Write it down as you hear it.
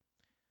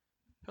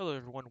Hello,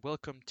 everyone.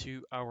 Welcome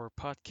to our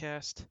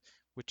podcast,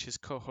 which is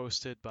co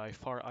hosted by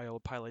Far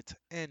Isle Pilot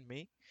and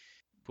me.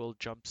 We'll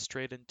jump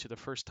straight into the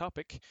first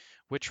topic,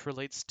 which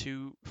relates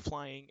to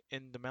flying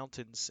in the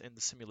mountains in the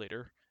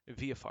simulator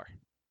VFR.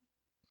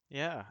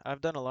 Yeah,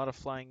 I've done a lot of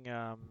flying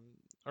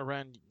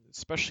around,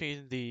 especially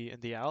in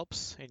the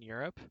Alps in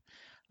Europe.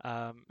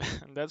 And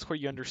that's where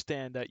you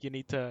understand that you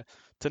need to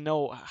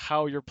know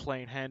how your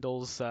plane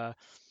handles, how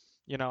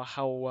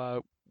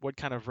what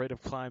kind of rate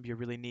of climb you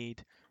really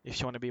need if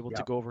you want to be able to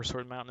Yep. go over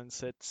certain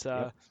mountains.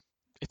 Yep.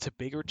 It's a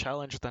bigger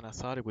challenge than I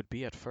thought it would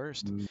be at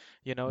first. Mm,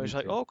 It's me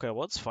like, too. oh, okay,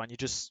 well, it's fun. You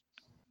just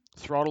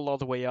throttle all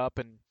the way up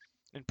and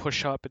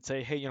push up and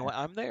say, hey, you know what,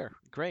 I'm there.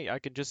 Great, I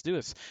can just do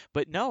this.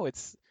 But no,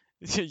 it's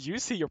you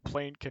see your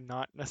plane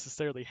cannot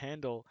necessarily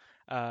handle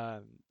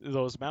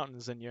those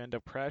mountains and you end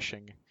up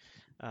crashing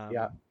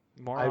Yeah. um,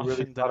 more I really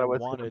often than thought I I was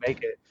going to wanted.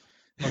 make it.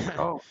 I was like,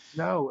 oh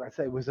no. I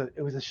said it was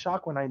a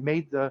shock when I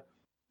made the.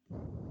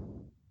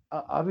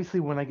 Obviously,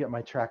 when I get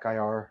my track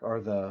IR or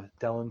the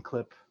Delin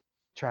clip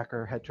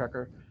tracker head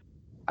tracker,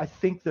 I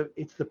think that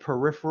it's the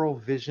peripheral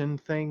vision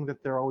thing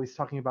that they're always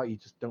talking about. You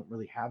just don't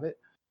really have it.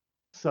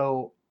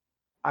 So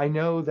I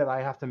know that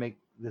I have to make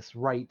this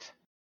right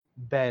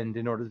bend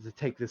in order to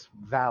take this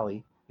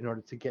valley in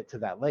order to get to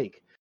that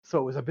lake. So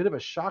it was a bit of a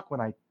shock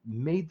when I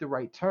made the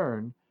right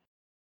turn.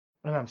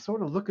 And I'm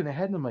sort of looking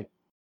ahead and I'm like,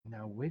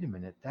 now wait a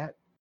minute, that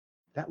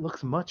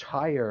looks much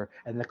higher.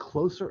 And the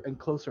closer and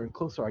closer and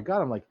closer I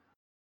got, I'm like,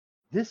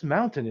 this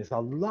mountain is a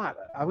lot.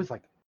 I was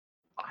like,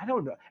 I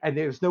don't know. And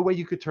there's no way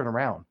you could turn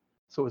around.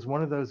 So it was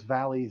one of those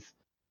valleys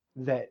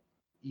that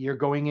you're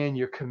going in,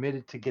 you're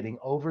committed to getting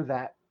over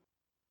that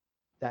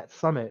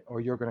summit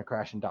or you're going to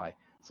crash and die.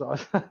 So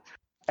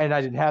and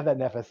I didn't have that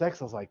in FSX.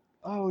 I was like,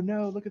 oh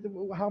no, look at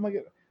how am I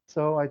going to.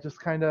 So I just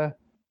kind of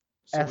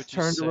So S would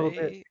you turned a little bit,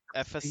 say picked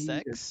up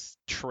speed. FSX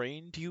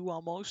trained you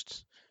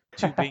almost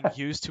to being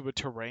used to a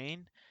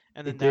terrain,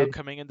 and then It now did.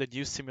 coming in the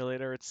new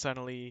simulator, it's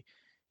suddenly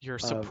you're Uh,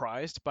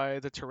 surprised by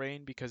the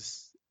terrain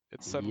because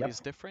it suddenly yep. is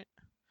different?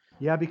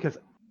 Yeah, because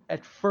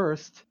at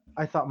first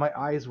I thought my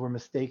eyes were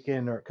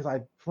mistaken, or because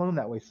I'd flown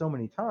that way so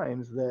many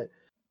times that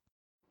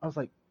I was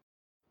like,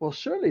 well,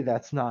 surely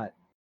that's not.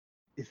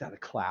 Is that a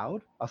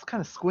cloud? I was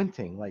kind of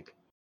squinting, like,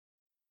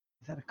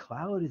 is that a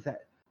cloud? Is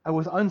that? I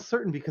was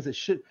uncertain because it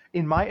should,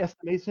 in my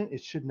estimation,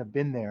 it shouldn't have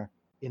been there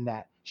in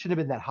that, shouldn't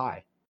have been that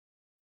high.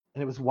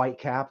 And it was white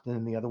capped, and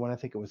then the other one, I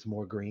think it was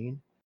more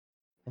green.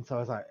 And so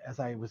as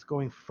I was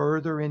going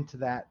further into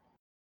that,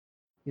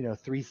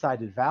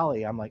 three-sided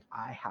valley, I'm like,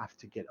 I have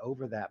to get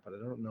over that, but I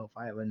don't know if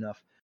I have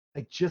enough.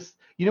 Like just,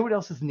 what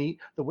else is neat?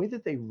 The way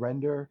that they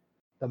render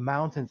the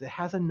mountains, it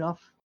has enough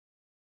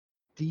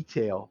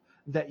detail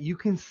that you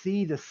can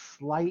see the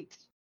slight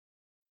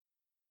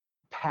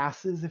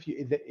passes. If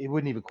you, it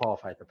wouldn't even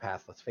qualify for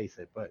pass, let's face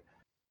it, but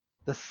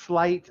the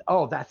slight,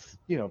 oh, that's,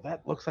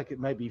 that looks like it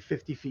might be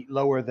 50 feet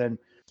lower than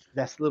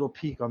this little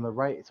peak on the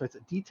right. So it's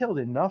detailed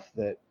enough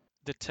that,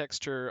 The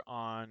texture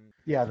on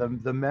yeah,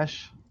 the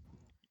mesh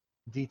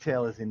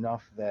detail is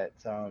enough that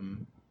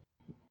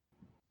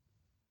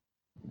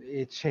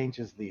it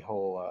changes the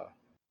whole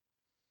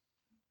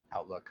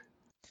outlook.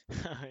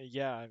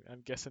 yeah,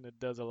 I'm guessing it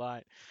does a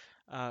lot.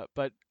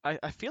 But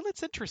I feel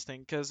it's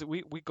interesting because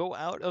we go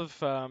out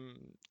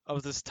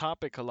of this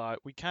topic a lot.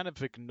 We kind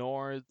of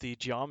ignore the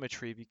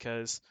geometry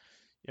because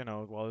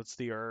well, it's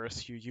the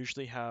Earth. You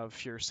usually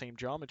have your same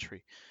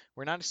geometry.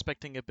 We're not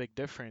expecting a big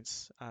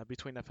difference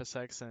between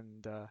FSX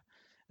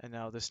and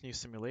now this new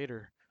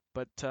simulator.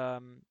 But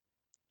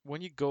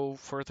when you go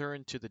further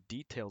into the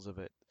details of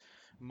it,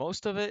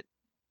 most of it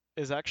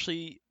is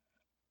actually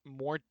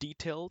more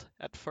detailed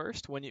at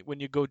first when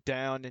you go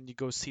down and you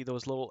go see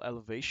those little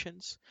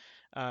elevations.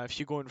 If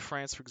you go in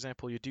France, for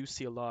example, you do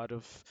see a lot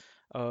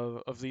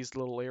of these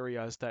little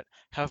areas that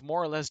have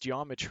more or less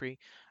geometry.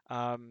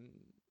 Um,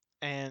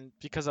 and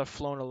because I've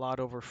flown a lot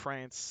over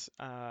France,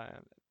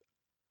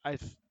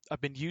 I've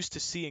I've been used to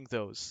seeing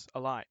those a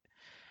lot.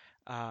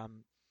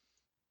 Um,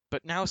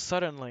 but now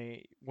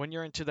suddenly, when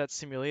you're into that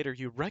simulator,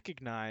 you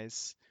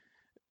recognize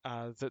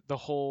the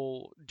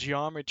whole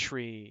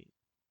geometry,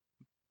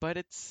 but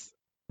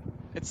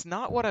it's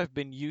not what I've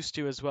been used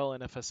to as well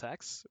in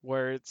FSX,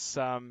 where it's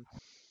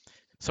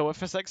so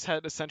FSX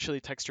had essentially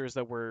textures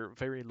that were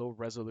very low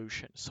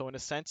resolution. So in a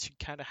sense, you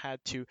kind of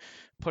had to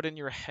put in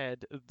your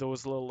head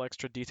those little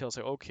extra details.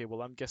 Like, okay,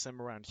 well, I'm guessing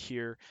I'm around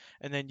here,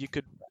 and then you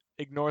could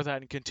ignore that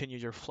and continue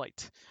your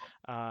flight.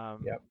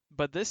 Yep.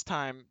 But this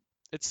time,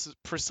 it's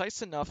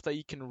precise enough that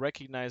you can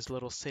recognize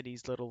little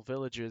cities, little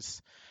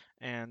villages,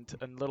 and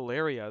little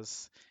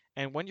areas.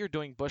 And when you're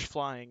doing bush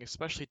flying,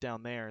 especially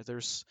down there,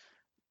 there's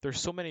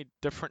so many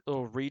different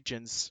little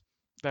regions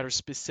that are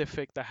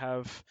specific that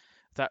have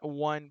that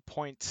one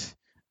point,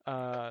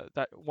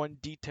 that one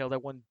detail,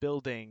 that one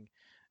building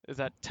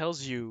that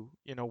tells you,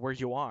 where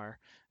you are,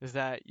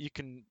 that you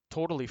can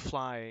totally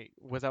fly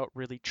without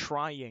really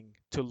trying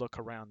to look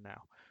around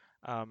now.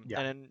 Yeah.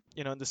 And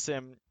then, in the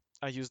sim,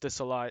 I use this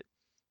a lot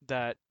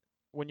that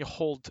when you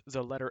hold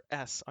the letter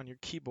S on your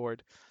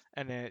keyboard,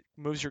 and it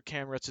moves your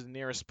camera to the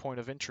nearest point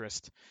of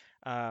interest.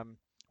 Um,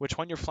 which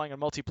when you're flying in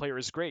multiplayer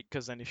is great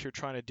because then if you're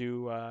trying to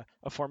do a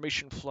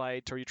formation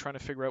flight or you're trying to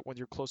figure out when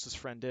your closest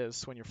friend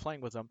is when you're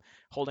flying with them,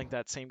 holding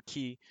that same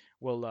key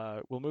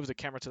will move the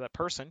camera to that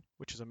person,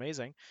 which is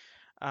amazing.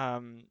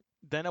 Um,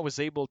 then I was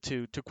able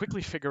to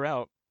quickly figure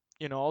out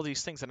all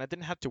these things, and I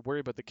didn't have to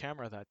worry about the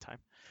camera that time,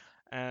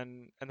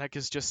 and that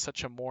gives just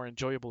such a more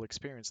enjoyable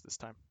experience this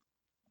time.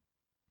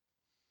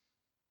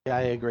 Yeah,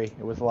 I agree.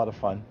 It was a lot of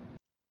fun.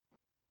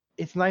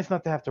 It's nice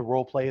not to have to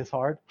role play as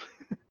hard.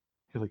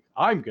 You're like,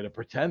 I'm gonna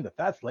pretend that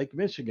that's Lake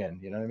Michigan.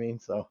 You know what I mean?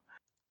 So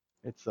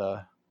it's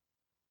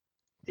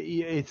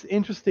it's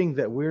interesting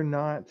that we're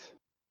not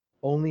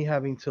only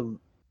having to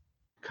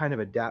kind of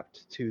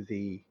adapt to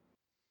the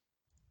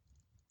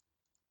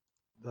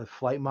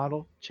flight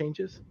model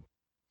changes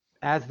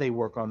as they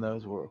work on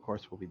those. Of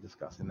course, we'll be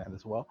discussing that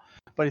as well.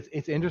 But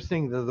it's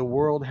interesting that the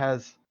world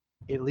has,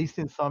 at least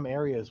in some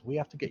areas, we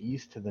have to get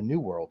used to the new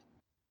world,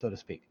 so to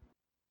speak,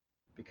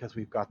 because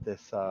we've got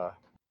this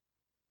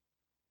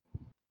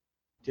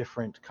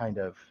different kind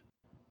of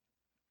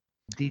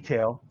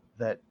detail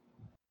that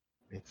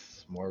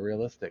it's more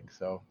realistic.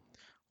 So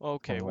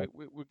kind Okay, of like,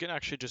 we can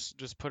actually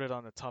just put it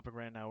on the topic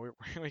right now.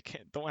 We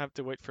can't don't have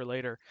to wait for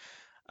later.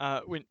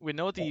 We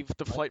know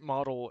the flight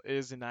model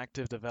is in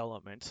active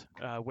development,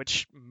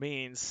 which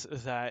means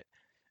that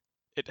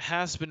it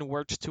has been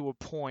worked to a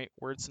point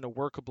where it's in a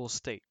workable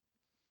state,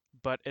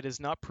 but it is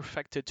not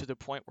perfected to the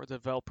point where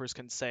developers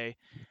can say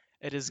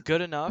it is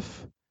good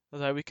enough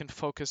that we can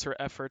focus our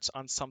efforts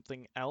on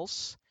something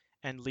else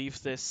and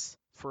leave this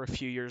for a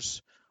few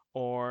years,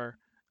 or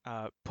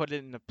put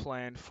it in a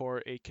plan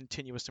for a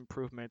continuous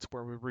improvement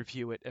where we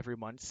review it every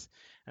month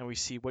and we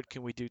see what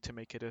can we do to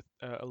make it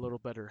a little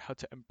better, how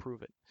to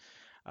improve it.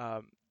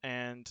 um,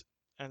 and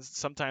and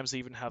sometimes they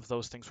even have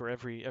those things where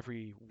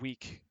every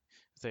week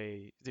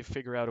they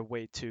figure out a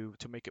way to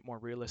make it more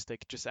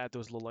realistic, just add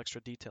those little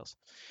extra details.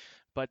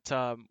 But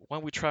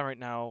when we try right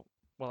now,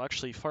 well,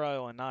 actually,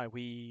 Faral and I,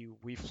 we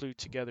flew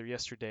together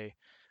yesterday,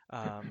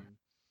 um,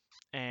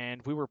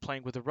 and we were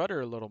playing with the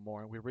rudder a little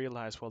more, and we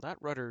realized, well, that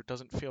rudder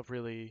doesn't feel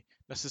really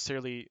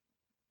necessarily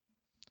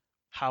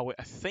how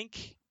I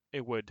think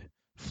it would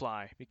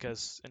fly,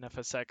 because in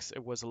FSX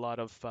it was a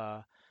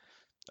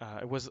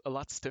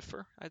lot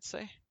stiffer, I'd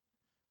say.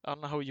 I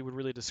don't know how you would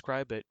really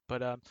describe it,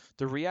 but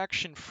the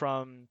reaction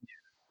from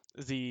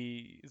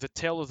the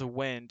tail of the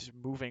wind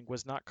moving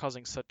was not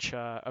causing such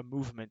a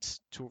movement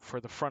for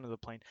the front of the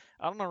plane.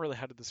 I don't know really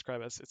how to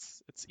describe it.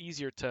 It's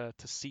easier to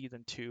see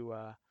than to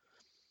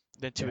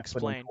yeah,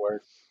 put into explain.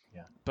 words.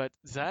 Yeah, But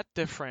that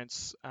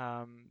difference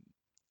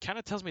kind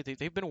of tells me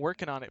they've been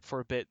working on it for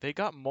a bit. They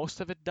got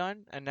most of it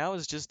done, and now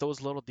it's just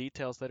those little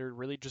details that are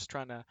really just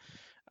trying to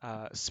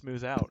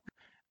smooth out.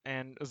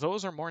 And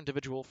those are more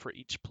individual for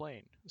each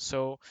plane.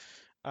 So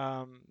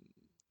um,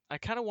 I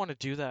kind of want to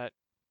do that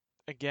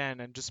again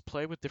and just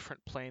play with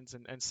different planes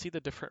and see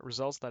the different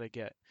results that I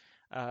get.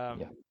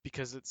 yeah,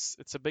 Because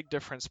it's a big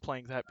difference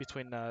playing that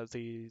between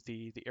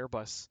the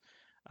Airbus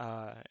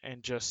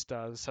and just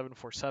the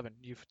 747.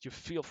 You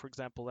feel, for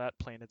example, that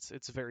plane.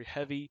 It's very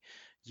heavy.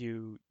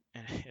 You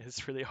and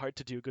it's really hard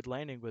to do a good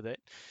landing with it.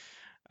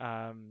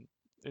 Um,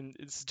 and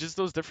it's just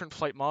those different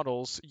flight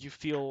models you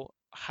feel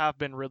have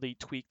been really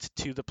tweaked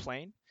to the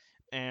plane,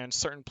 and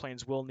certain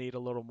planes will need a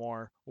little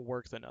more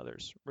work than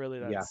others. Really,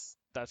 yeah,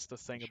 that's the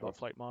for thing sure. about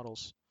flight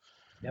models.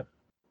 Yep.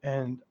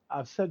 And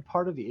I've said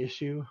part of the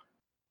issue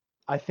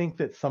I think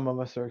that some of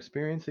us are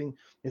experiencing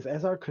is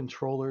as our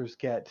controllers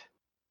get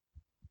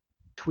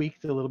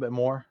tweaked a little bit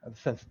more, the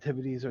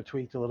sensitivities are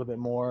tweaked a little bit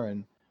more,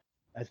 and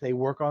as they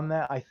work on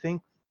that, I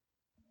think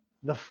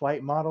the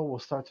flight model will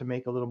start to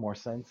make a little more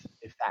sense,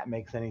 if that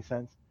makes any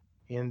sense.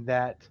 In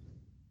that,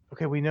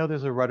 okay, we know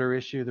there's a rudder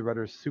issue, the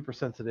rudder is super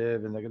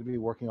sensitive, and they're going to be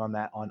working on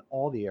that on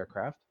all the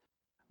aircraft.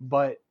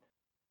 But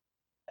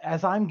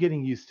as I'm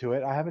getting used to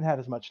it, I haven't had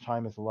as much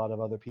time as a lot of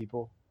other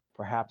people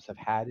perhaps have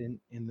had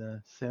in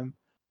the sim.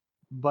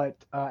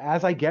 But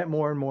as I get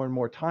more and more and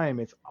more time,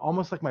 it's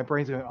almost like my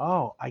brain's going,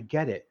 oh, I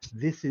get it.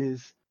 This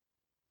is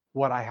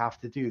what I have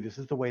to do. This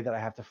is the way that I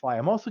have to fly.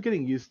 I'm also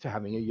getting used to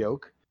having a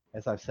yoke,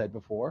 as I've said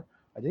before.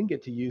 I didn't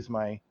get to use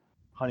my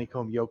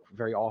honeycomb yoke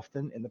very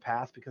often in the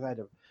past because I had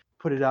to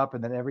put it up,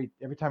 and then every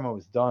time I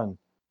was done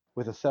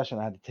with a session,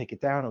 I had to take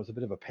it down. It was a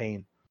bit of a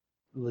pain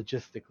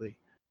logistically.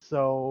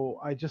 So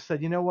I just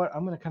said, you know what?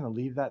 I'm going to kind of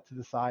leave that to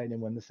the side,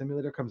 and when the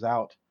simulator comes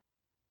out,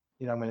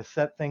 I'm going to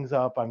set things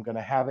up. I'm going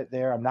to have it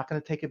there. I'm not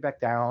going to take it back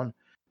down,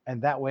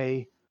 and that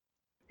way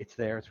it's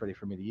there. It's ready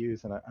for me to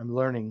use, and I'm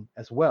learning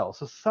as well.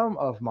 So some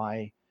of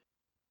my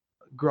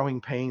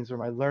growing pains or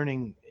my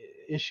learning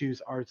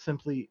issues are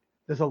simply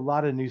there's a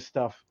lot of new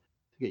stuff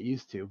to get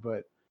used to,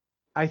 but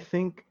I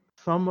think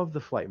some of the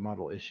flight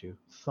model issue,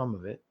 some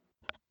of it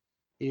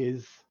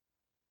is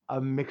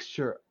a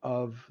mixture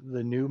of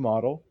the new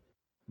model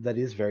that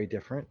is very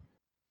different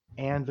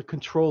and the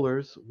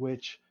controllers,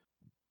 which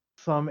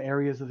some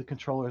areas of the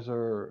controllers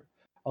are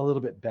a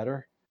little bit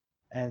better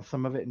and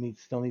some of it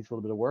still needs a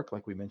little bit of work,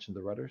 like we mentioned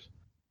the rudders.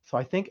 So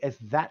I think as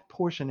that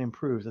portion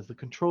improves, as the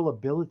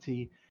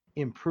controllability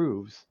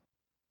improves,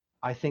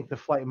 I think the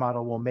flight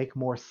model will make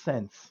more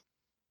sense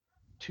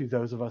to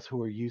those of us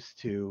who are used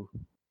to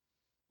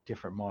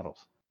different models.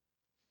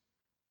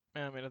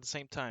 And I mean, at the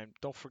same time,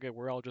 don't forget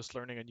we're all just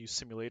learning a new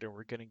simulator.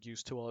 We're getting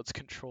used to all its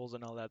controls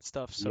and all that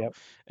stuff. So Yep,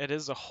 it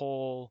is a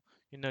whole,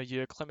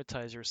 you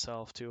acclimatize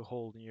yourself to a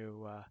whole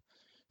new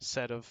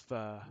set of.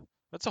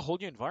 That's a whole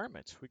new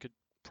environment. We could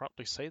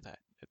probably say that.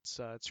 It's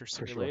your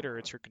for sure. simulator,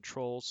 it's your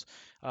controls,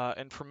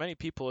 and for many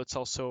people, it's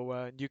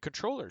also new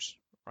controllers,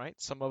 right?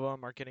 Some of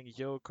them are getting a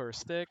yoke or a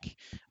stick,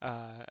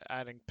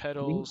 adding Me,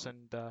 pedals,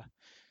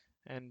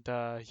 and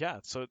yeah.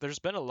 So there's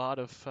been a lot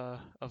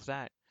of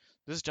that.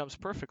 This jumps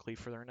perfectly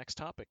for our next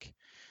topic,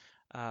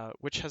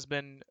 which has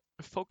been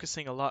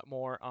focusing a lot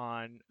more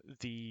on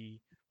the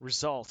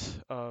result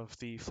of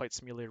the Flight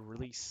Simulator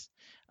release.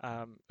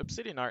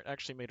 Obsidian Art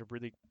actually made a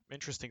really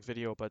interesting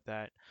video about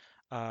that.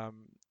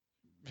 Um,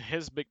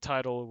 his big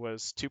title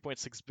was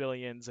 2.6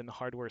 billions in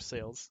hardware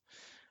sales,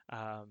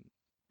 um,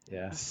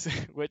 yeah.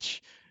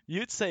 which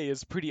you'd say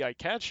is pretty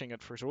eye-catching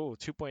at first. Oh,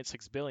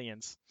 2.6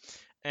 billions.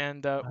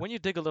 And when you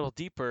dig a little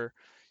deeper,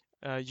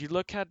 you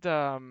look at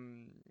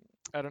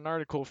an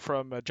article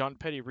from John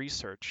Petty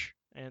Research,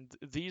 and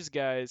these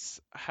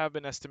guys have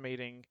been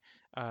estimating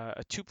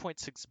a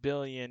 2.6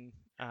 billion.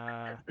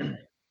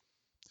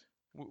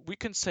 We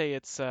can say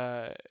it's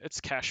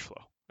cash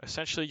flow.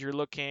 Essentially, you're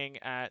looking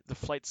at the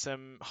flight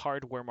sim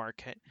hardware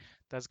market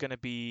that's going to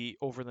be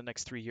over the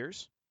next 3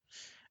 years,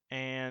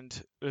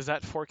 and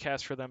that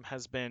forecast for them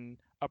has been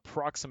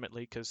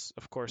approximately, because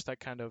of course that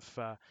kind of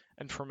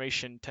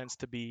information tends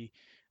to be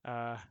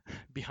uh,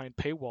 behind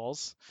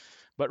paywalls,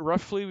 but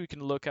roughly we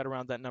can look at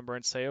around that number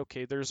and say,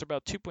 okay, there's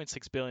about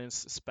 2.6 billion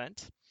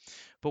spent.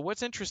 But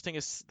what's interesting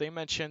is they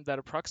mentioned that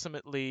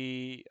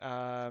approximately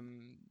a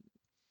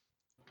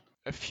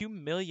few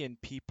million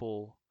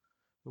people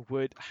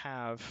would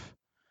have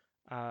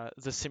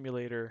the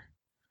simulator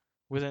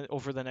within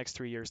over the next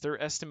 3 years.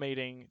 They're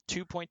estimating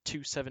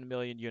 2.27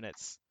 million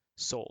units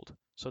sold.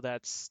 So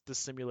that's the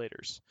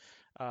simulators.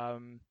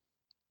 Um,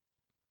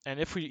 and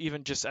if we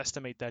even just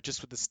estimate that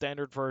just with the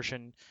standard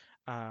version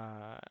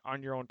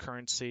on your own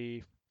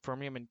currency,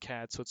 Fermium and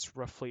CAD, so it's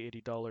roughly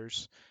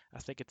 $80. I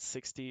think it's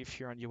 60 if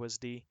you're on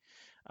USD.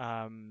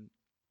 Um,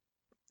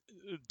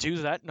 do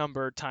that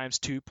number times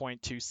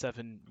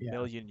 2.27 Yeah.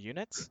 million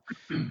units.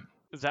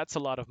 That's a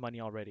lot of money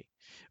already.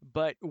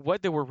 But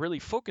what they were really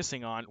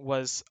focusing on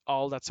was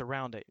all that's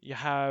around it. You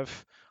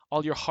have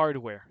all your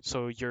hardware,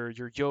 so your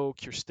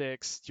yoke, your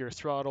sticks, your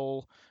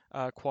throttle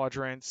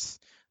quadrants,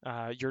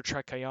 your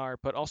track IR,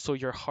 but also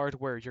your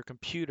hardware, your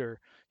computer,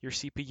 your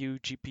CPU,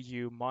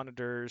 GPU,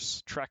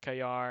 monitors, track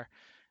IR,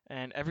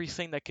 and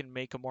everything that can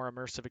make a more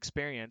immersive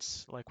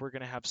experience, like we're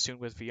going to have soon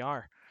with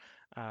VR.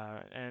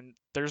 And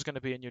there's going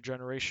to be a new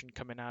generation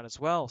coming out as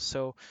well.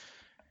 So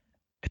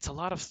it's a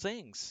lot of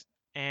things.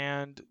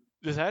 And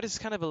that is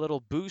kind of a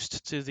little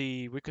boost to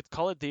we could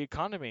call it the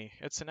economy.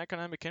 It's an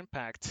economic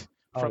impact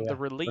Oh from the yeah,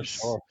 for release,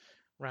 sure.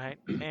 right?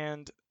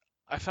 And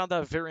I found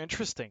that very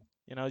interesting.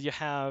 You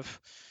have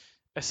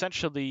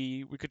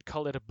essentially, we could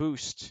call it a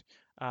boost.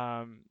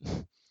 A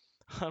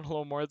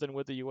little more than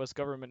what the U.S.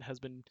 government has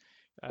been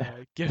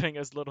giving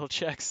us little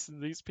checks.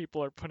 These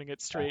people are putting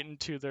it straight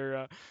into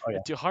their Oh yeah,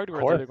 into of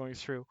hardware that course. they're going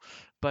through.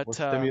 We're But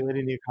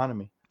stimulating the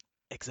economy.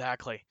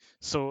 exactly.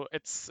 So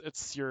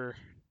it's your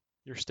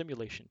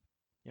stimulation.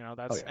 Oh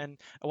That's yeah. and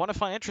what I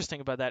find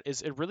interesting about that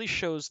is it really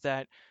shows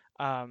that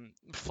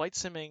flight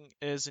simming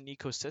is an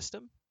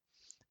ecosystem.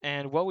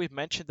 And while we've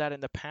mentioned that in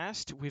the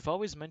past, we've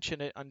always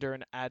mentioned it under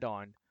an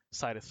add-on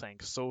side of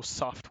things. So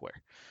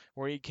software,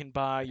 where you can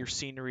buy your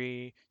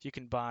scenery, you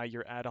can buy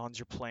your add-ons,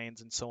 your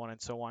planes, and so on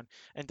and so on.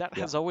 And that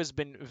Yeah. has always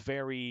been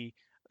very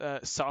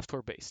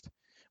software based.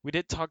 We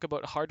did talk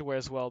about hardware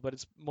as well, but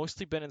it's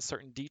mostly been in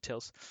certain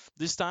details.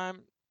 This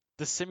time,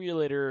 the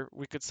simulator,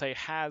 we could say,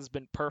 has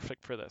been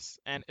perfect for this,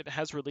 and it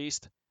has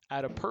released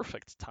at a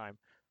perfect time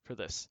for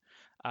this.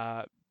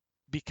 Uh,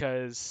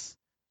 because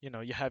you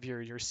have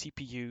your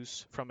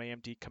CPUs from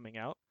AMD coming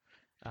out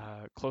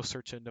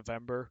closer to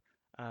November,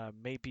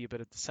 maybe a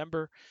bit of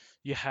December.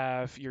 You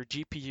have your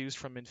GPUs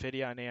from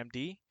NVIDIA and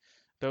AMD.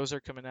 Those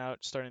are coming out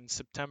starting in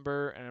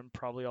September and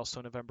probably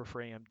also November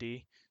for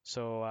AMD.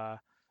 So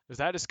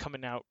that is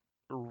coming out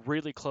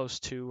really close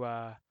to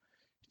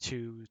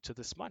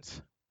this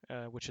month,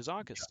 which is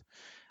August.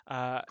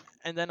 Uh,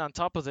 and then on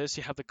top of this,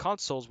 you have the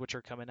consoles which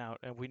are coming out,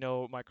 and we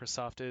know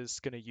Microsoft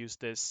is going to use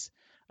this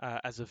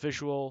as a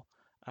visual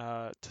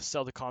to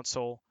sell the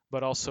console,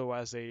 but also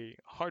as a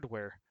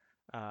hardware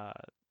uh,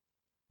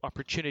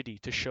 opportunity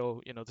to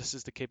show, this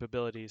is the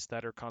capabilities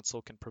that our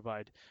console can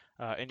provide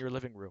in your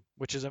living room,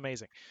 which is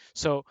amazing.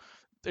 So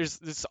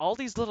there's all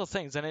these little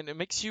things, and it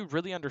makes you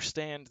really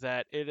understand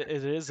that it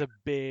is a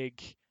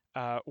big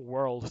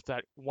world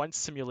that one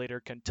simulator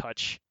can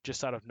touch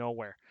just out of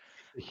nowhere.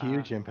 It's a Uh,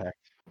 huge impact.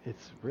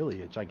 It's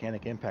really a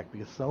gigantic impact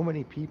because so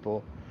many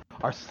people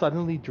are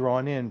suddenly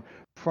drawn in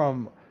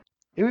from.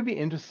 It would be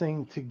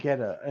interesting to get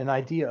an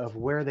idea of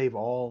where they've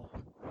all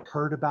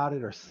heard about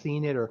it or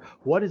seen it, or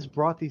what has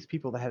brought these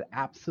people that had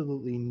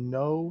absolutely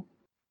no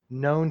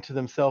known to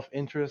themselves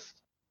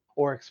interest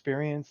or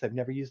experience. They've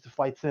never used a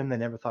flight sim. They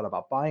never thought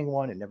about buying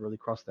one. It never really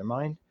crossed their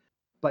mind.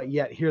 But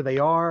yet here they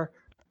are.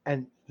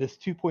 And this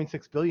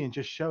 2.6 billion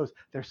just shows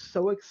they're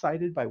so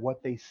excited by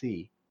what they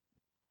see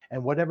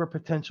and whatever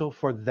potential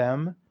for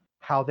them,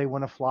 how they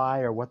want to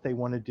fly or what they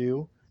want to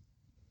do,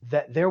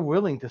 that they're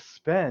willing to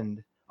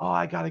spend. Oh,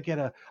 I gotta get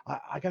a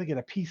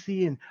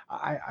PC, and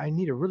I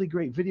need a really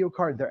great video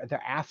card.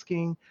 They're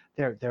asking,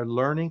 they're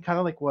learning, kind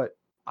of like what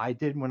I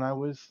did when I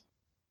was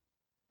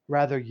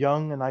rather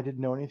young and I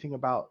didn't know anything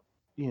about,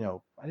 I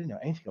didn't know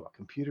anything about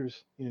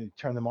computers. You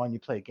turn them on, you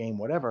play a game,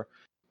 whatever.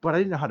 But I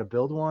didn't know how to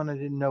build one. I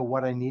didn't know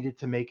what I needed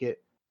to make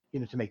it,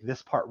 to make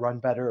this part run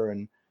better.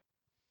 And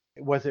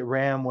was it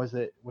RAM? Was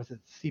it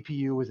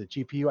CPU? Was it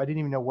GPU? I didn't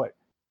even know what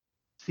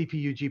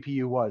CPU,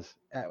 GPU was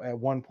at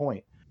one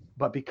point.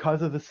 But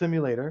because of the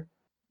simulator,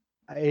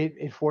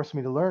 it forced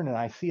me to learn. And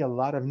I see a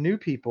lot of new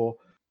people,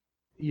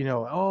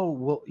 oh,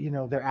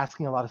 well, they're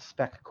asking a lot of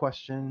spec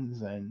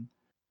questions, and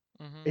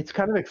Hmm. it's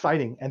kind of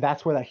exciting. And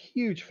that's where that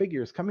huge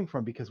figure is coming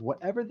from, because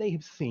whatever they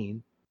have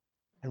seen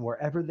and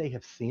wherever they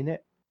have seen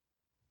it,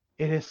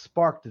 it has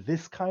sparked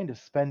this kind of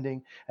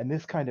spending and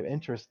this kind of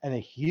interest. And a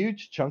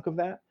huge chunk of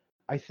that,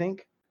 I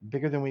think,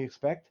 bigger than we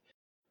expect,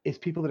 is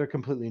people that are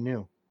completely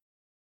new.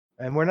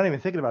 And we're not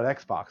even thinking about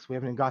Xbox. We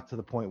haven't even got to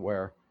the point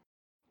where,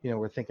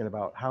 we're thinking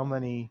about how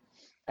many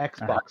Uh,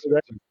 Xbox are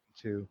going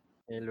to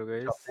Hello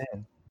come guys.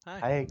 in. Hi.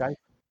 Hey guys,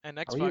 And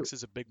how are you? Xbox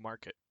is a big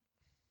market.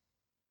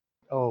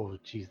 Oh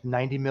geez,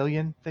 90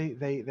 million.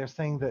 They're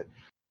saying that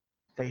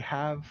they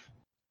have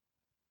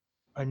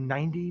a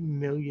 90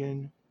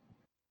 million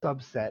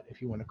subset,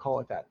 if you want to call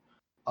it that,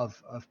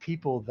 of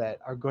people that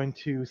are going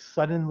to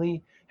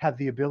suddenly have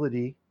the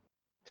ability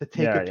to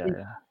take a Yeah, yeah, peek,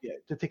 yeah. yeah,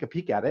 to take a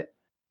peek at it.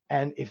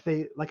 And if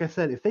they, like I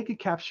said, if they could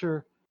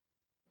capture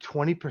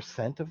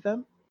 20% of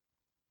them,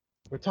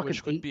 we're talking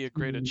Which would be a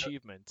great 18.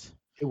 achievement.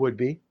 It would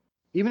be,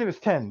 even if it's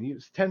 10.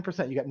 It's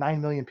 10%. You got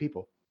 9 million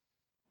people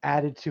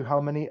added to how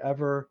many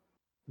ever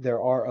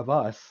there are of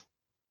us.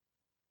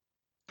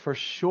 For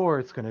sure,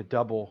 it's going to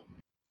double.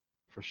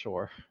 For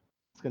sure,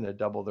 it's going to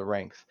double the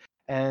ranks.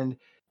 And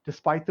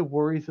despite the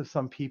worries of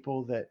some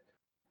people that,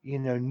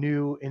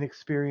 new,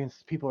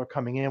 inexperienced people are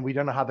coming in, we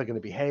don't know how they're going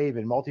to behave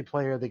in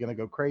multiplayer. They're going to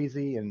go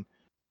crazy, and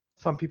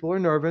some people are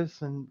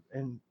nervous, and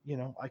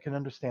I can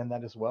understand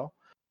that as well.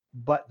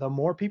 But the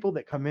more people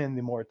that come in,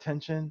 the more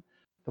attention,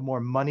 the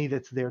more money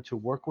that's there to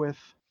work with,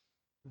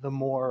 the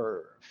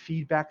more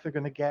feedback they're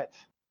going to get.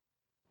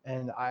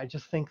 And I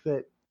just think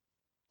that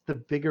the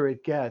bigger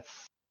it gets,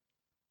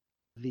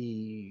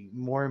 the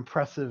more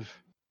impressive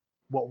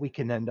what we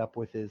can end up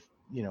with is,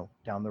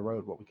 down the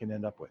road, what we can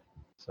end up with.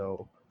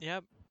 So, Yeah,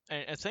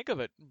 and think of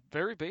it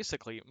very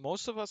basically.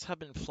 Most of us have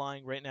been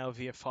flying right now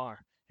VFR.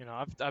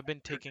 I've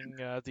been taking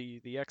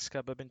the X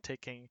Cub. I've been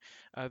taking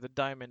the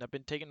Diamond. I've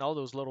been taking all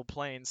those little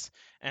planes,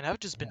 and I've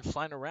just been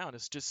flying around.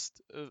 It's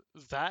just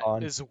that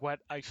on, is what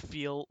I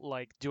feel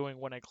like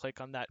doing when I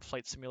click on that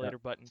flight yeah. simulator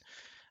button,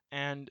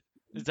 and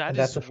that And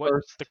that's is the what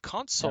first, the yeah,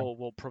 console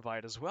will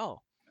provide as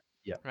well,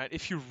 yeah. right?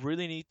 If you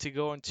really need to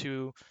go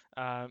into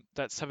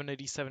that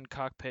 787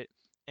 cockpit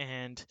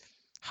and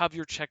have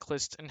your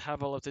checklist and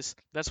have all of this,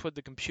 that's what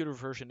the computer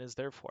version is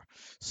there for.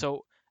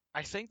 So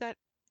I think that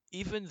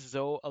even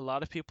though a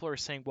lot of people are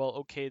saying, well,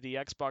 okay, the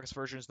Xbox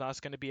version is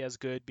not going to be as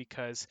good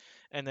because,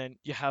 and then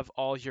you have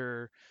all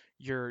your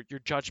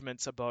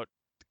judgments about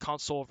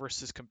console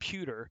versus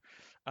computer,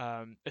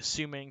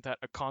 assuming that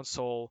a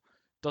console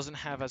doesn't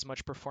have as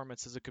much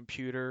performance as a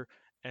computer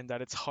and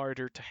that it's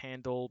harder to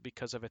handle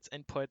because of its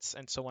inputs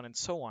and so on and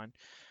so on.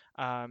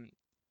 Um,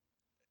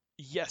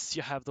 yes,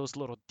 you have those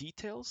little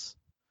details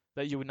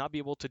that you would not be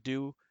able to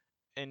do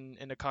in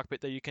a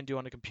cockpit that you can do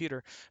on a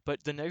computer,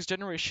 but the next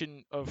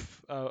generation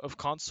of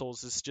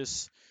consoles is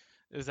just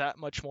that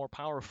much more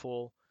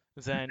powerful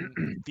than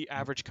the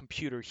average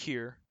computer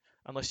here,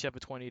 unless you have a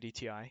 2080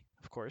 Ti,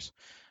 of course.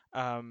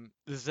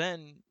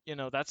 Then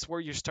that's where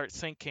you start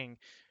thinking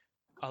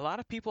a lot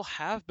of people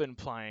have been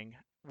playing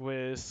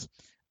with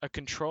a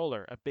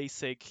controller, a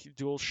basic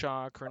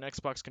DualShock or an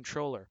Xbox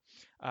controller.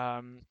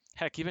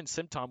 Heck, even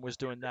Simtom was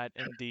doing that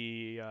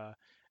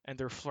in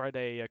their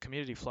Friday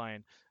community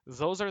flying.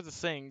 Those are the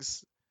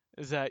things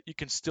that you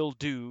can still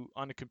do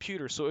on a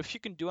computer. So if you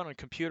can do it on a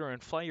computer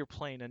and fly your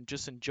plane and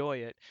just enjoy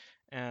it,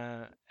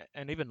 uh,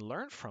 and even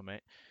learn from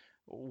it,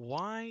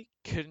 why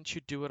couldn't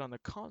you do it on the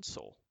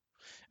console?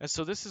 And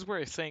so this is where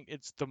I think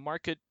it's the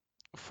market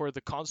for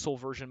the console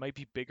version might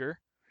be bigger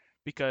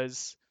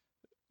because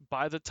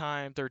by the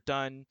time they're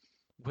done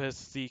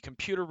with the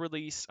computer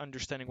release,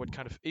 understanding what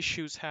kind of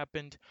issues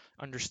happened,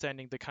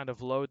 understanding the kind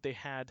of load they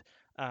had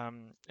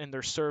in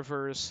their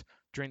servers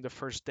during the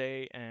first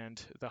day,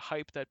 and the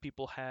hype that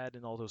people had,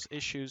 and all those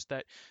issues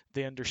that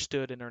they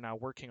understood and are now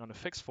working on a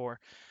fix for,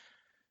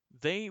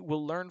 they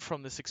will learn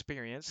from this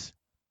experience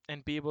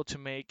and be able to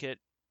make it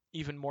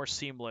even more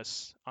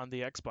seamless on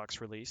the Xbox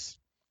release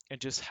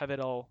and just have it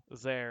all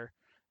there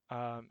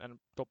And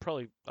they'll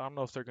probably, I don't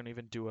know if they're going to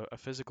even do a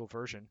physical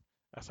version.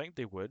 I think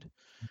they would.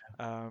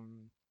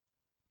 Um,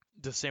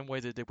 the same way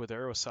they did with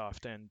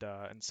Aerosoft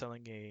and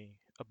selling a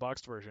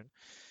boxed version.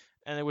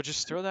 And they would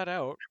just throw that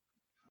out,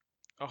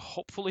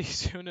 hopefully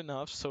soon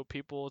enough, so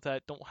people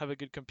that don't have a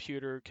good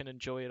computer can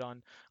enjoy it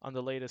on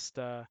the latest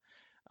on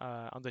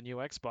the new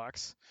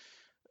Xbox.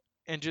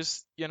 And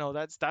just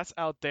that's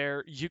out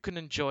there. You can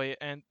enjoy it,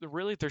 and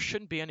really there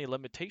shouldn't be any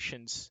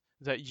limitations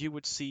that you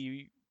would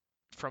see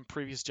from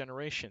previous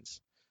generations.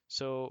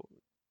 So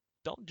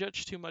don't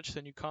judge too much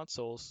the new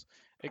consoles.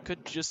 It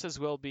could just as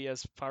well be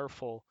as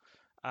powerful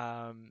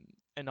um,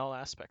 in all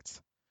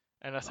aspects.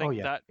 And I Oh think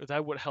yeah,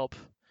 that would help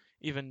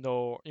even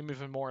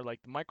more like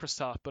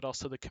Microsoft, but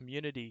also the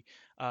community,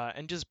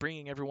 and just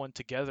bringing everyone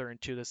together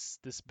into this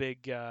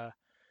big.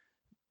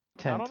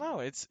 I don't tent, know.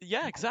 It's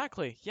yeah,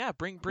 exactly. Yeah,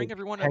 bring big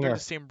everyone under the hangar,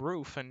 same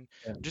roof and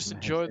yeah, just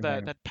enjoy same that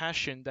hangar. that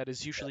passion that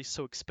is usually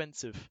so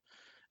expensive.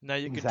 Now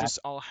you can just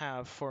Exactly. all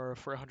have for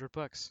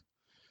 $100.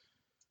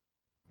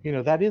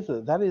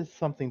 That is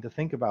something to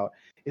think about.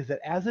 Is that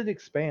as it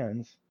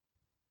expands,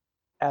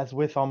 as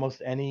with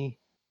almost anything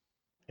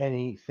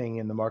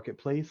in the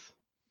marketplace,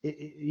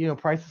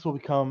 prices will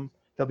become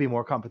there'll be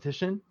more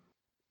competition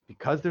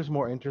because there's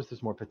more interest,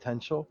 there's more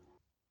potential,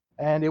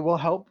 and it will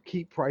help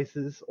keep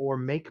prices or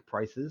make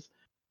prices,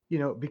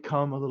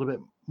 become a little bit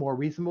more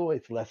reasonable.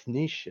 It's less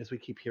niche, as we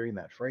keep hearing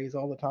that phrase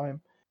all the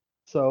time.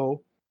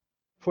 So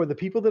for the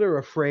people that are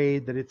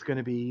afraid that it's going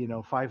to be,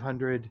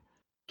 500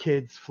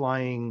 kids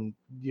flying,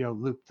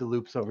 loop the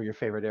loops over your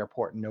favorite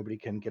airport and nobody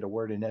can get a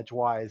word in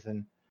edgewise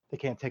and they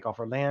can't take off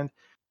or land,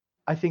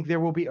 I think there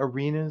will be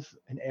arenas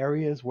and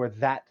areas where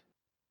that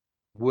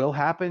will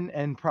happen,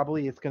 and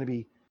probably it's going to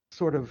be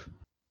sort of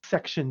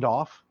sectioned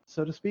off,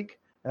 so to speak.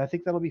 And I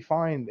think that'll be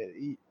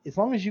fine as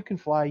long as you can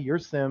fly your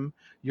sim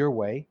your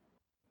way,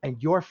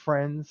 and your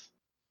friends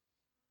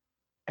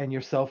and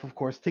yourself, of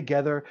course,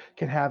 together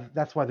can have.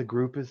 That's why the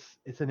group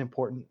is an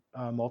important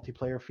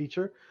multiplayer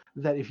feature.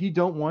 That if you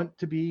don't want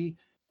to be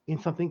in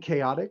something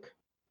chaotic,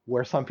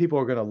 where some people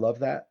are going to love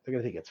that, they're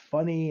going to think it's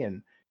funny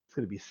and it's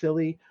going to be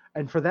silly.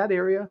 And for that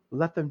area,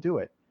 let them do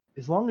it.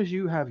 As long as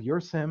you have your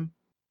sim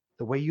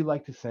the way you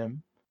like to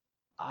sim,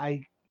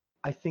 I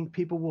I think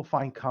people will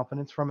find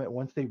confidence from it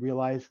once they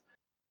realize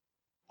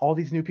all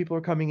these new people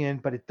are coming in,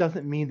 but it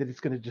doesn't mean that it's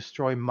going to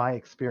destroy my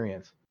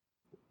experience.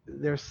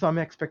 There's some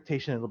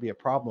expectation it'll be a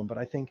problem, but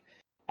I think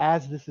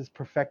as this is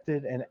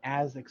perfected and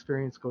as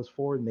experience goes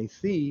forward and they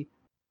see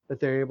that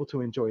they're able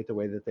to enjoy it the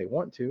way that they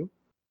want to,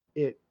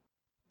 it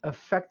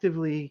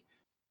effectively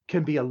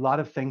can be a lot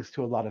of things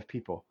to a lot of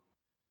people,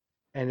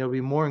 and it'll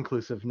be more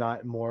inclusive,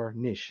 not more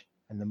niche.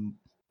 And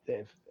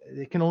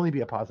it can only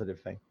be a positive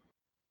thing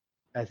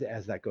as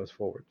that goes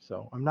forward.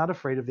 So I'm not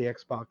afraid of the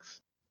Xbox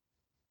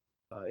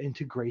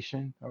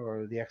integration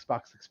or the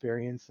Xbox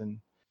experience, and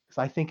because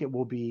I think it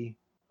will be,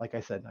 like I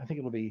said, I think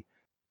it'll be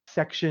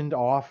sectioned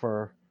off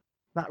or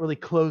not really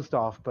closed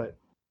off, but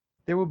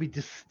there will be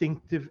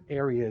distinctive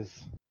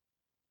areas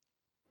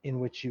in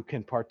which you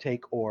can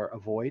partake or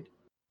avoid,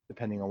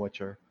 depending on what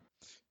you're.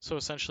 So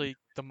essentially,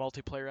 the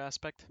multiplayer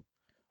aspect,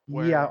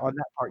 Yeah, where on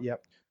that part,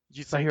 yep.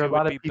 you So I think hear a it would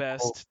lot of be people.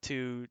 best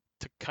to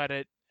cut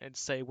it and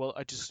say, well,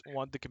 I just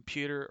want the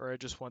computer or I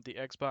just want the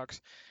Xbox.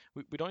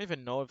 We don't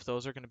even know if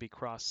those are going to be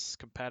cross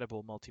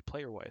compatible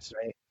multiplayer wise,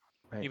 Right,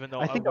 right. even though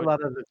I think a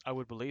lot of the. I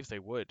would believe they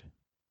would,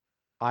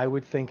 I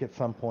would think at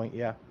some point,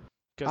 yeah.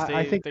 because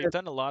I think they've that.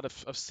 done a lot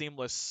of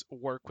seamless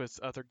work with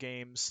other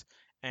games,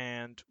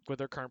 and with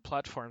their current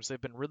platforms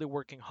they've been really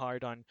working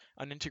hard on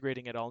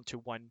integrating it all into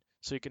one,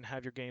 so you can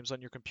have your games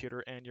on your computer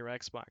and your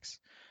Xbox.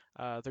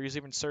 There's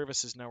even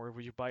services now where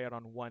you buy it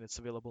on one, it's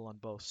available on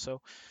both.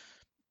 So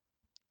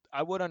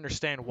I would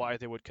understand why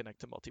they would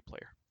connect to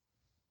multiplayer.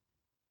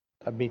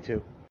 Me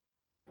too.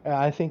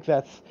 I think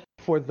that's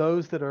for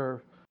those that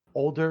are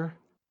older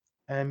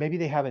and maybe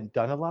they haven't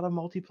done a lot of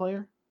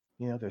multiplayer.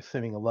 They're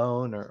simming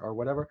alone or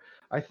whatever.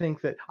 I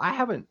think that I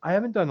haven't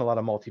done a lot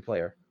of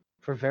multiplayer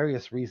for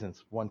various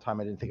reasons. One time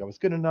I didn't think I was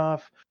good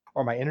enough,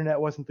 or my internet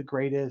wasn't the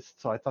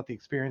greatest, so I thought the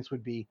experience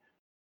would be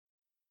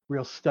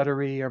real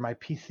stuttery, or my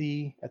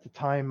PC at the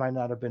time might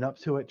not have been up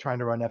to it trying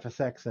to run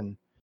FSX and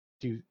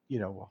do,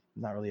 well,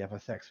 not really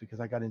FSX because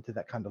I got into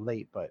that kind of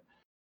late, but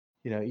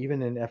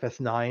even in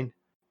FS9,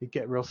 it'd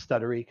get real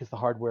stuttery because the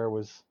hardware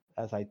was,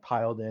 as I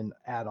piled in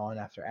add-on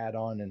after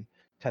add-on and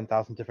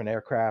 10,000 different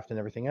aircraft and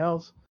everything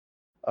else.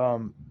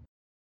 Um,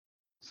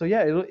 so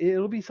yeah,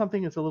 it'll be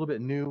something that's a little bit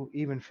new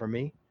even for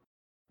me,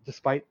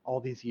 despite all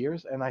these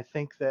years. And I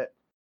think that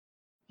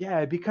yeah,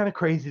 it'd be kind of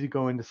crazy to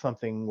go into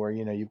something where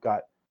you've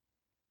got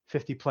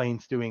 50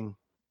 planes doing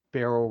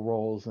barrel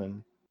rolls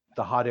and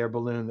the hot air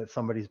balloon that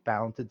somebody's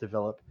bound to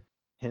develop.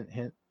 Hint,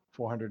 hint,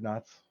 400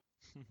 knots,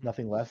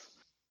 nothing less.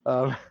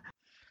 Um,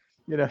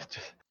 just,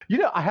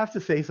 I have to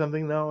say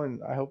something though,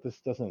 and I hope this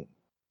doesn't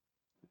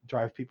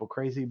drive people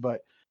crazy,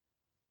 but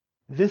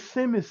this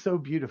sim is so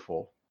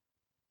beautiful.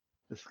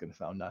 This is gonna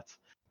sound nuts.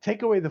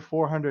 Take away the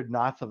 400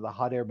 knots of the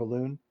hot air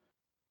balloon,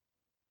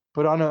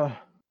 but on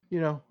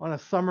a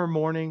summer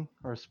morning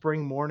or a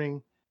spring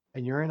morning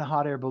and you're in a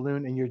hot air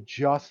balloon and you're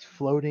just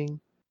floating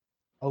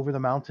over the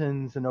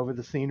mountains and over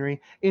the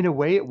scenery. In a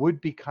way, it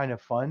would be kind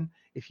of fun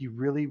if you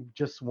really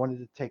just wanted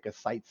to take a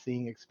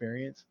sightseeing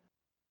experience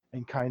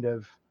and kind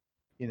of,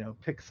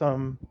 pick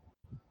some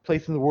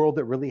place in the world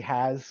that really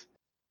has,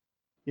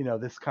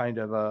 this kind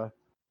of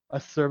a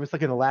service.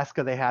 Like in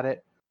Alaska, they had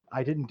it.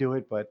 I didn't do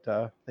it, but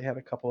they had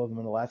a couple of them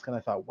in Alaska, and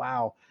I thought,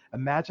 wow,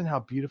 imagine how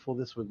beautiful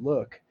this would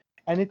look.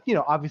 And it,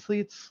 obviously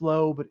it's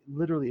slow, but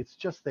literally it's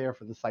just there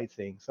for the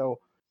sightseeing. So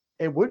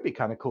it would be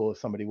kind of cool if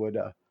somebody would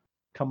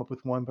come up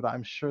with one, but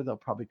I'm sure they'll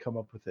probably come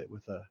up with it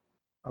with a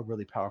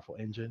really powerful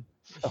engine.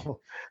 So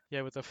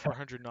Yeah, with a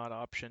 400 knot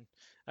option.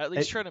 At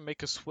least it, try to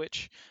make a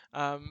switch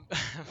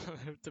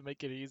to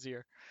make it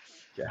easier.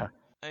 yeah,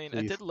 I mean,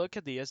 I please. did look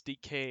at the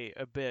SDK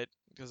a bit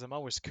because I'm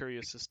always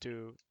curious as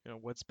to,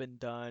 what's been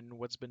done,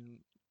 what's been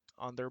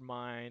on their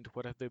mind,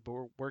 what have they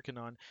been working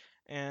on.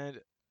 And,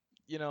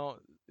 you know,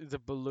 the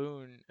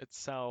balloon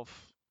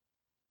itself,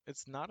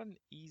 it's not an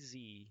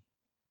easy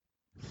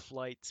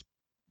flight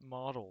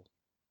model,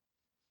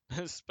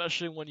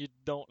 especially when you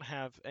don't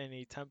have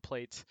any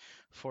templates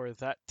for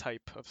that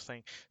type of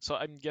thing. So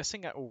I'm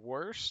guessing at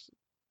worst,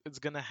 it's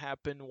gonna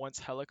happen once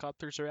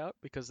helicopters are out,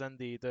 because then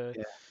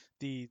Yeah,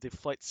 the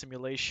flight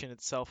simulation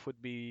itself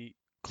would be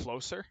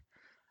closer,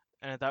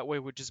 and that way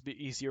would just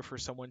be easier for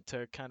someone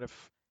to kind of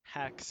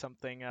hack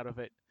something out of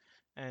it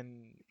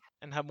and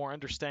have more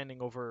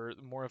understanding over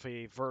more of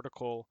a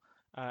vertical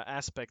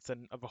aspect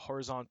than of a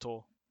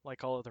horizontal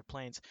like all other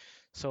planes.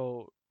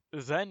 So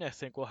then I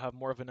think we'll have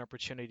more of an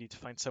opportunity to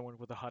find someone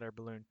with a hot air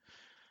balloon,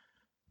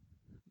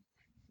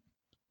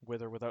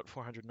 with or without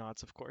 400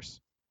 knots, of course.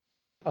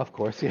 of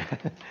course. Yeah.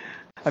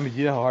 I mean,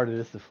 you know how hard it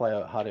is to fly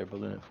a hot air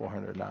balloon at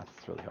 400 knots.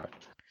 It's really hard.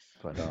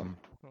 But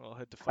I'll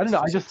head to I don't flight know.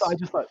 I physics.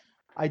 just thought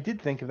I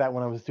did think of that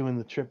when I was doing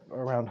the trip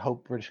around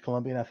Hope, British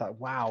Columbia, and I thought,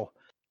 wow,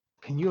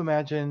 can you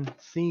imagine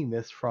seeing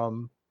this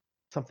from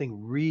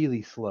something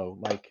really slow?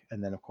 Like,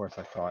 and then of course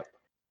I thought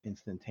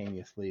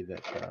instantaneously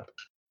that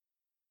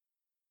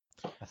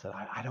I said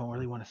I don't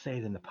really want to say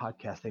it in the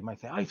podcast. They might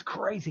say, oh, he's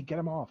crazy, get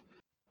him off.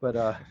 But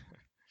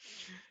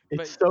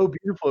But it's so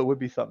beautiful. It would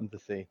be something to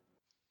see.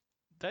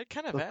 that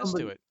kind of So adds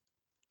to somebody, it.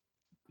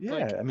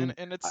 Like yeah, I mean,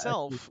 in I think,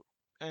 itself,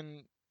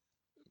 and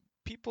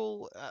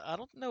people, I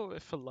don't know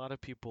if a lot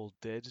of people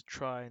did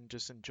try and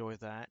just enjoy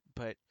that,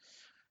 but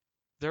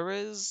there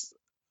is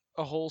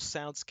a whole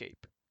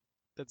soundscape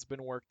that's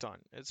been worked on.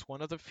 It's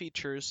one of the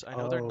features. I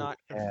know they're oh not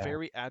yeah,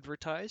 very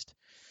advertised.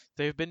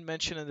 They've been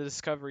mentioned in the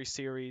Discovery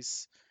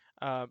series,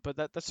 but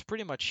that's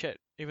pretty much it.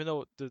 Even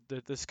though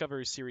the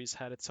Discovery series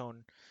had its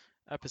own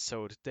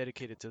episode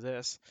dedicated to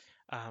this,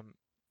 um,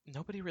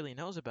 nobody really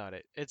knows about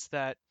it. It's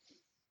that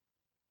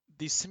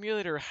the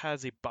simulator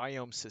has a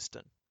biome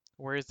system,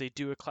 whereas they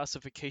do a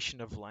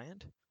classification of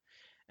land.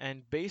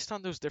 And based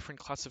on those different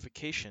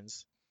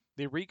classifications,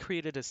 they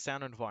recreated a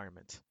sound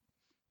environment.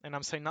 And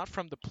I'm saying not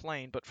from the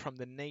plane, but from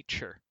the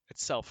nature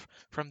itself,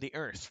 from the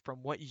earth,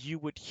 from what you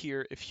would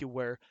hear if you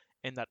were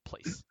in that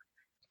place.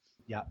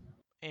 yeah.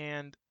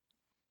 And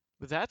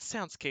that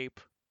soundscape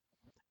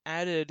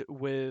added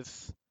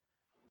with,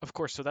 of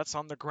course, so that's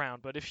on the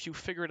ground, but if you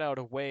figured out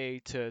a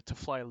way to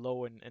fly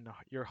low in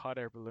your hot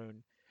air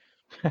balloon,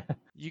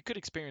 you could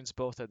experience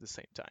both at the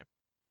same time.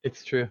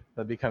 It's true.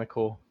 That'd be kind of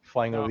cool.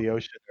 Flying over Now, the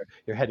ocean, or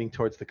you're heading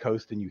towards the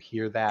coast, and you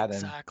hear that, and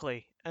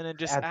exactly. And then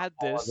just adds a add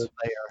whole other this,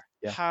 layer.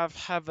 Yeah,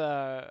 have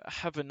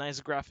a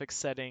nice graphics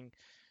setting,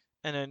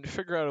 and then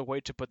figure out a way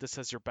to put this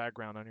as your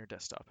background on your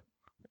desktop,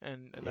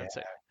 and yeah. that's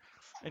it.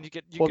 And you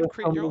Well, can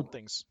create your own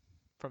things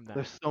from that.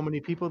 there's so many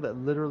people that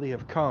literally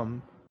have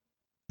come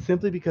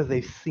simply because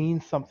they've seen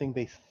something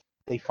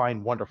they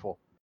find wonderful.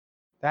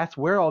 That's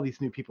where all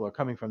these new people are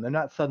coming from. They're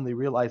not suddenly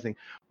realizing,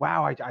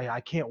 wow,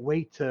 I can't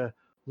wait to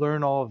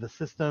learn all of the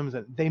systems,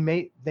 and they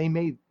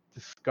may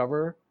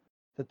discover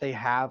that they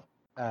have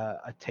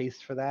a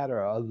taste for that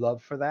or a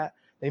love for that.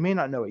 They may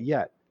not know it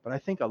yet, but I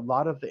think a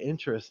lot of the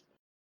interest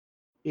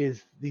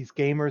is these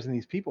gamers and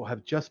these people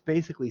have just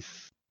basically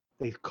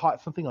they've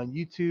caught something on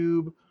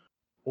YouTube,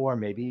 or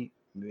maybe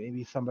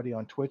somebody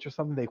on Twitch or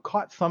something. They've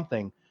caught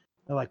something.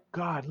 They're like,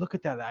 God, look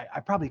at that. I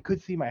probably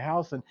could see my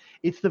house. And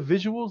it's the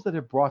visuals that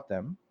have brought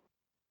them.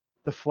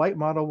 The flight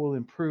model will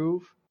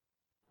improve,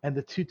 and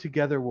the two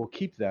together will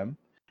keep them.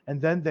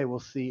 And then they will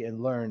see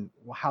and learn,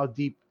 well, how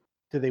deep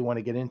do they want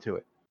to get into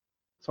it.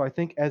 So I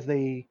think as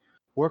they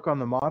work on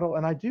the model,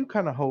 and I do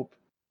kind of hope,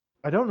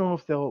 I don't know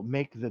if they'll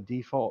make the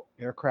default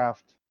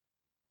aircraft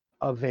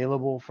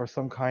available for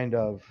some kind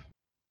of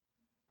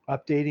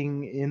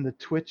updating in the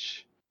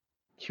Twitch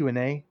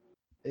Q&A.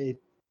 It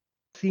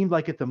seemed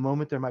like at the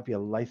moment there might be a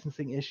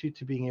licensing issue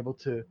to being able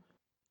to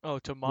Oh,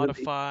 to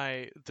really,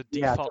 modify the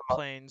yeah, default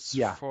planes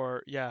yeah,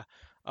 for, yeah.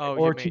 Oh,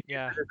 you or to mean, use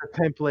yeah. it as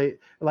a template,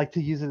 like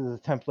to use it as a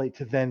template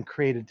to then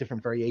create a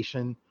different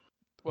variation of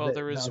Well,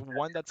 there is that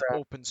one that's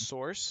aircraft. open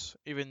source,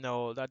 even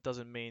though that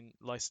doesn't mean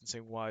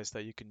licensing wise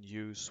that you can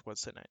use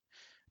what's in it.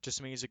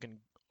 Just means you can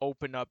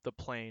open up the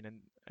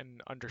plane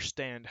and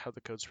understand how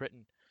the code's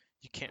written.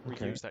 You can't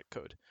Okay. reuse that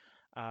code.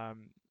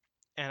 Um,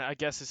 and I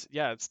guess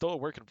it's still a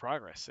work in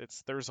progress.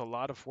 There's a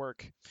lot of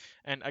work,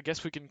 and I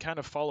guess we can kind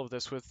of follow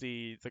this with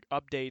the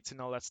updates and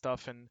all that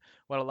stuff. And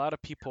what a lot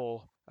of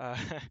people,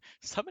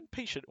 some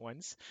impatient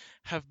ones,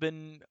 have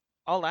been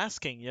all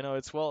asking,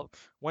 it's, well,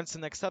 when's the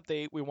next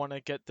update? We want to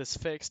get this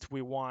fixed.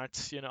 We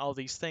want, all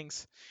these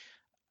things.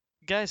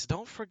 Guys,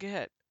 don't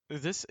forget,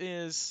 this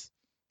is.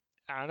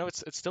 I know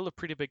it's still a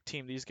pretty big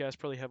team. These guys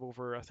probably have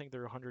over, I think there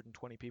are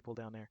 120 people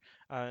down there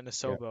in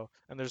Yeah. Asobo,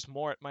 and there's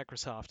more at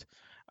Microsoft.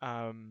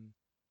 Um,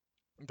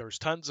 there's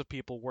tons of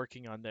people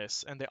working on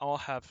this, and they all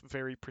have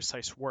very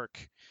precise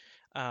work.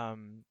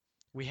 Um,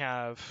 we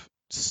have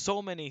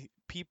so many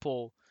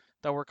people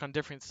that work on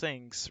different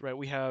things, right?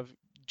 We have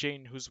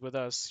Jane, who's with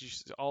us.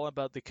 She's all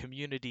about the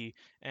community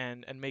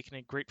and making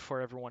it great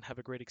for everyone, have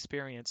a great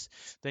experience.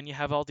 Then you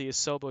have all the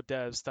Asobo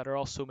devs that are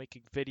also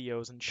making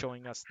videos and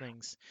showing us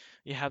things.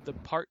 You have the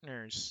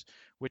partners,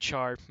 which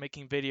are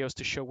making videos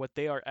to show what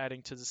they are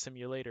adding to the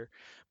simulator.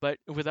 But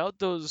without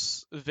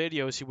those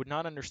videos, you would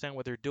not understand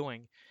what they're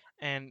doing.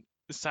 And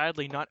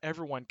sadly, not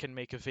everyone can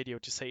make a video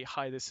to say,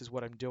 hi, this is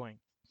what I'm doing.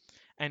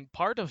 And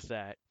part of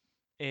that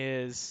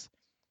is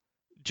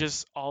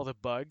just all the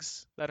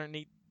bugs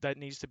that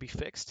needs to be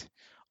fixed,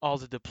 all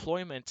the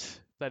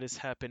deployment that is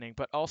happening,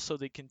 but also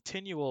the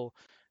continual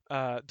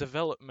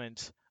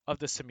development of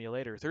the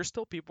simulator. There's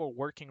still people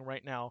working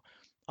right now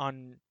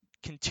on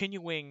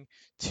continuing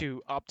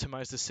to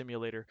optimize the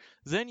simulator.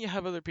 Then you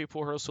have other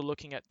people who are also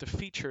looking at the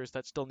features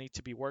that still need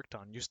to be worked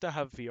on. You still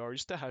have VR, you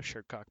still have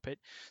shared cockpit.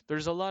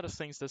 There's a lot of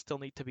things that still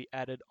need to be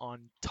added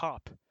on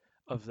top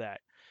of that.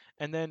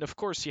 And then, of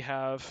course, you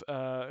have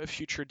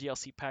future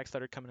DLC packs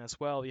that are coming as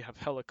well. You have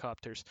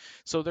helicopters.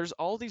 So there's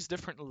all these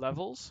different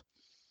levels,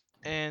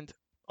 and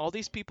all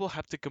these people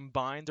have to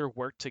combine their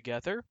work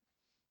together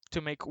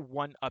to make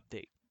one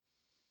update.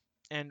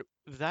 And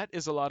that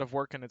is a lot of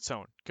work on its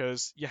own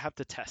because you have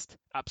to test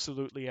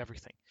absolutely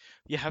everything.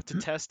 You have to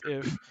test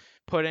if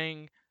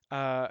putting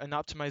an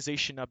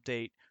optimization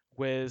update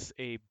with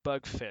a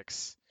bug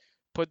fix,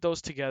 put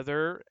those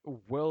together,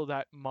 will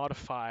that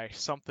modify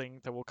something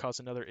that will cause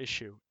another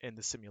issue in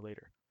the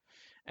simulator?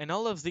 And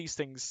all of these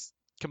things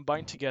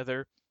combined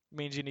together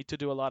means you need to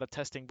do a lot of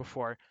testing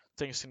before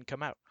things can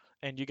come out.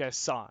 And you guys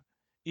saw,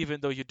 even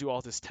though you do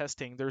all this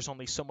testing, there's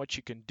only so much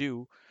you can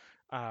do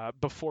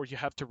before you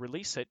have to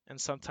release it, and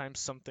sometimes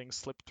some things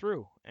slip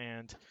through.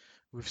 And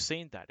we've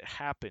seen that it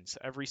happens.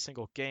 Every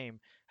single game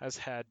has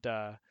had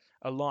a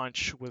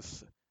launch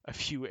with a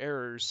few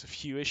errors, a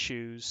few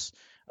issues.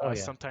 Oh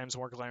yeah. Sometimes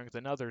more glaring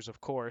than others, of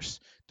course,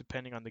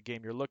 depending on the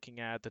game you're looking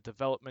at, the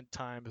development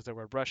time, if they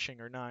were rushing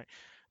or not.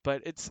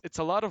 But it's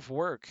a lot of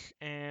work,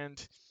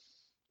 and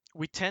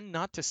we tend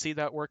not to see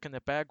that work in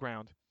the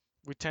background.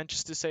 We tend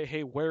just to say,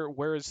 hey,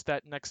 where is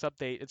that next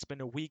update? It's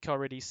been a week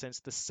already since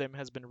the sim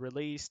has been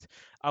released.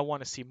 I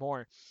want to see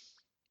more.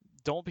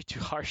 Don't be too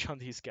harsh on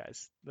these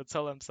guys. That's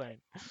all I'm saying.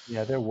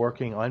 Yeah, they're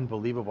working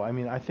unbelievable. I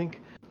mean, I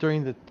think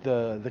during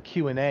the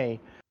Q&A,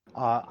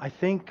 I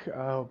think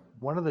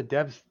one of the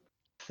devs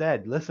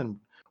said, "Listen,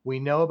 we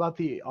know about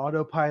the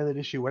autopilot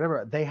issue,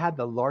 whatever. They had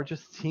the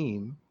largest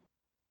team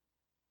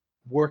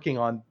working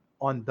on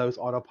those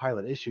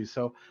autopilot issues."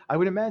 So I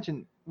would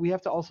imagine we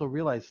have to also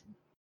realize,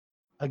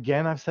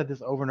 again, I've said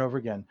this over and over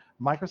again,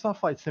 Microsoft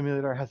Flight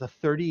Simulator has a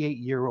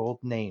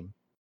 38-year-old name.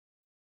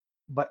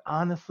 But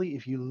honestly,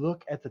 if you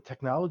look at the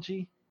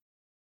technology,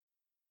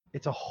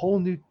 it's a whole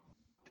new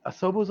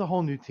Asobo's a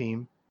whole new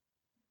team.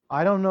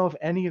 I don't know if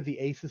any of the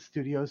Aces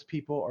Studios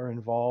people are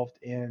involved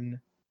in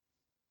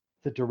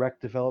the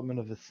direct development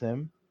of the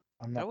sim.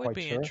 I'm That not would quite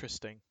be sure.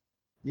 interesting.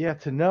 Yeah,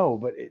 to know,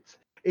 but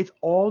it's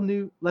all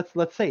new.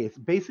 Let's say it's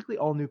basically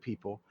all new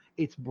people.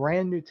 It's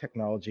brand new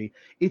technology.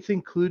 It's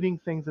including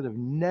things that have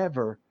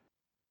never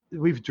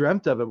we've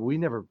dreamt of it, but we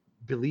never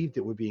believed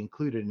it would be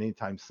included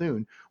anytime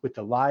soon with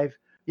the live.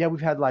 Yeah,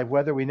 we've had live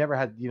weather. We never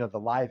had, the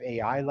live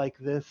AI like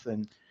this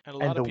And a and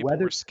lot of the people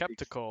weather were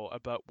skeptical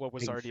about what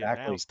was already exactly.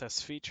 announced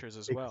as features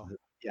as Ex- well.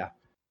 yeah.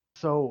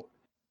 So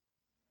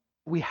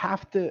we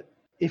have to,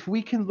 if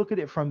we can look at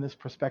it from this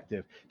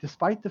perspective,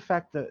 despite the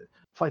fact that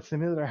Flight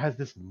Simulator has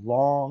this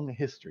long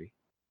history,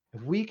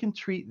 if we can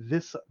treat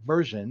this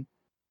version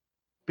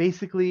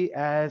basically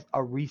as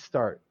a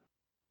restart.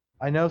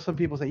 I know some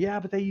people say, yeah,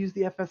 but they use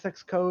the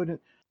FSX code.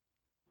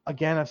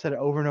 Again, I've said it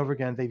over and over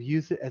again. They've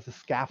used it as a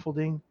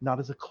scaffolding, not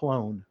as a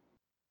clone.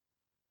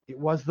 It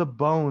was the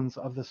bones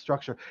of the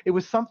structure. It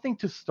was something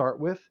to start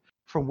with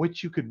from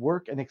which you could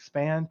work and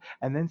expand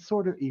and then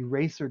sort of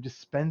erase or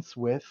dispense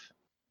with.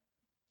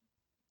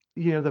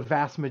 The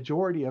vast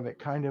majority of it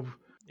kind of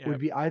Yeah, would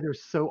be either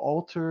so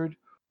altered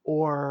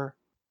or,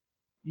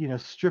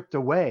 stripped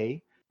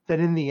away that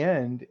in the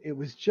end it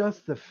was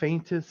just the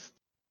faintest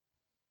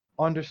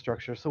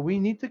understructure. So we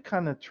need to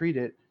kind of treat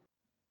it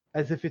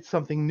as if it's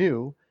something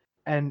new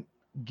and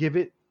give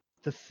it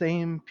the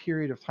same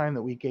period of time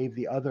that we gave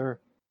the other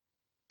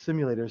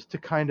simulators to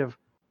kind of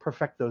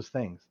perfect those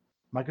things.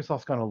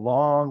 Microsoft's gone a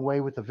long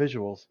way with the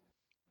visuals.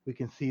 We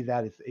can see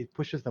that it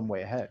pushes them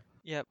way ahead.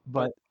 yeah,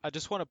 but But I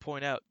just want to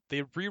point out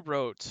they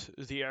rewrote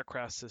the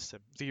aircraft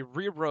system. They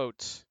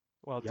rewrote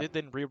Well, they Yep.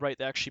 didn't rewrite,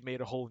 they actually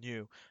made a whole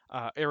new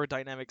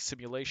aerodynamic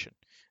simulation.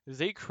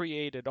 They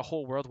created a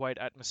whole worldwide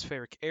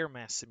atmospheric air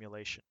mass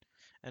simulation.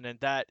 And then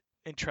that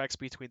interacts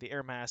between the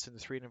air mass and the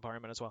 3D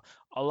environment as well.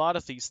 A lot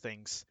of these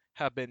things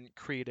have been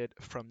created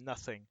from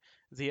nothing.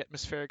 The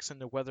atmospherics and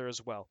the weather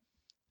as well,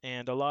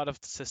 and a lot of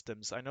the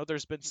systems. I know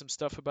there's been some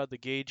stuff about the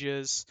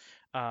gauges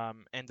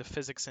and the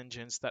physics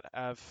engines that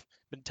have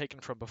been taken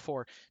from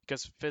before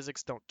because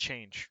physics don't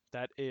change.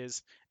 That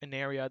is an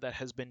area that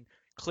has been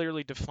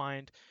clearly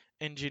defined.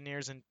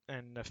 Engineers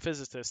and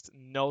physicists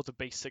know the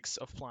basics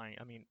of flying.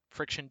 I mean,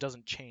 friction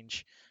doesn't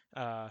change,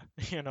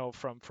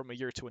 from a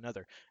year to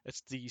another.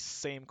 It's the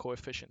same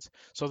coefficients.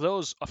 So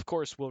those, of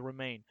course, will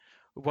remain.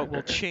 What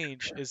will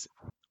change is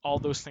all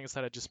those things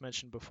that I just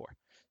mentioned before.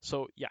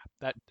 So yeah,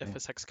 that Yeah.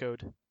 FSX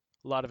code,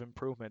 a lot of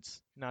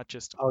improvements, not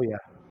just Oh yeah.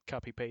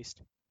 copy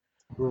paste.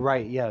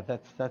 Right. Yeah.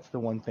 That's the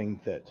one thing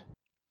that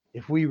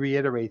if we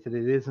reiterate that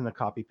it isn't a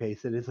copy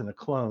paste, it isn't a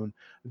clone,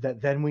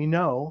 that then we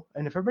know.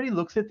 And if everybody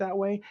looks at it that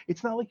way,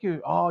 it's not like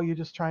you're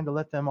just trying to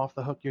let them off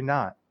the hook. You're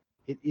not.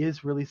 It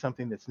is really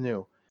something that's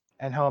new.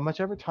 And how much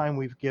ever time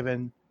we've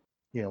given,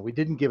 we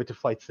didn't give it to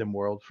Flight Sim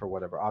World for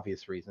whatever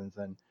obvious reasons.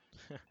 And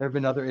there have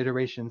been other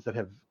iterations that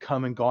have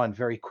come and gone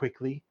very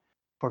quickly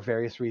for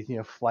various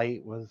reasons.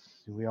 Flight was,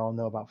 we all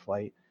know about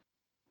Flight.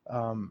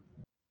 Um,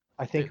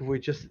 I The- think if we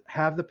just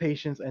have the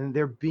patience and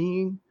they're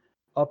being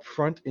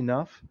upfront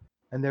enough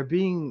and they're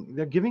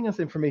giving us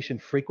information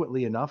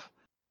frequently enough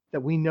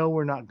that we know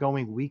we're not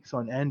going weeks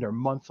on end or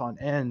months on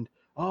end.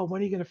 Oh,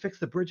 when are you going to fix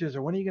the bridges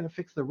or when are you going to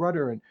fix the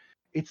rudder? And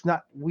it's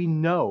not, we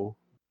know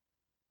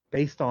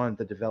based on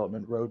the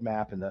development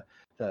roadmap and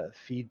the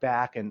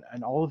feedback and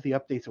all of the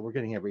updates that we're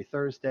getting every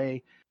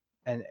Thursday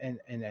and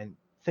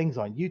things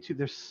on YouTube.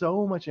 There's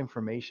so much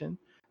information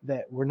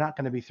that we're not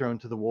going to be thrown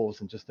to the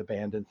wolves and just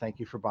abandoned. Thank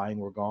you for buying.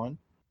 We're gone.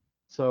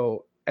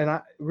 So, and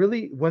I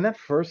really, when that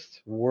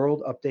first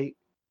world update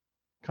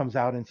comes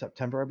out in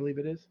September, I believe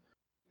it is,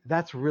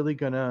 that's really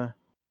going to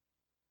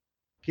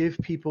give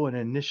people an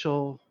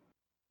initial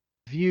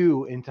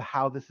view into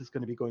how this is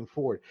going to be going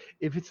forward.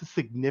 If it's a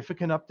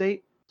significant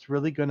update, it's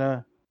really going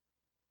to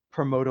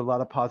promote a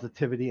lot of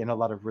positivity and a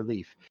lot of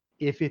relief.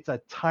 If it's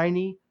a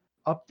tiny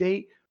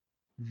update,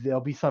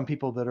 there'll be some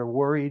people that are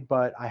worried,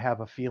 but I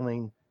have a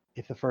feeling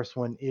if the first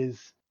one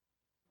is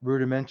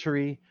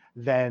rudimentary,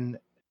 then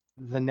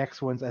the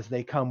next ones as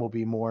they come will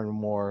be more and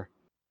more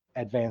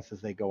advanced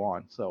as they go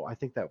on. So I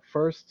think that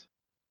first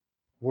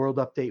world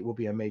update will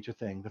be a major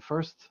thing. The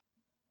first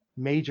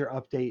major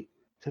update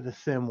to the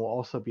sim will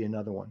also be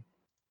another one.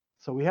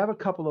 So we have a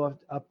couple of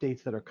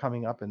updates that are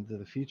coming up into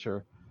the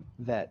future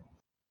that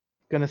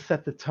going to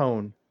set the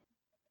tone,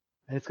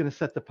 and it's going to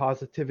set the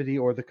positivity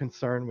or the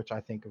concern, which I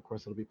think of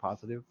course it'll be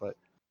positive, but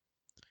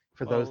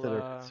for those well,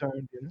 that are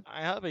concerned,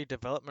 I have a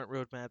development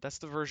roadmap. That's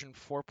the version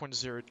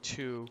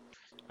 4.02.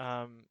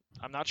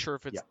 I'm not sure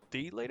if it's yeah,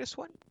 the latest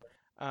one,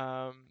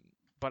 um,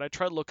 but I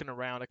tried looking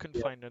around. I couldn't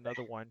yeah, find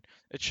another one.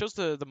 It shows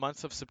the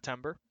month of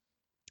September,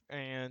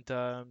 and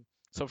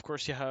so of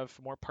course you have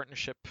more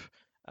partnership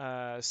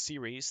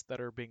series that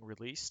are being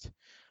released.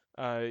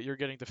 You're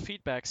getting the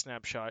feedback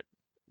snapshot,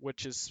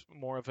 which is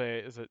more of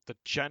the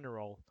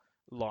general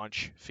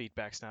launch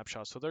feedback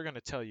snapshot. So they're going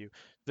to tell you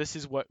this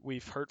is what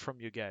we've heard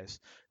from you guys,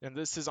 and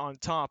this is on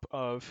top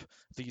of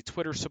the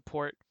Twitter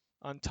support,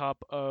 on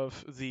top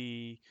of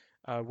the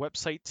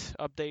website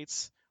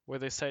updates where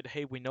they said,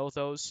 hey, we know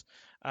those.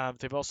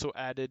 They've also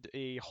added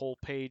a whole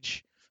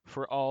page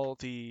for all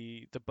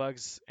the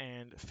bugs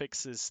and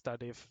fixes that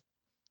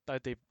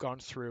they've gone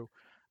through.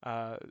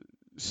 Uh,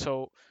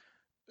 so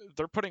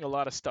they're putting a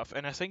lot of stuff,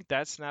 and I think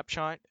that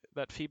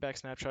feedback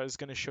snapshot, is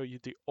going to show you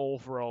the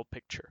overall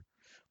picture,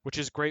 which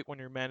is great when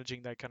you're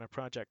managing that kind of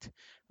project.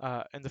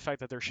 And the fact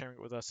that they're sharing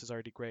it with us is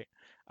already great.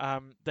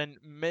 Then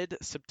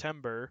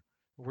mid-September,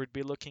 we'd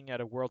be looking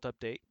at a world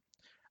update,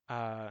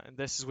 and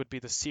would be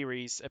the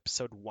series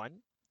episode 1.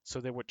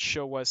 So they would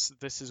show us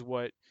this is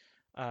what,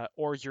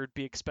 or you'd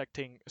be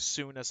expecting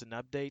soon as an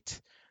update,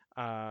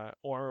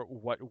 or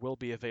what will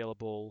be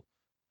available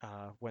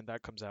when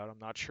that comes out. I'm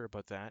not sure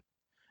about that.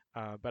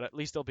 But at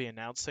least they'll be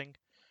announcing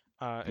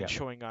and yeah,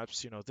 showing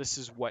us, this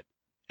is what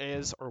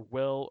is or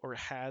will or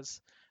has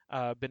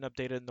been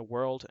updated in the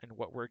world and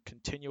what we're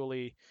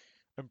continually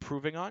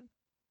improving on.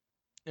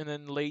 And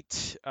then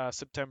late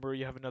September,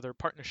 you have another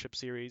partnership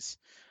series.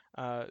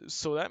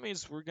 So that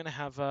means we're going to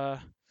have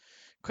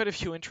quite a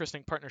few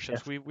interesting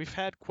partnerships. yes, We've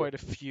had yeah, quite a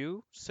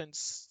few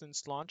since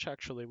launch.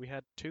 Actually, we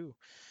had two.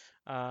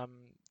 Um,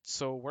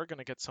 so we're going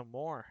to get some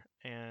more,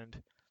 and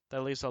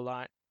that leaves a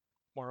lot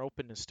more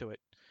openness to it,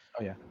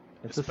 oh yeah,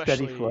 it's a steady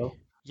especially. flow.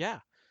 Yeah,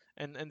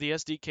 and the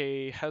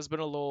SDK has been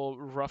a little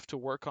rough to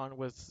work on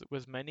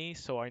with many,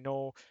 so I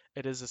know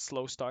it is a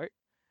slow start.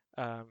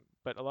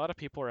 But a lot of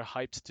people are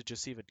hyped to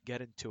just even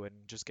get into it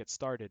and just get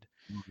started.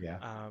 Yeah.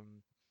 um,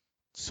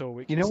 so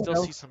we You can know what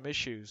still see else? some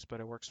issues, but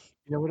it works.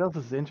 You know what else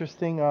is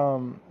interesting?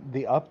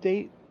 The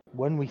update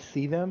when we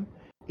see them,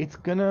 it's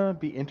gonna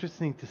be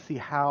interesting to see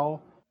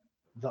how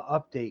the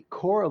update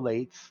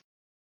correlates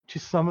to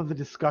some of the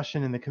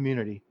discussion in the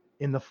community.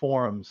 in the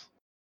forums,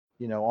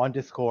 on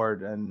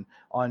Discord and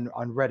on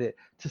Reddit,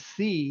 to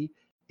see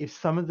if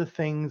some of the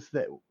things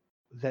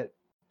that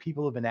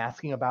people have been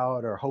asking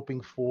about or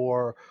hoping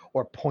for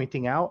or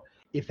pointing out,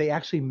 if they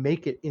actually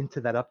make it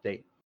into that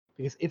update.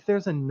 Because if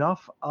there's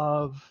enough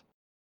of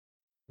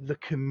the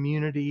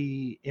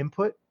community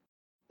input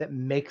that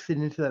makes it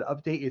into that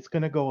update, it's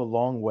going to go a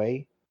long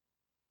way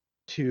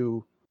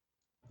to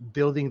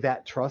building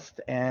that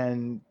trust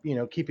and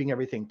keeping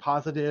everything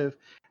positive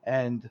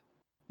and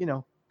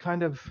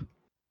kind of,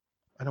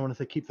 I don't want to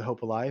say keep the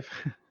hope alive.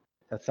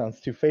 That sounds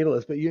too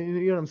fatalist, but you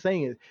know what I'm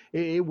saying.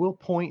 It will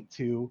point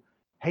to,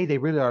 hey, they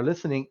really are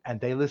listening, and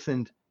they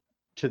listened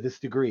to this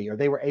degree, or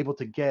they were able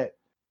to get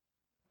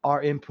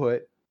our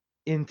input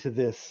into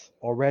this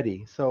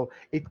already. So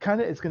it kind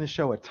of is going to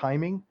show a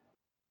timing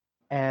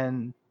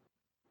and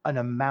an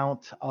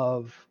amount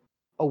of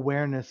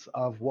awareness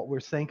of what we're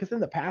saying. Because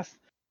in the past,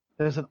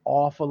 there's an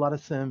awful lot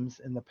of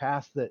Sims in the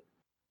past that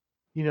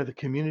the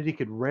community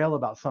could rail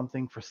about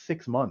something for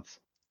 6 months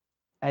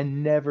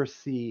and never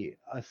see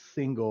a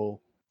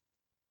single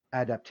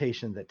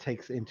adaptation that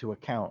takes into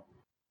account.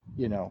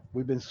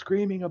 We've been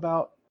screaming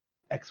about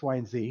X, Y,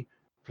 and Z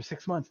for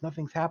 6 months.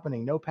 Nothing's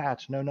happening. No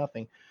patch. No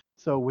nothing.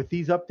 So with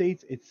these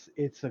updates,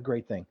 it's a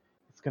great thing.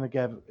 It's gonna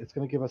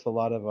give us a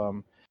lot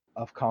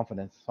of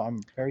confidence. So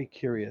I'm very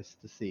curious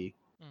to see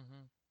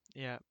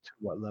Yeah, to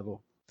what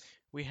level.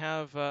 we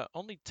have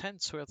only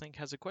Tense who I think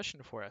has a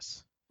question for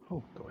us.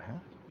 Oh, go ahead.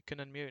 You can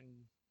unmute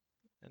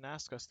and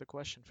ask us the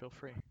question. Feel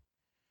free.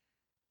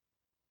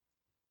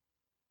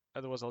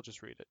 Otherwise, I'll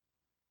just read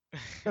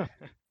Yeah.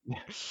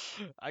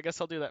 it. I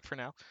guess I'll do that for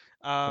now.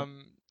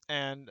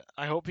 And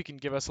I hope he can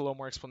give us a little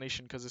more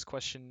explanation because this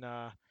question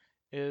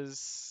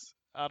is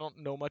I don't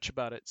know much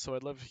about it, so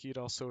I'd love if he'd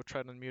also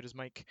try to unmute his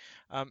mic.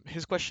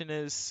 His question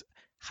is,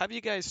 have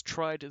you guys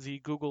tried the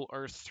Google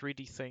Earth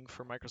 3D thing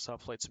for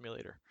Microsoft Flight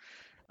Simulator?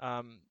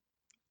 Um,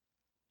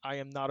 I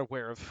am not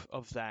aware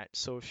of that,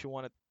 so if you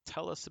want to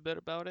tell us a bit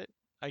about it,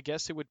 I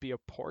guess it would be a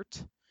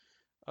port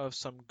of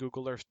some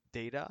Google Earth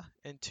data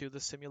into the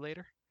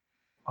simulator.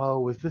 Oh,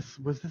 was this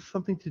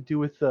something to do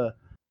with the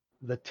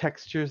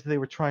textures they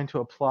were trying to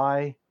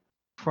apply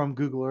from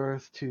Google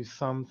Earth to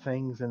some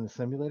things in the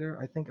simulator?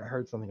 I think I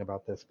heard something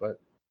about this, but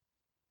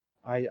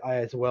I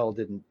as well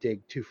didn't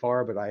dig too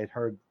far, but I had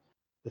heard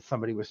that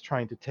somebody was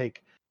trying to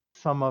take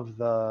some of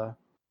the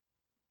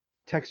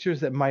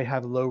textures that might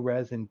have low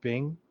res in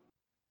Bing,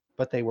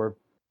 but they were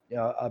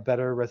a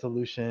better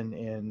resolution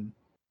in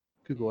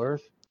Google Mm.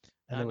 Earth,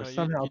 and I they were know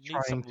somehow you'd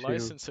need some trying to.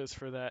 licenses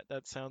for that.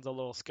 That sounds a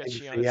little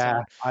sketchy on its Yeah,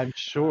 own. I'm Uh,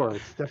 sure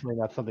it's definitely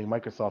not something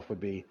Microsoft would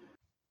be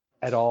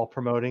at all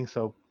promoting.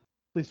 So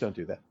please don't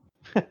do that.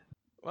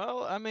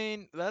 well, I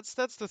mean, that's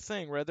the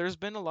thing, right? There's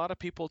been a lot of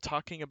people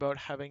talking about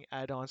having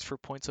add-ons for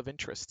points of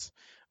interest,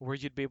 where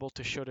you'd be able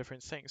to show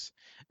different things,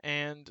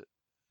 and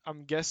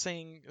I'm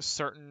guessing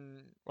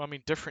I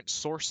mean, different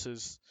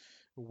sources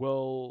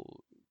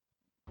will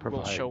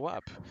Provide. show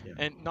up, Yeah.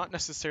 and not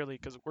necessarily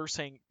because we're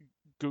saying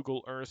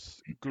Google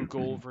Earth,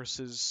 Google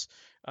versus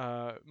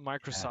Yeah.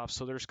 Microsoft,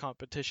 so there's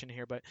competition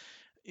here, but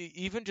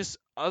even just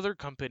other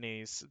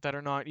companies that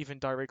are not even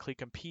directly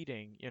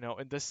competing,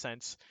 in this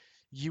sense,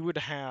 you would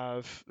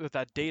have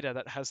that data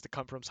that has to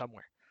come from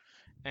somewhere.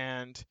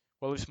 And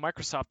well, if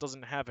Microsoft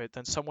doesn't have it,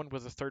 then someone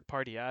with a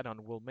third-party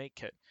add-on will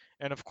make it.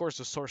 And of course,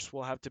 the source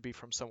will have to be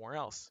from somewhere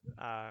else.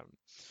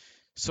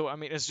 So, I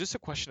mean, it's just a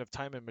question of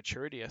time and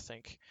maturity, I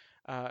think.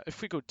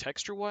 If we go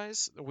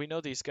texture-wise, we know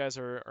these guys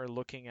are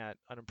looking at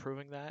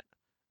improving that.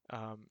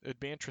 It'd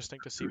be interesting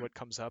to see what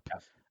comes up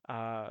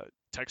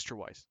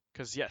texture-wise.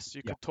 Because yes,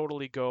 you Yeah. could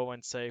totally go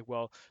and say,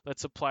 well,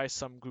 let's apply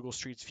some Google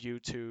Streets View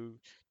to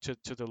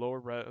the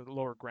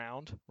lower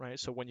ground, right?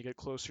 So when you get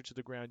closer to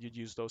the ground, you'd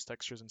use those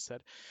textures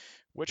instead,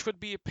 which would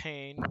be a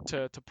pain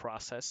to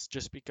process,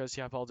 just because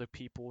you have all the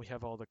people, you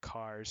have all the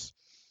cars,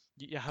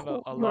 you have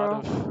a lot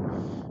of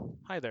Well,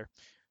 hi there.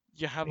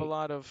 You have a hey,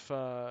 lot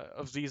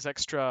of these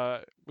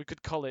extra, we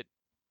could call it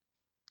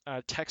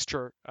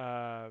texture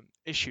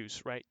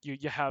issues, right?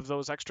 You have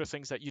those extra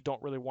things that you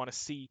don't really want to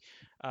see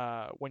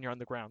when you're on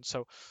the ground.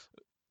 So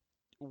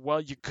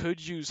while you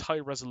could use high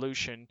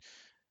resolution,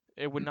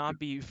 it would not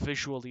be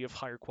visually of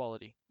higher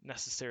quality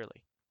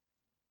necessarily,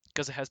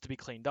 because it has to be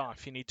cleaned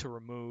off. You need to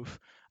remove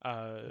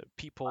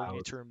people, you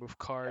need to clouds. remove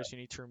cars, you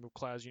need to remove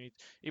clouds. You need,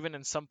 even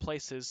in some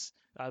places,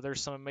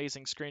 there's some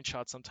amazing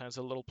screenshots sometimes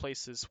of little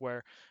places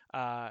where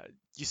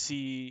you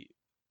see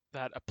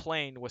that a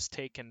plane was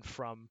taken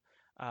from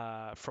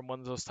one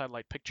of those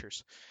satellite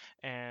pictures,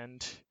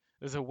 and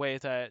the way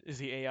that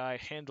the AI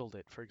handled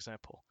it, for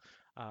example.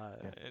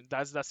 Yeah. And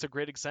that's a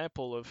great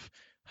example of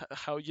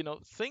how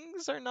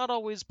things are not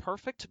always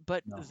perfect,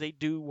 but No. they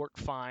do work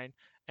fine.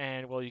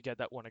 And well, you get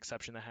that one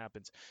exception that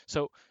happens.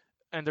 So,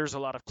 and there's a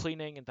lot of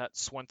cleaning, and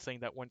that's one thing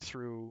that went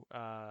through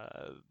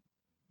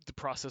the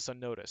process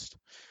unnoticed.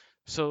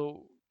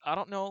 So I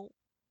don't know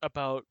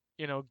about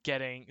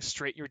getting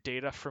straight your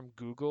data from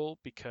Google,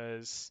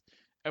 because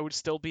it would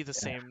still be the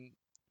Yeah. same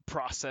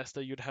process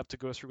that you'd have to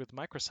go through with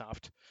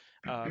Microsoft.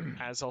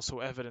 As also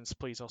Evidence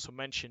Please also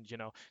mentioned,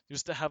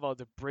 just to have all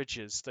the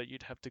bridges that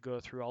you'd have to go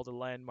through, all the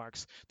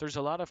landmarks. There's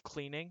a lot of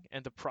cleaning,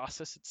 and the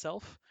process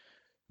itself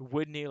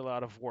would need a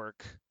lot of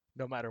work,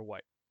 no matter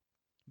what.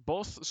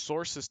 Both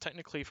sources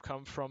technically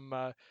come from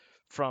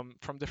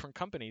different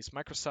companies.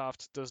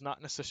 Microsoft does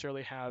not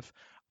necessarily have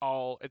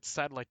all its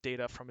satellite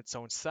data from its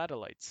own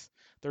satellites.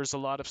 There's a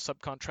lot of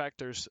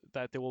subcontractors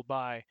that they will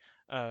buy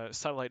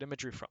satellite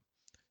imagery from.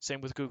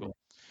 Same with Google.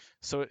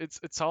 So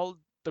it's all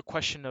the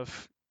question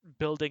of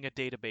building a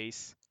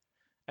database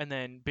and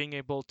then being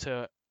able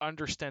to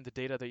understand the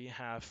data that you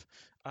have,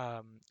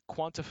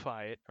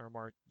 quantify it, or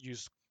more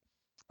use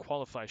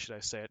qualify, should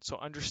I say it? So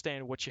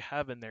understand what you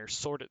have in there,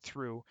 sort it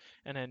through,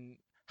 and then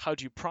how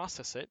do you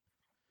process it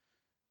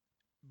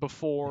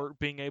before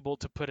being able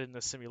to put it in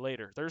the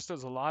simulator. There's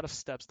a lot of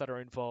steps that are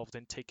involved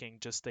in taking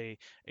just a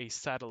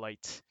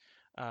satellite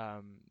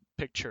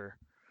picture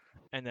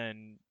and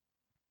then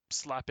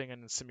slapping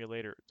in the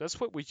simulator. That's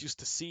what we used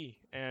to see,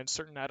 and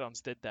certain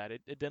add-ons did that.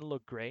 It didn't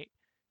look great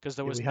because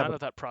there Yeah, was none of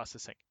that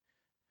processing.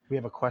 we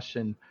have a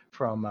question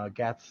from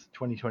Gats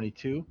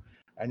 2022,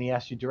 and he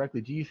asked you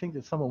directly: do you think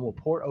that someone will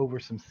port over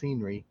some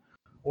scenery,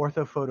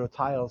 orthophoto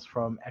tiles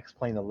from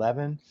X-Plane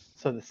 11,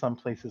 so that some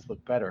places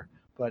look better?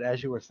 But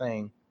as you were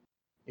saying,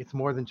 it's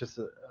more than just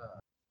a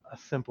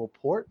simple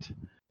port.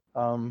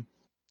 Um,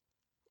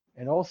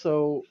 and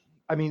also,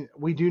 I mean,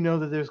 we do know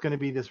that there's going to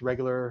be this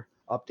regular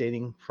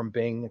updating from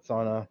Bing. It's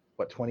on a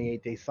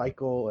 28-day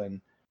cycle,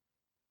 and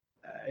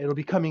it'll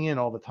be coming in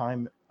all the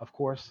time, of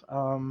course.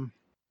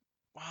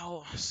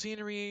 Well,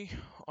 scenery,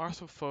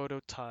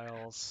 orthophoto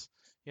tiles,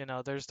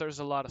 there's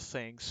a lot of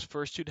things.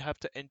 First, you'd have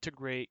to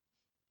integrate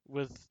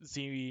with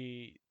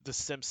the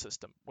sim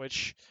system,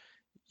 which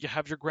you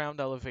have your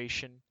ground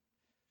elevation,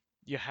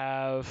 you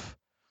have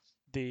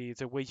the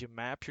way you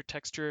map your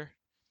texture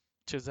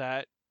to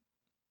that,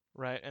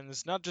 right? And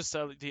it's not just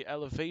the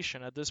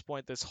elevation. At this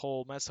point, this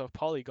whole mess of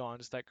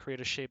polygons that create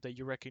a shape that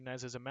you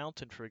recognize as a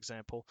mountain, for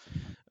example,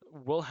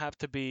 will have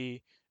to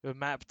be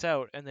mapped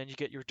out, and then you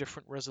get your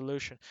different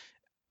resolution.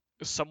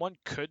 Someone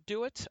could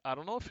do it. I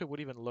don't know if it would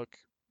even look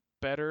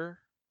better,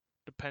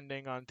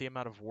 depending on the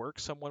amount of work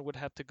someone would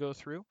have to go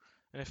through,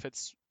 and if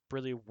it's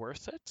really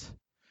worth it.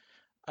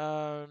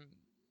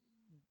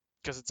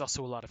 Because it's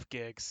also a lot of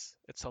gigs,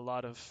 it's a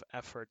lot of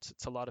effort,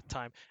 it's a lot of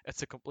time.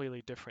 It's a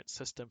completely different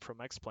system from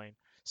X-Plane.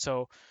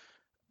 So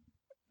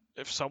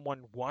if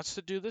someone wants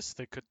to do this,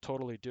 they could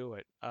totally do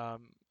it. I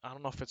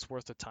don't know if it's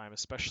worth the time,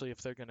 especially if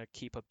they're going to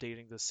keep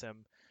updating the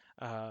sim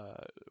uh,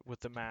 with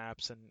the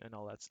maps and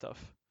all that stuff.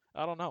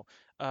 I don't know.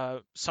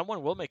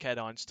 Someone will make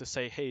add-ons to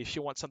say, hey, if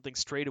you want something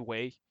straight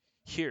away,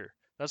 here.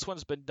 That's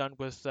what's been done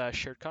with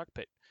Shared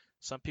Cockpit.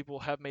 Some people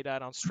have made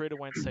add-ons straight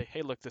away and say,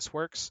 hey, look, this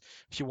works.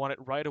 If you want it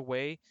right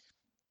away,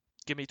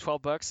 give me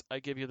 $12. I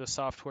give you the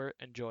software.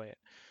 Enjoy it.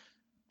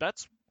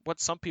 That's what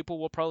some people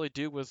will probably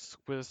do with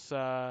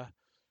the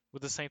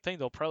same thing.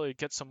 They'll probably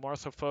get some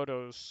ortho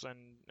photos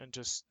and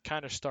just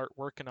kind of start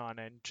working on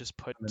it and just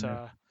put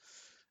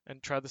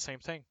and try the same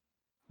thing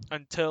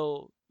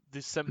until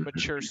the sim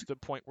matures to the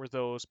point where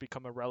those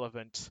become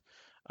irrelevant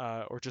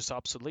or just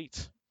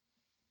obsolete.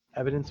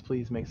 Evidence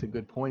Please makes a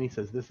good point. He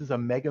says this is a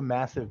mega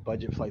massive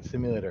budget flight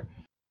simulator.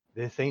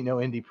 This ain't no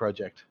indie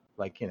project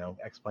like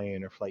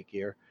X-Plane or Flight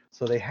Gear.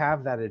 So they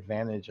have that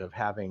advantage of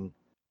having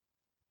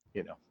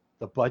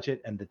the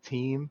budget and the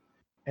team.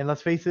 And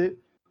let's face it,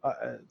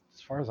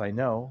 as far as I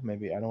know,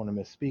 maybe I don't want to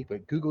misspeak,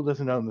 but Google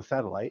doesn't own the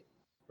satellite,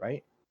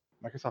 right?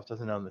 Microsoft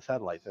doesn't own the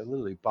satellite. They're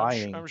literally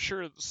buying. I'm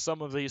sure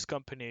some of these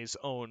companies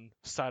own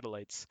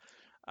satellites.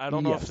 I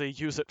don't know if Yes, they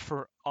use it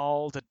for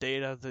all the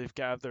data they've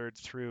gathered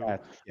through. I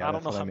don't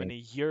that's know what I how mean. many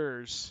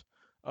years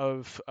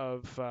of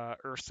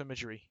Earth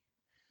imagery.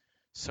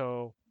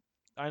 So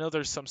I know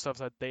there's some stuff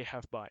that they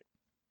have bought.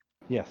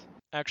 Yes.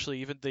 Actually,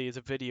 even the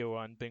video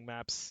on Bing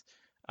Maps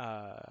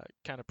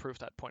kind of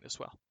proved that point as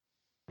well.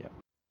 Yeah.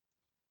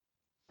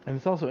 And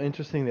it's also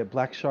interesting that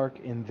Black Shark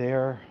in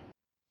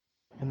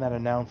that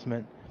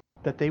announcement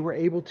that they were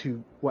able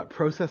to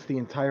process the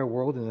entire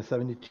world in a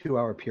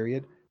 72-hour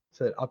period.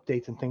 So that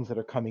updates and things that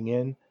are coming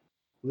in,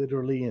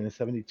 literally in a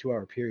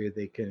 72-hour period,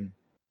 they can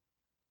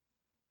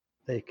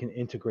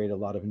integrate a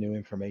lot of new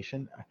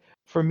information.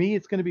 For me,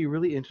 it's going to be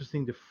really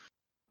interesting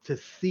to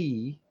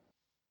see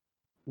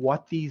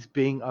what these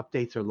Bing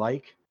updates are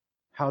like,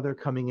 how they're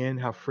coming in,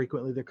 how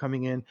frequently they're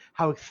coming in,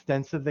 how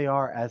extensive they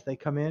are as they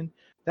come in.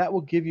 That will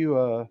give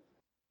you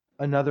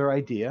another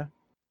idea.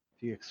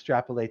 If you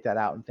extrapolate that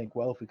out and think,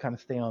 well, if we kind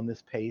of stay on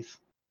this pace,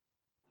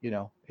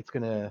 it's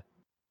going to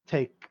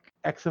take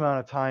X amount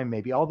of time,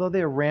 maybe. Although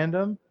they're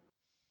random,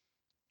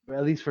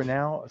 at least for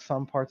now,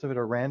 some parts of it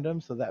are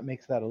random, so that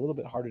makes that a little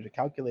bit harder to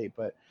calculate.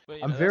 But But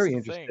I'm that's very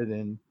the thing. interested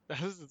in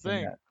That's the in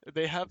thing. that.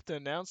 They have to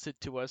announce it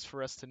to us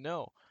for us to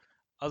know.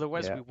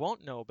 Otherwise, Yeah, we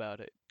won't know about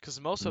it because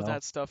most of no,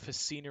 that stuff is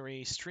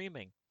scenery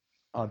streaming.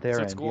 on So their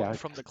it's end, going yeah,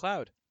 from the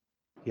cloud.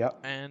 yep.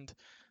 And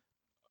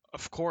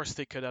of course,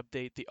 they could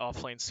update the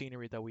offline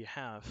scenery that we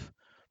have,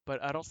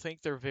 but I don't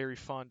think they're very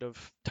fond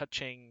of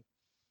touching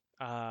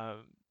uh,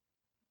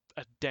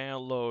 a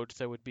download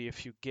that would be a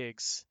few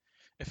gigs,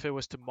 if it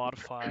was to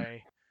modify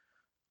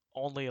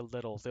only a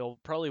little, they'll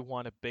probably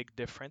want a big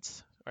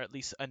difference, or at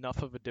least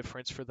enough of a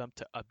difference for them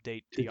to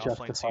update to the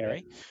offline justify it.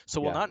 scenery.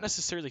 So we'll Yeah, not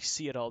necessarily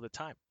see it all the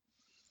time.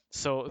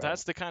 So right,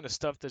 that's the kind of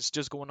stuff that's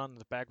just going on in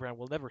the background.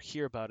 We'll never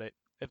hear about it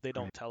if they right.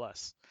 don't tell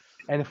us.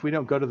 And if we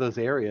don't go to those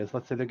areas,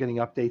 let's say they're getting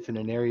updates in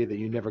an area that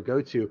you never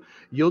go to,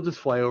 you'll just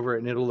fly over it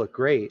and it'll look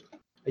great,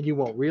 and you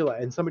won't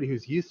realize. And somebody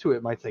who's used to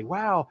it might say,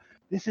 "Wow,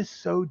 this is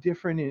so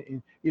different."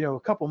 A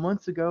couple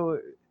months ago,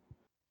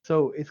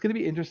 so it's going to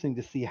be interesting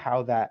to see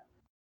how that.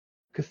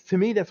 Because to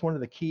me, that's one of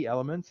the key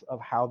elements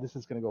of how this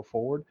is going to go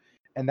forward,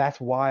 and that's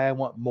why I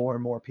want more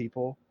and more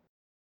people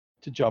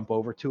to jump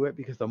over to it.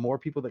 Because the more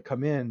people that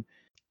come in,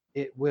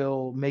 it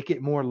will make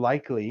it more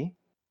likely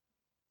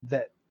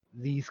that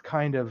these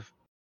kind of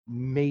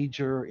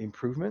major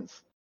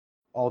improvements,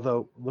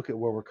 although look at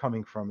where we're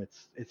coming from,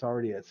 it's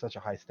already at such a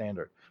high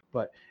standard,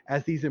 but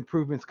as these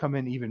improvements come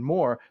in even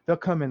more, they'll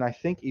come in, I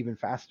think, even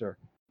faster.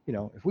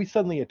 If we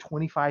suddenly had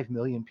 25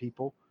 million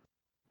people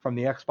from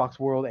the Xbox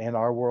world and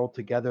our world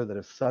together that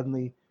have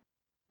suddenly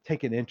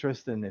taken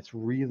interest and it's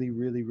really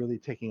really really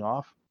taking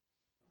off,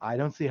 I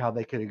don't see how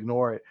they could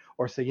ignore it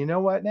or say, you know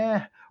what,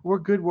 nah, we're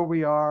good where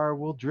we are.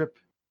 We'll drip,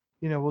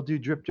 we'll do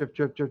drip, drip,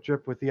 drip, drip,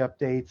 drip with the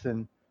updates,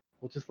 and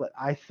we'll just let.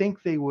 I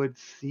think they would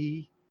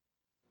see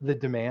the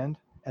demand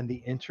and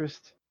the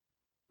interest,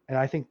 and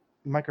I think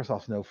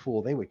Microsoft's no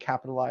fool. They would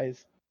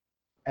capitalize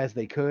as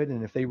they could,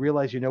 and if they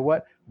realize, you know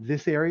what,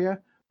 this area,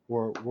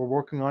 we're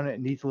working on it.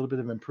 It needs a little bit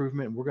of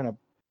improvement. And we're gonna,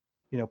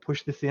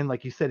 push this in,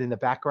 like you said, in the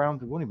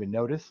background. We won't even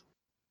notice.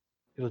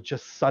 It'll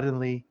just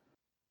suddenly,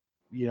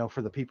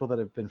 for the people that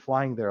have been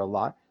flying there a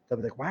lot, they'll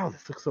be like, wow,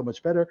 this looks so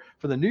much better.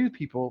 For the new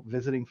people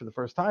visiting for the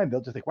first time,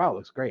 they'll just think, wow, it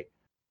looks great.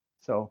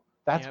 So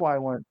that's Yep. why I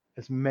want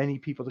as many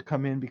people to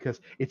come in,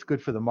 because it's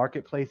good for the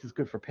marketplace, it's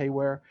good for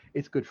payware,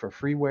 it's good for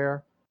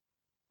freeware,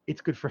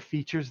 it's good for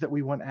features that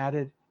we want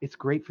added, it's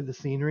great for the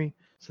scenery.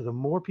 So the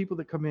more people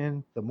that come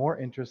in, the more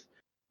interest,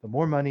 the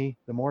more money,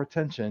 the more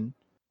attention,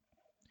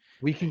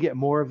 we can get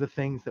more of the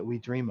things that we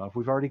dream of.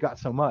 We've already got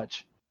so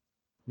much.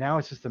 Now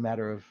it's just a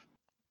matter of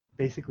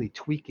basically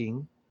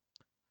tweaking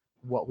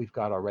what we've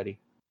got already,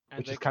 And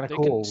which they is kind of they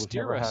can cool. We've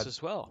steer never us had.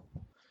 as well.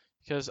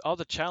 Because all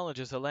the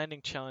challenges, the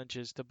landing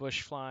challenges, the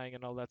bush flying,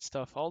 and all that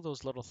stuff, all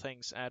those little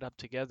things add up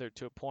together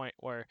to a point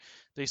where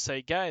they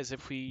say, guys,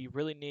 if we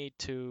really need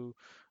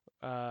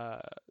uh,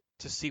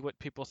 to see what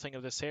people think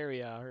of this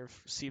area, or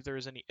see if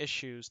there's any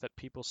issues that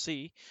people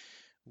see,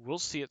 we'll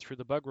see it through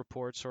the bug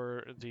reports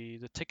or the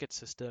ticket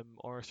system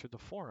or through the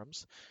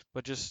forums.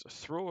 But just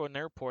throw an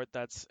airport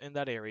that's in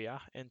that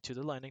area into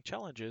the landing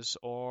challenges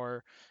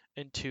or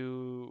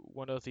into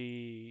one of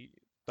the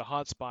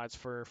hotspots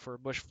for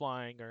bush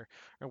flying or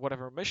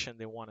whatever mission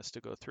they want us to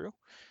go through,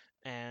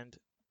 and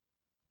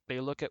they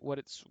look at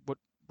what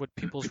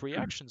people's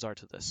reactions are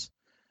to this.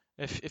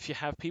 If you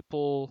have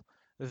people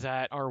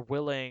that are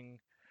willing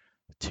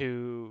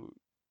to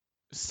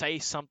say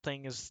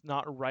something is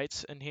not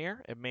right in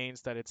here, it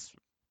means that it's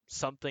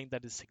something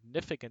that is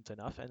significant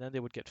enough, and then they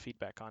would get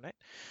feedback on it.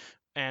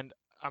 And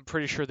I'm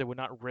pretty sure they would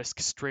not risk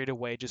straight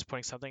away just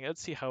putting something.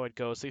 Let's see how it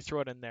goes. They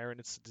throw it in there and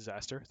it's a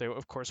disaster. They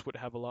of course would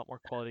have a lot more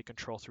quality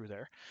control through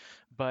there,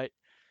 but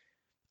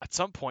at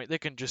some point they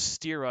can just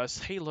steer us.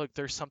 Hey, look,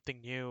 there's something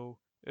new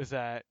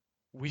that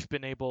we've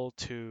been able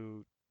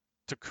to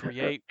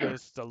create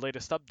with the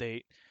latest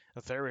update.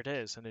 There it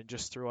is, and then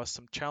just throw us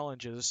some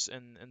challenges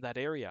in that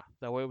area.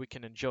 That way we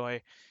can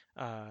enjoy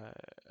uh,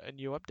 a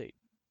new update.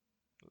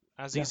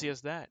 As Yeah, easy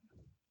as that.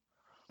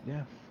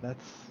 yeah,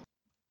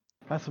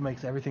 that's what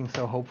makes everything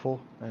so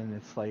hopeful, and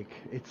it's like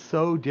it's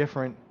so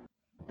different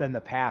than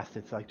the past.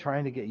 It's like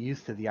trying to get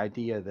used to the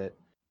idea that,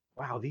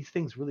 wow, these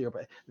things really are.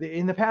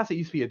 In the past, it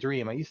used to be a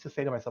dream. I used to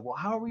say to myself, well,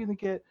 how are we going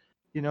to get,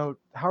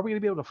 how are we going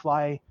to be able to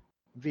fly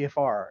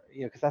VFR?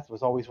 Because that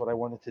was always what I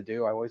wanted to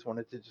do. I always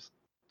wanted to just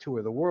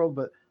tour the world,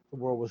 but the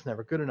world was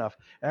never good enough.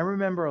 And I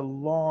remember a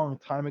long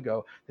time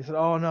ago, they said,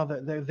 oh no,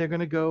 they're going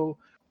to go.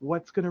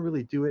 What's going to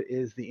really do it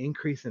is the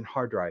increase in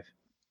hard drive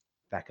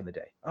back in the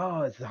day.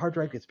 Oh, as the hard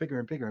drive gets bigger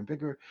and bigger and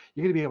bigger,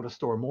 you're going to be able to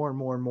store more and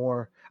more and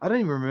more. I don't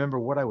even remember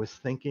what I was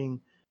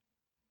thinking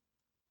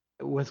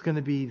was going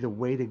to be the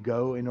way to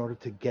go in order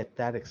to get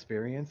that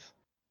experience.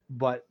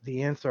 But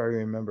the answer I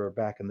remember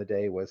back in the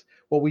day was,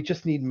 well, we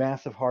just need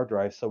massive hard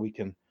drives so we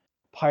can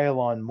pile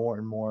on more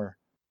and more,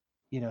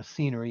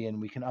 scenery,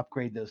 and we can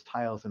upgrade those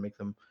tiles and make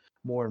them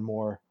more and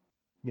more,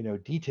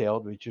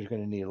 detailed, which you're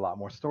going to need a lot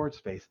more storage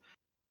space.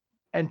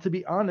 And to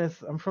be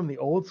honest, I'm from the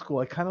old school.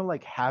 I kind of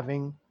like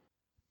having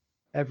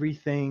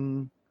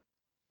everything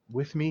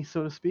with me,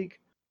 so to speak.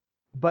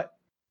 But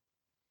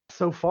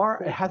so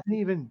far, it hasn't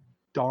even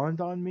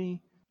dawned on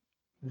me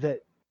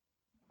that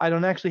I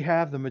don't actually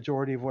have the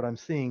majority of what I'm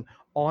seeing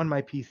on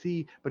my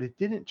PC, but it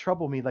didn't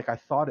trouble me like I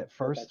thought at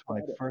first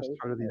when I first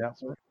started the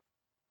announcement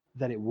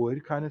that it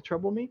would kind of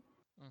trouble me.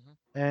 Hmm.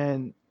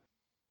 And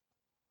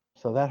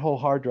so that whole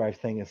hard drive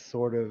thing is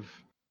sort of,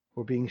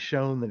 we're being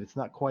shown that it's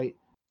not quite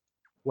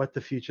what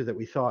the future that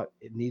we thought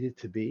it needed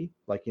to be.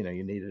 Like, you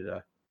needed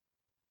a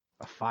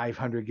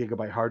 500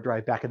 gigabyte hard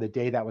drive back in the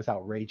day. That was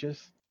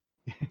outrageous.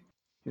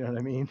 You know what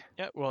I mean?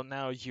 Yeah, well,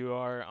 now you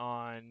are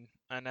on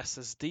an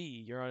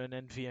SSD. You're on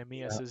an NVMe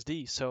Yeah.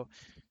 SSD. So,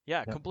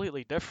 yeah, Yeah.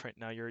 completely different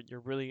now. You're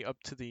really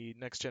up to the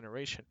next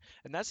generation.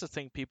 And that's the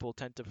thing people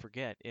tend to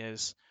forget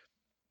is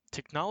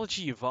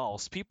technology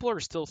evolves. People are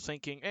still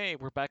thinking, "Hey,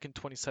 we're back in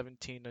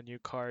 2017, a new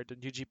card, a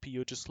new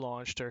GPU just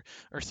launched," or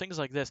things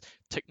like this.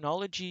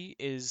 Technology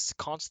is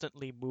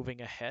constantly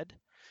moving ahead,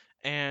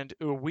 and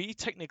we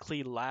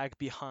technically lag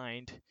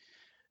behind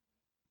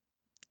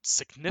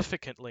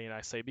significantly, and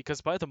I say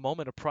because by the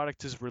moment a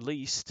product is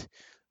released,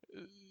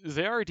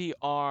 they already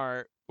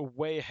are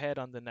way ahead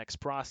on the next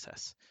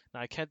process.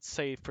 Now, I can't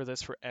say for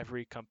this for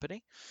every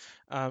company,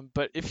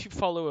 but if you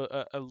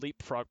follow a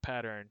leapfrog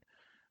pattern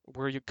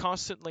where you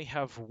constantly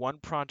have one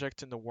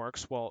project in the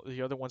works while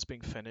the other one's being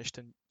finished,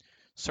 and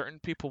certain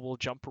people will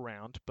jump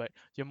around, but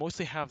you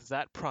mostly have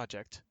that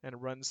project and it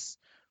runs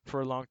for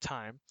a long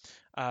time.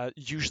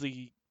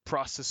 Usually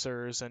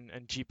processors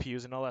and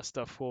GPUs and all that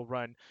stuff will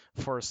run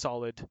for a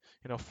solid,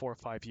 4 or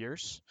 5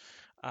 years.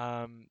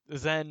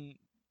 Then,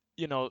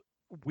 you know,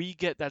 we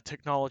get that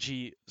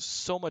technology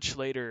so much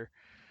later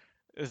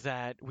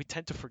that we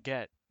tend to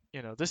forget,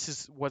 this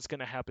is what's going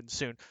to happen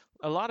soon.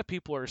 A lot of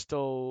people are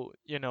still,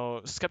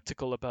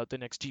 skeptical about the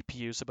next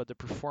GPUs, about the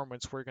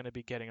performance we're going to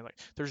be getting. Like,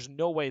 there's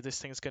no way this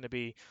thing's going to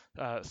be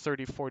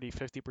 30, 40,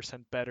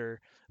 50%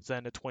 better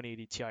than a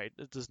 2080 Ti.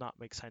 It does not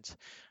make sense.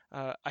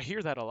 I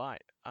hear that a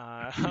lot.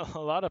 A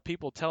lot of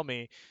people tell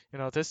me,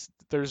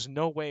 there's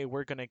no way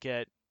we're going to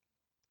get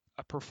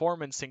a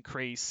performance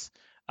increase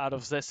out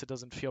of this. It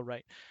doesn't feel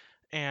right.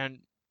 And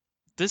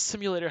this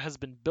simulator has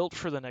been built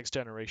for the next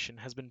generation,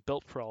 has been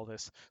built for all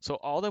this. So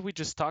all that we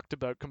just talked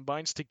about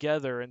combines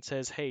together and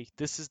says, hey,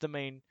 this is the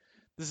main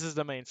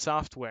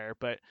software,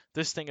 but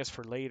this thing is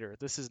for later.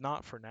 This is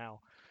not for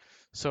now.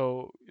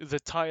 So the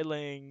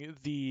tiling,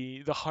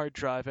 the hard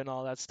drive and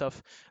all that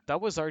stuff,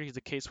 that was already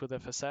the case with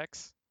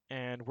FSX,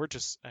 and we're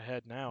just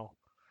ahead now.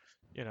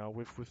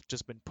 We've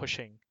just been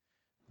pushing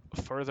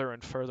further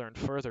and further and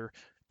further.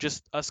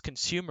 Just us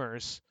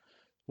consumers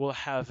will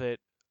have it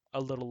a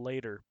little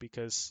later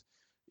because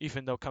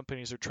even though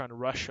companies are trying to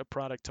rush a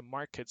product to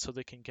market so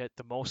they can get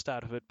the most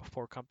out of it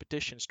before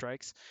competition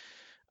strikes,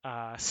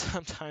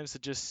 sometimes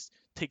it just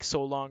takes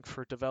so long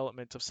for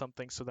development of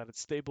something so that it's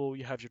stable,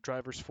 you have your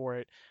drivers for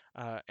it,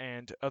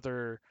 and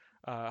other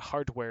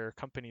hardware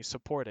companies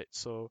support it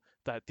so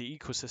that the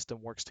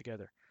ecosystem works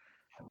together.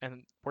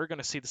 And we're going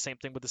to see the same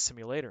thing with the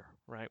simulator,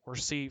 right? We'll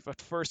see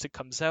at first it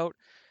comes out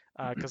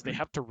because they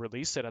have to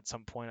release it at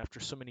some point after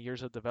so many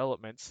years of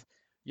development.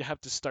 You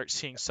have to start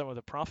seeing some of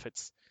the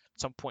profits.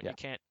 At some point, Yeah. you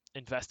can't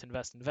invest,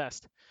 invest,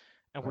 invest,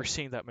 and we're Right.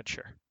 seeing that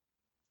mature.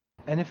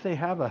 And if they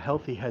have a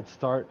healthy head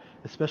start,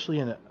 especially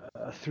in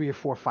a 3 or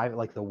 4, 5,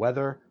 like the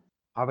weather,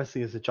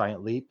 obviously is a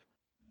giant leap.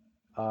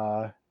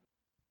 Uh,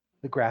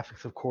 the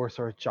graphics, of course,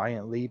 are a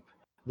giant leap.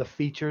 The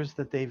features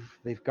that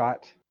they've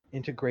got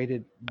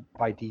integrated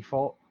by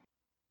default,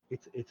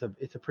 it's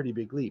a pretty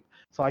big leap.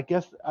 So I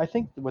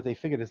think what they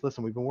figured is,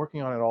 listen, we've been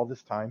working on it all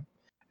this time,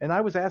 and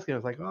I was asking, I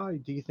was like, oh,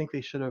 do you think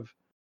they should have,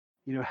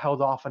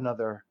 held off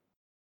another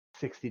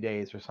 60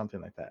 days or something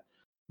like that?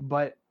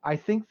 But I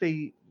think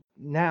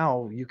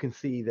now you can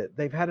see that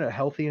they've had a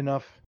healthy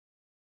enough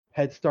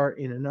head start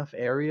in enough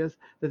areas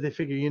that they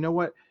figure, you know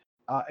what,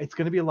 it's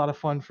going to be a lot of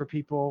fun for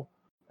people,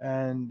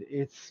 and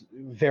it's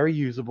very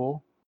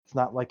usable. It's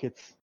not like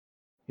it's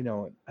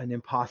an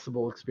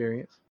impossible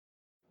experience,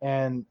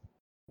 and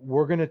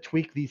we're going to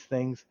tweak these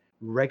things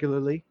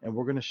regularly, and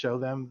we're going to show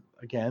them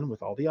again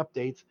with all the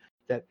updates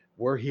that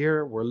we're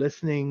here, we're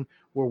listening,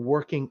 we're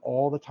working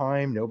all the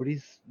time.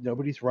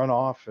 Nobody's run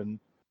off, and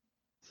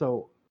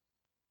so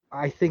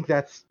I think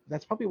that's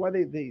probably why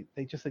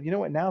they just said, you know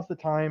what, now's the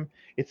time.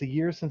 It's a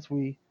year since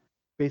we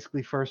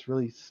basically first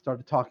really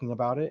started talking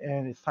about it,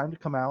 and it's time to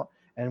come out,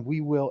 and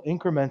we will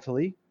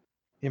incrementally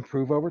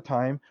improve over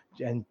time.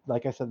 And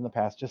like I said in the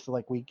past, just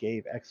like we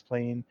gave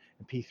X-Plane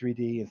and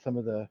P3D and some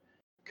of the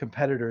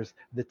competitors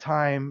the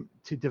time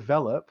to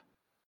develop,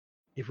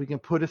 if we can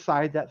put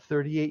aside that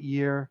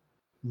 38-year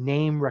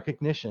name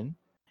recognition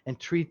and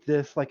treat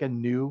this like a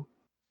new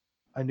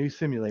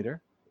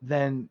simulator,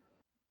 then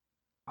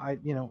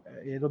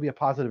it'll be a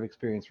positive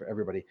experience for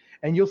everybody.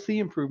 And you'll see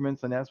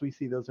improvements, and as we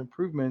see those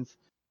improvements,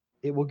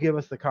 it will give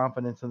us the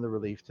confidence and the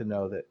relief to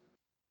know that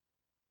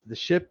the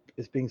ship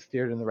is being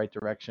steered in the right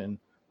direction.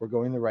 We're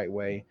going the right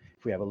way.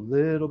 If we have a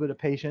little bit of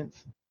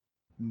patience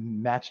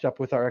matched up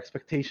with our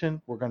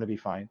expectation, we're going to be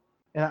fine.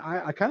 And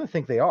I kind of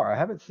think they are. I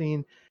haven't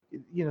seen,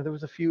 there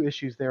was a few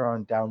issues there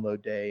on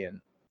download day, and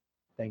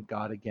thank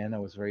God again, I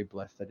was very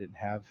blessed. I didn't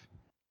have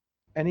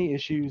any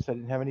issues. I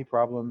didn't have any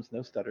problems,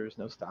 no stutters,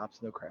 no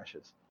stops, no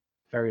crashes.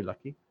 Very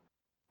lucky.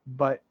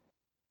 But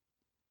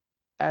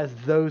as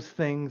those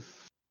things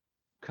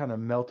kind of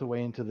melt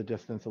away into the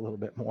distance a little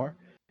bit more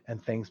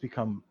and things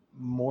become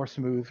more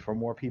smooth for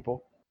more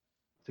people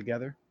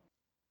together,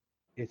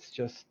 it's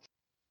just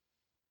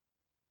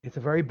it's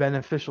a very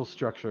beneficial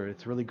structure.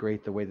 It's really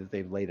great the way that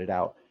they've laid it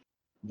out.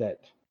 That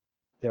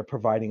they're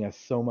providing us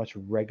so much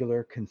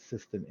regular,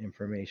 consistent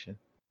information,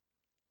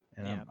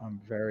 and Yeah, I'm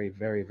very,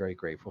 very, very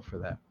grateful for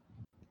that.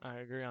 I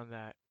agree on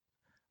that.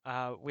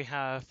 We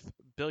have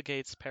Bill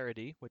Gates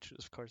parody, which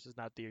of course is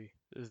not the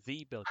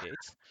Bill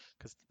Gates,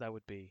 because that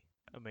would be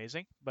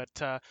amazing.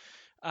 But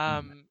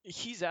Mm.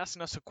 he's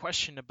asking us a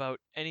question about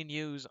any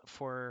news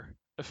for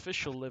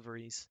official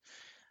liveries.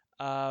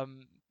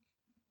 Um,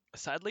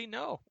 Sadly,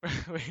 no.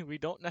 We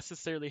don't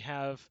necessarily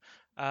have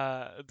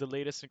the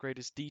latest and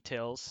greatest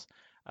details.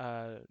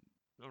 A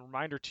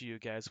reminder to you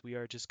guys, we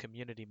are just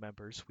community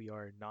members. We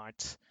are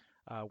not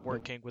Yep.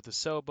 working with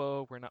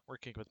Asobo. We're not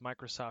working with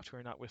Microsoft.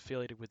 We're not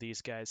affiliated with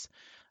these guys.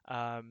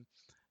 Um,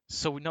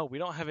 so no, we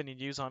don't have any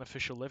news on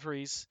official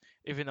liveries,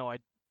 even though I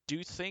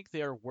do think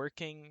they are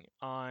working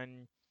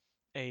on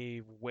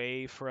a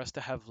way for us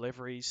to have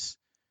liveries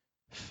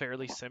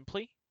fairly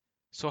simply.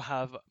 So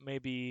have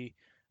maybe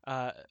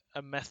uh,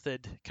 a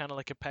method, kind of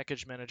like a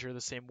package manager,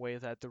 the same way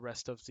that the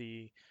rest uh,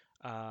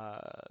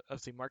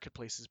 of the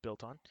marketplace is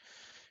built on,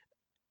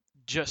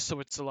 just so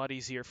it's a lot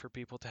easier for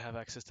people to have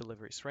access to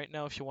liveries. Right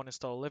now, if you want to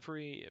install a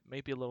livery, it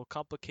may be a little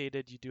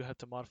complicated. You do have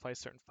to modify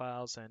certain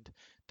files, and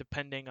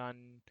depending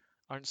on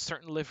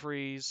certain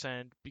liveries,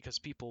 and because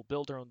people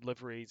build their own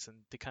liveries and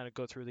they kind of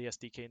go through the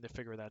SDK and they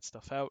figure that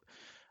stuff out,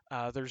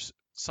 there's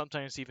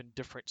sometimes even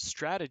different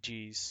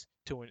strategies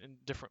in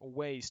different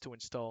ways to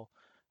install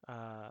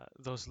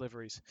those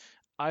liveries.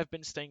 I've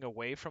been staying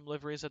away from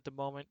liveries at the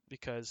moment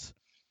because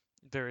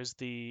there is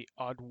the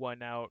odd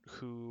one out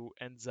who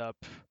ends up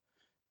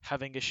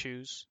having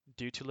issues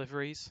due to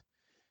liveries.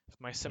 If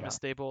my sim is Yeah.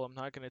 stable, I'm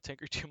not going to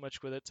tinker too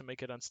much with it to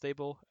make it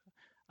unstable.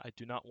 I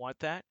do not want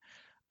that.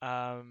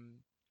 Um,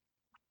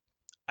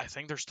 I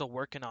think they're still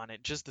working on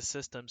it, just the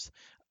systems.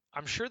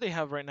 I'm sure they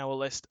have right now a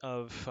list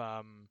of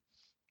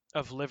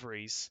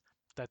liveries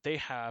that they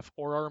have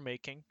or are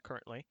making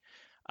currently,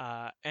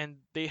 and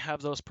they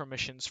have those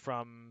permissions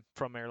from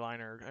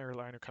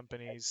airliner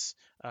companies,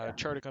 Yeah.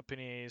 charter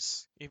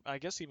companies, I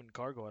guess even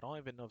cargo. I don't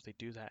even know if they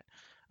do that,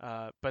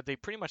 but they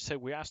pretty much said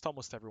we asked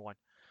almost everyone.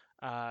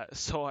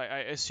 So I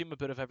assume a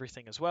bit of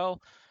everything as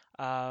well.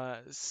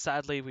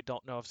 Sadly, we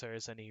don't know if there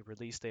is any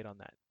release date on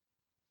that.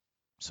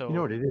 You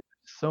know So what it is?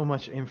 So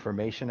much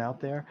information out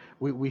there.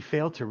 We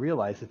fail to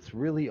realize it's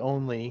really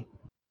only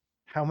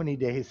how many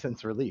days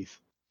since release.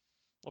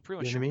 well, pretty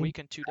You much know a what I mean? week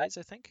and 2 days,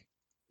 I think.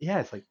 Yeah,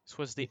 it's like This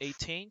was the it's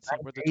 18th,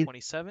 and we're the 9 days.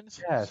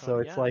 27th. Yeah, So so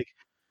it's yeah. like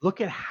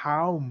look at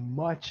how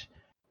much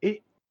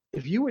it.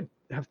 If you would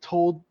have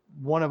told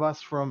one of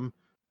us from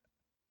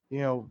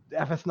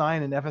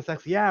FS9 and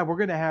FSX, yeah, we're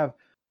gonna have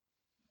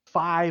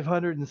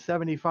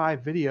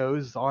 575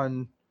 videos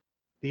on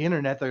the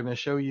internet. They're going to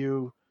show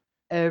you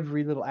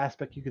every little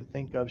aspect you can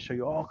think of, show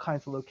you all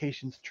kinds of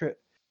locations,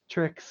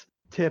 tricks,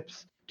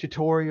 tips,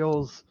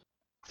 tutorials,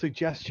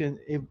 suggestions.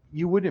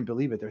 You wouldn't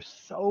believe it. There's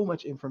so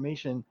much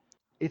information.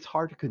 It's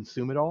hard to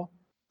consume it all.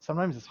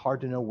 Sometimes it's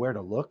hard to know where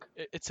to look.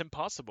 It's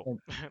impossible, And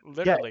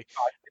yeah, literally.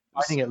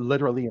 finding it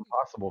literally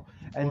impossible.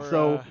 And For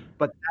so,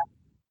 but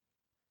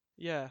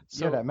yeah,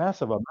 yeah, so that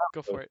massive amount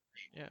go of for it.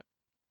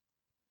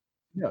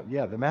 Yeah,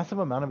 yeah, the massive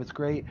amount of it's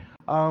great.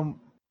 Um,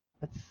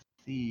 let's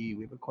see.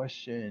 We have a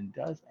question.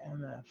 Does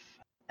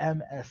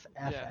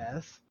yeah.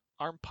 MSFS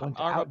want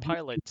to Arma outdo?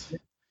 Pilot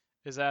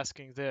is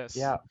asking this: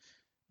 Yeah,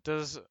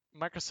 does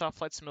Microsoft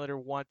Flight Simulator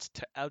want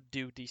to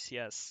outdo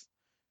DCS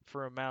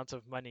for amount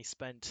of money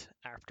spent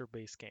after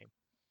base game?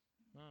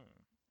 Hmm.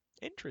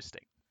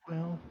 Interesting.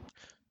 well,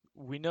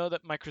 We know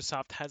that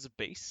Microsoft has a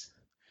base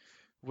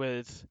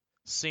with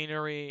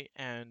scenery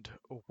and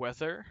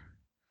weather,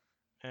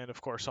 and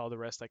of course all the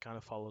rest that kind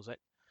of follows it.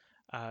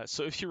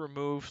 So if you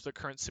remove the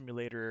current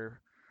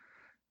simulator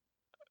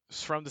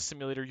from the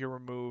simulator, you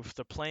remove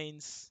the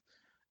planes,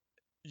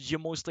 you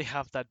mostly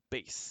have that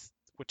base,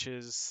 which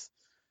is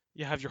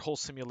you have your whole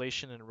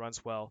simulation and it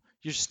runs well.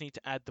 You just need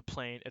to add the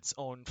plane, its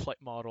own flight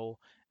model,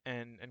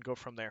 and go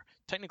from there.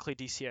 Technically,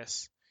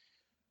 DCS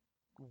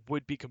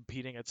would be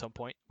competing at some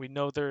point. We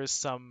know there is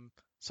some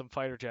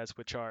fighter jets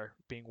which are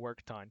being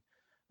worked on,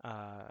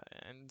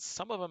 and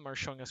some of them are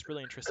showing us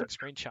really interesting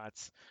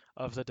screenshots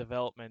of the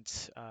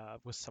development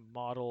with some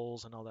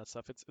models and all that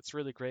stuff. It's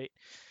really great.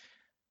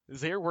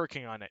 They're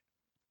working on it.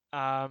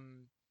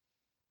 Um,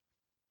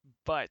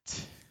 but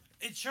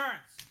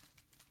Insurance.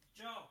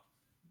 Joe.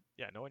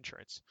 yeah, no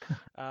insurance.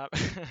 Uh,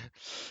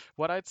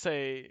 what I'd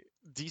say,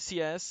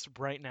 DCS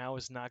right now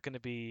is not going to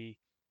be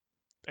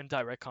in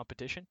direct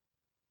competition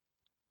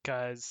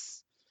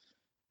because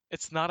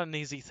it's not an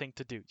easy thing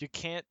to do. You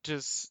can't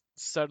just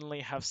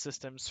suddenly have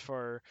systems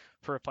for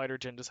a fighter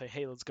jet to say,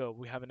 "Hey, let's go.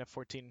 We have an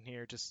F-14 in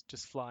here.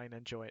 Just fly and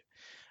enjoy it."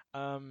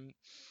 Um,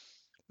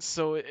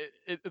 so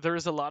there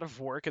is a lot of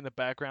work in the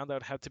background that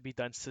would have to be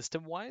done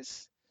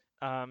system-wise,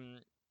 um,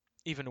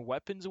 even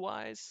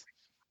weapons-wise.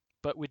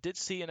 But we did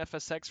see in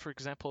FSX, for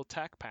example,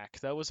 TacPack.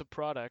 That was a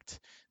product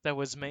that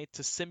was made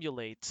to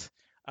simulate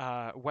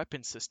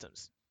weapon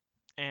systems.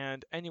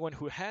 And anyone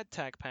who had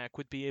TacPack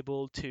would be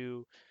able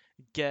to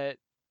get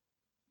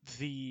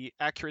the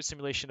accurate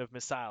simulation of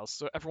missiles.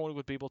 So everyone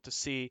would be able to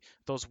see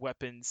those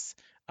weapons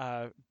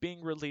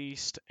being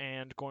released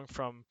and going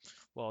from,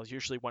 well,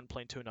 usually one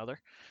plane to another,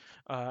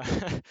 uh,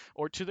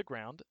 or to the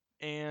ground.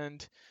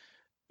 And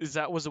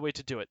that was a way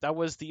to do it. That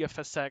was the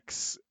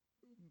FSX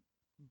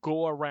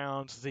go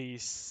around the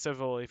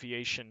civil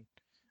aviation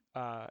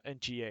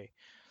NGA.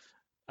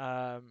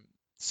 Um,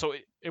 so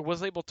it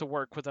was able to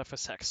work with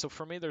FSX. So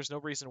for me, there's no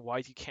reason why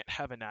you can't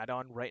have an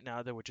add-on right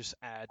now that would just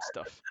add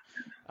stuff.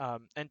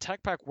 And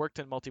TechPack worked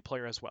in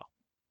multiplayer as well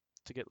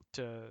to get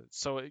to,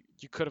 so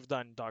you could have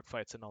done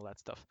dogfights and all that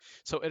stuff.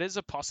 So it is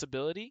a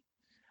possibility.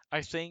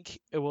 I think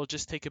it will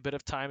just take a bit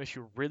of time if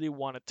you really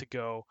want it to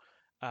go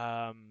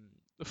um,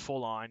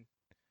 full on,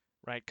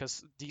 right?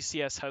 Because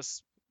DCS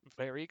has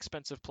very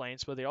expensive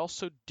planes, but they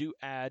also do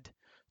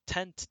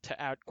tend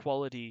to add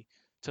quality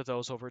to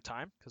those over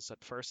time. Because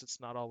at first it's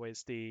not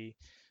always the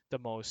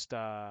most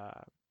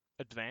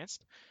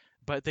advanced,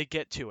 but they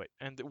get to it.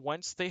 And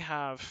once they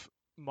have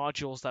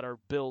modules that are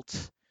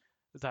built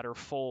that are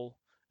full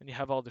and you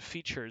have all the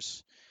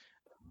features,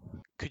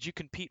 could you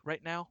compete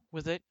right now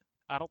with it?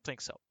 I don't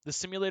think so. The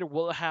simulator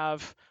will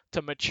have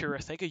to mature, I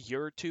think, a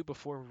year or two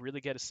before we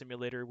really get a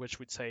simulator which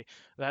would say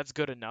that's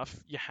good enough.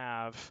 You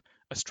have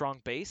a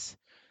strong base.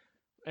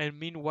 And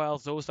meanwhile,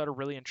 those that are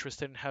really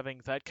interested in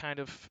having that kind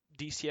of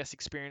DCS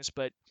experience,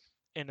 but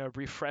in a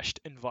refreshed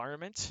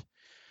environment,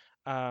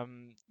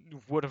 um,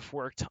 would have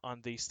worked on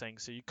these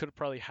things. So you could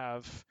probably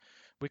have,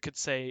 we could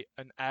say,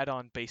 an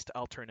add-on based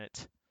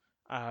alternate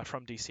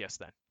from DCS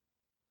then.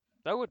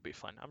 That would be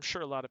fun. I'm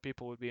sure a lot of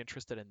people would be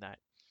interested in that.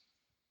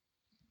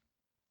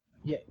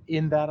 Yeah,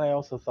 in that I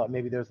also thought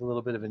maybe there's a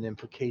little bit of an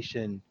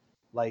implication,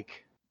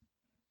 like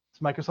it's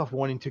Microsoft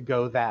wanting to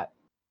go that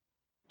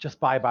just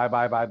buy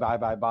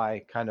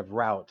kind of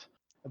route.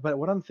 But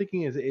what I'm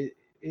thinking is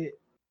it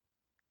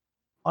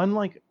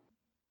unlike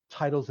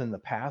titles in the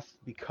past,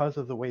 because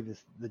of the way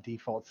the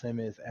default sim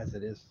is as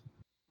it is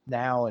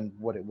now and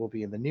what it will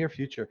be in the near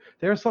future,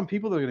 there are some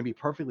people that are going to be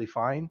perfectly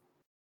fine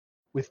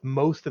with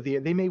most of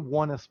they may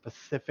want a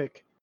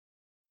specific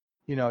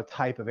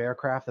type of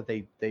aircraft that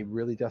they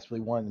really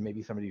desperately want, and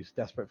maybe somebody who's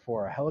desperate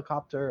for a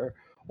helicopter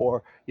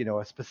or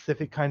a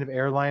specific kind of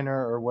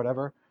airliner or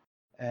whatever,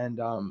 and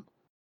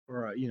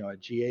or a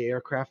GA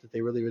aircraft that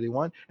they really really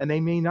want, and they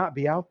may not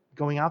be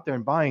going out there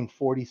and buying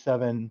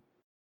 47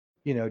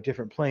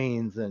 different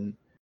planes and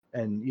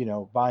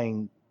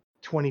buying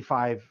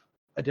 25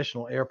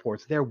 additional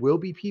airports. There will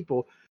be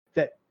people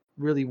that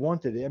really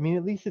wanted it. I mean,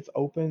 at least it's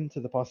open to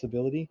the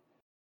possibility.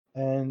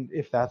 And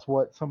if that's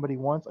what somebody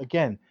wants,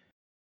 again,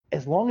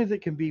 as long as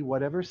it can be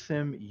whatever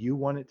sim you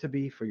want it to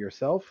be for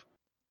yourself,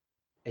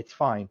 it's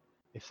fine.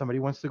 If somebody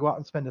wants to go out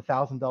and spend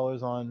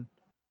 $1,000 on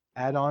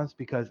add-ons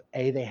because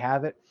they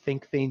have it,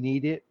 think they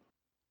need it,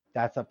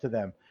 that's up to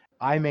them.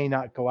 I may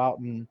not go out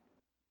and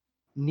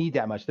need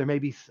that much. There may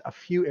be a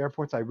few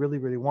airports I really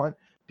really want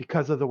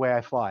because of the way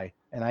I fly,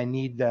 and I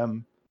need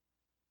them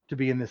to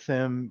be in the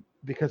sim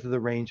because of the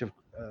range of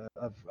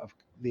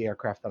the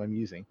aircraft that I'm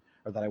using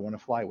or that I want to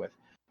fly with.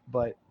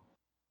 But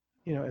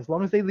as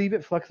long as they leave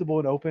it flexible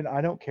and open,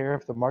 I don't care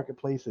if the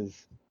marketplace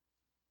is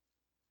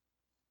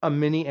a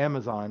mini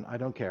Amazon. I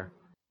don't care,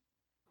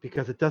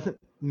 because it doesn't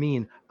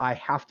mean I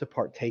have to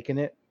partake in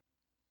it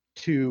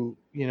to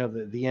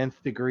the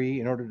nth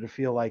degree in order to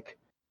feel like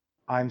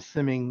I'm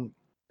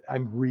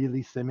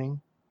really simming,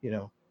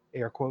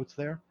 air quotes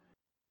there.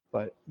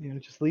 But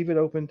just leave it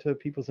open to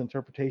people's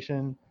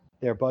interpretation,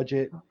 their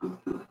budget,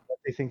 what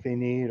they think they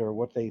need or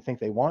what they think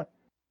they want,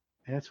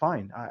 and it's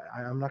fine.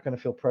 I'm not going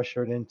to feel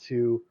pressured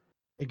into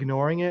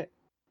ignoring it.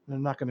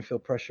 I'm not going to feel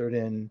pressured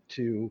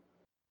into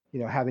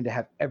having to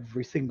have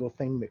every single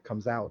thing that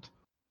comes out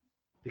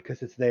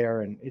because it's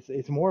there, and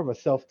it's more of a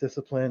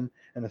self-discipline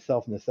and a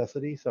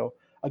self-necessity. So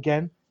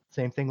again,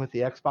 same thing with the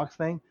Xbox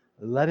thing.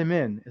 Let him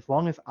in. As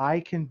long as I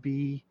can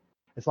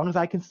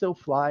still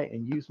fly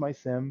and use my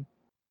sim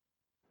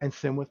and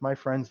sim with my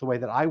friends the way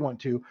that I want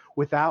to,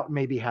 without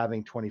maybe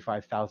having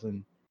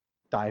 25,000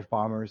 dive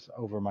bombers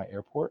over my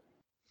airport.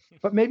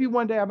 But maybe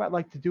one day I might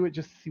like to do it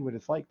just to see what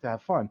it's like to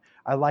have fun.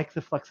 I like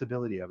the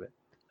flexibility of it.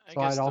 I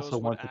So guess I'd also those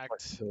would want the act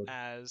flexibility.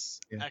 as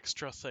Yeah.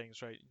 extra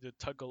things, right? The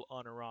toggle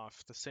on or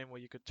off, the same way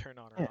you could turn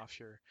on or Yeah. off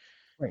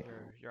Right.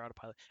 your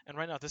autopilot. And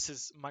right now, this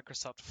is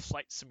Microsoft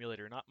Flight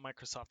Simulator, not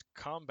Microsoft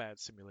Combat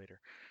Simulator.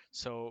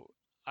 So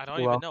I don't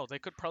even Well, know. They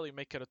could probably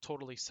make it a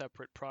totally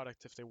separate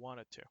product if they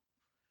wanted to.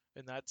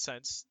 In that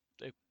sense,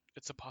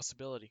 it's a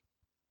possibility.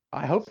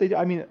 I hope they do.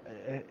 I mean,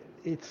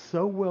 it's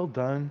so well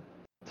done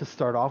to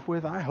start off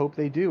with. I hope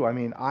they do. I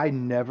mean, I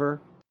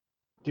never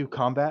do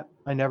combat.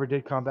 I never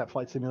did Combat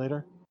Flight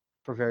Simulator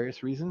for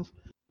various reasons,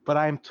 but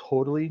I am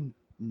totally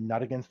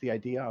not against the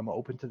idea. I'm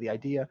open to the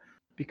idea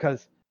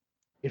because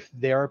if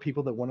there are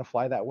people that want to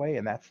fly that way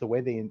and that's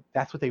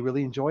what they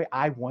really enjoy,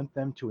 I want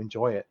them to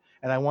enjoy it.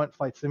 And I want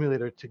Flight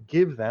Simulator to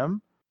give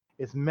them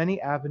as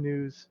many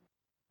avenues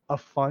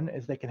of fun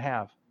as they can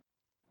have,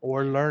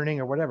 or learning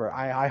or whatever.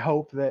 I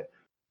hope that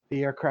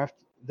the aircraft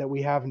that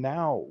we have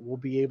now will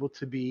be able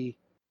to be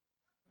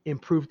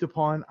improved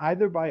upon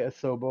either by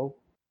Asobo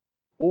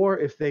or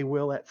if they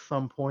will at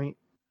some point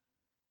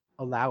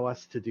allow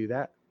us to do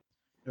that.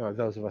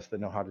 Those of us that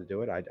know how to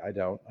do it, I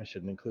don't. I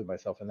shouldn't include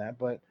myself in that,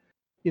 but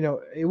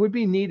it would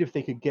be neat if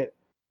they could get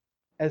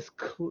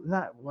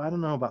not. Well, I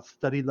don't know about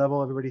study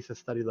level. Everybody says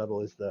study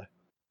level is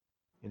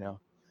you know,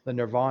 the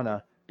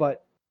nirvana,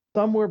 but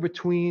somewhere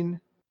between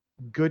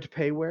good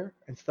payware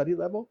and study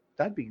level,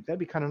 that'd be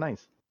kind of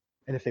nice.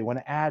 And if they want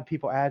to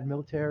add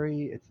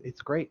military,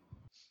 it's great.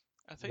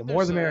 I The think more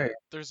there's the a merrier.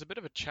 there's a bit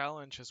of a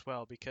challenge as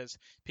well because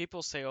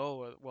people say,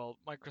 oh, well,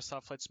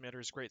 Microsoft Flight Simulator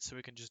is great, so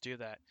we can just do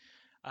that.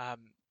 Um,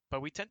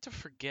 but we tend to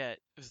forget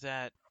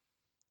that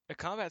a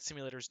combat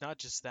simulator is not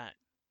just that.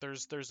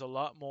 There's a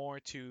lot more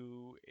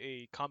to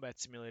a combat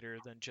simulator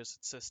than just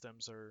its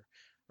systems or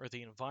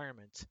the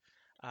environment.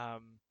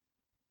 Um,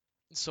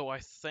 so I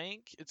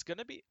think it's going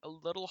to be a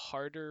little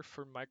harder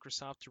for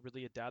Microsoft to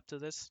really adapt to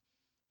this.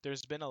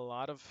 There's been a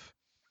lot of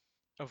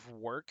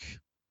work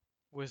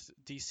with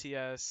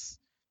DCS,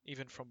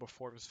 even from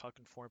before it was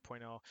Falcon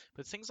 4.0,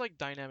 but things like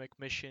dynamic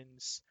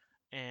missions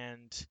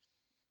and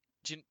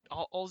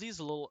all these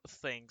little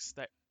things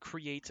that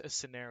create a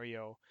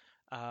scenario,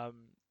 um,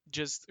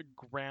 just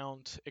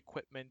ground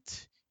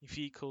equipment,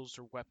 vehicles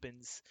or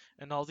weapons,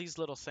 and all these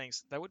little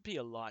things, that would be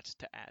a lot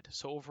to add.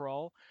 So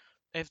overall,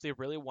 if they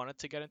really wanted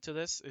to get into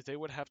this, they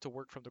would have to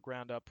work from the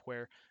ground up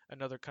where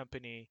another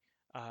company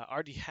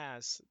already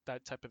has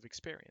that type of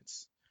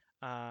experience.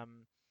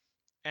 Um,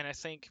 and I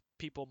think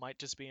people might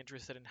just be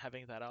interested in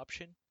having that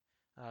option.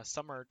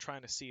 Some are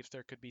trying to see if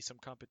there could be some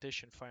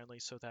competition finally,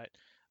 so that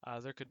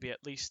there could be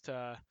at least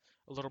a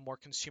little more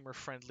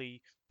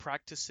consumer-friendly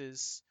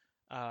practices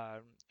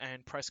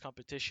and price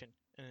competition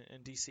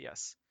in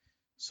DCS,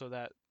 so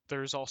that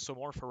there's also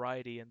more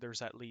variety and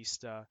there's at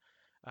least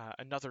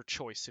another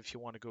choice if you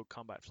want to go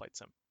combat flight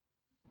sim.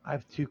 I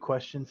have two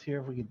questions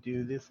here. If we could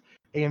do this,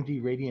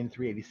 AMD Radeon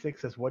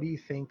 386 says, "What do you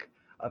think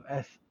of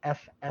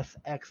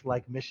FSX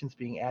like missions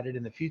being added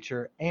in the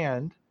future?"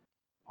 And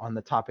on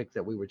the topic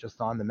that we were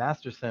just on, the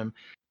Master Sim.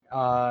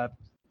 Uh,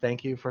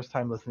 Thank you. First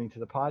time listening to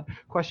the pod.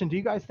 Question: do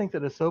you guys think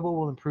that Asobo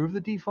will improve the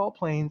default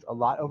planes a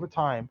lot over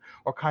time,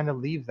 or kind of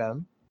leave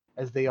them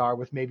as they are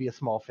with maybe a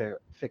small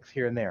fix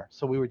here and there?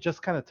 So we were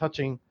just kind of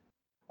touching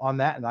on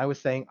that, and I was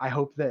saying I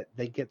hope that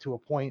they get to a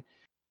point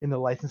in the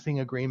licensing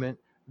agreement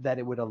that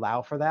it would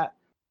allow for that,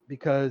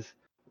 because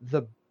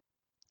the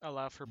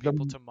Allow for the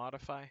people to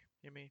modify,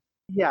 you mean?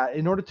 yeah,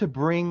 in order to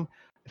bring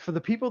for the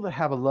people that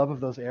have a love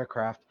of those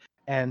aircraft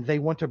and they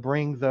want to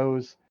bring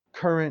those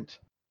current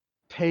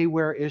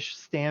payware-ish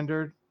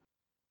standard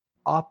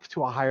up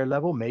to a higher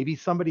level, maybe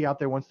somebody out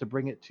there wants to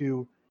bring it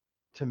to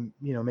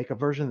make a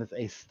version that's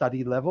a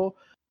study level.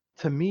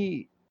 To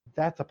me,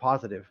 that's a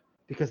positive,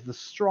 because the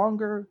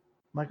stronger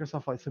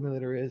Microsoft Flight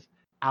Simulator is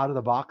out of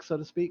the box, so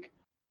to speak,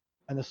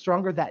 and the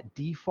stronger that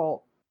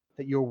default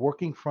that you're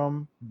working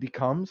from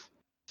becomes,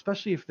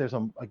 especially if there's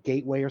a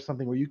gateway or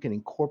something where you can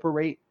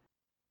incorporate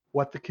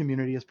what the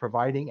community is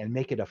providing and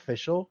make it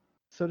official,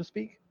 so to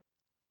speak,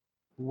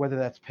 whether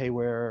that's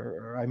payware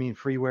or I mean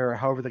freeware or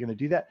however they're going to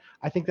do that.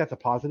 I think that's a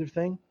positive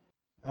thing.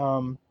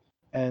 Um,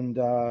 and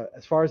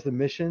as far as the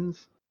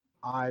missions,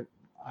 I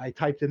I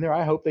typed in there.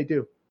 I hope they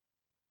do.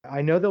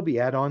 I know there'll be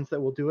add-ons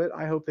that will do it.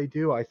 I hope they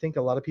do. I think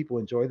a lot of people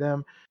enjoy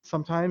them.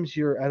 Sometimes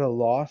you're at a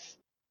loss.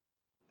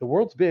 The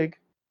world's big,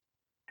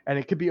 and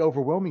it could be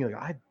overwhelming. Like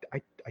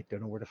I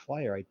don't know where to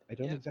fly, or I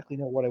don't Yeah, exactly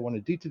know what I want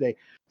to do today.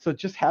 So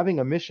just having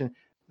a mission.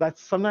 That's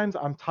sometimes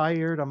I'm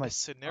tired. I'm a like, oh,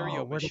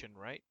 scenario where do mission,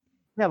 right?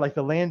 yeah, like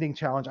the landing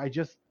challenge. I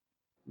just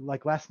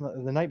like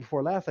the night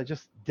before last, I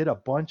just did a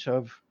bunch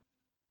of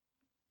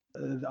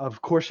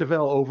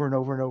Courchevel over and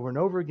over and over and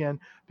over again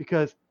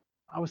because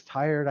I was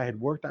tired. I had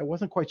worked. I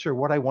wasn't quite sure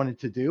what I wanted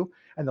to do,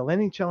 and the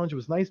landing challenge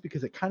was nice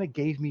because it kind of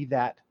gave me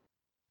that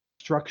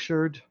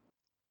structured,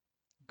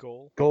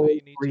 Goal that goal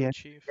you need to oriented.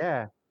 achieve.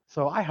 Yeah.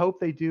 So I hope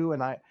they do,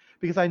 and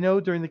because I know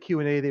during the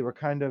Q&A they were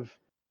kind of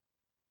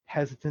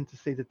hesitant to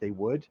say that they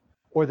would,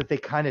 or that they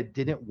kind of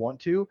didn't want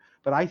to,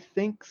 but I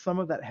think some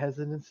of that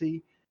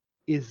hesitancy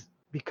is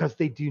because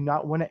they do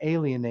not want to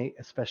alienate,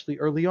 especially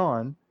early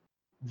on,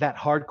 that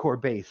hardcore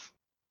base.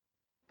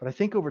 But I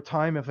think over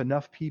time, if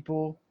enough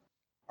people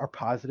are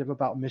positive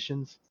about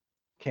missions,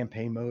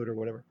 campaign mode or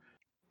whatever,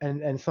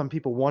 and some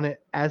people want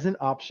it as an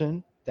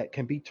option that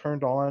can be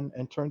turned on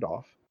and turned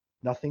off,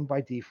 nothing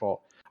by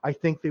default, I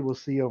think they will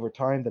see over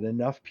time that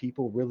enough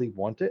people really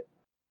want it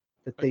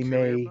that A they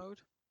career may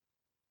mode?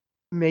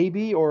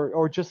 maybe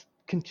or just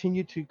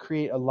continue to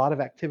create a lot of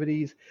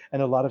activities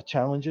and a lot of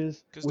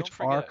challenges Because which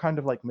don't are forget, kind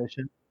of like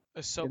mission,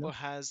 you Asobo know.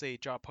 has a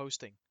job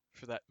posting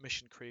for that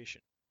mission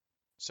creation.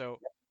 So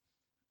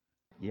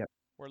Yep.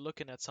 we're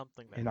looking at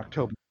something In there.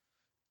 October.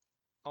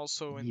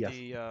 Also Yes.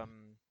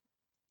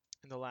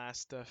 in the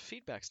last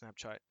feedback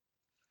snapshot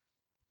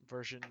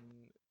version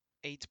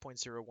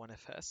 8.01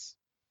 FS,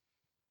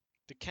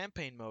 the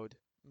campaign mode,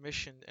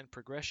 mission, and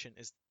progression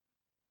is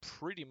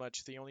pretty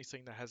much the only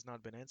thing that has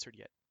not been answered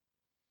yet.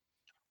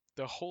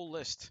 The whole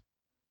list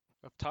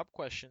of top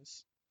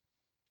questions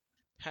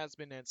has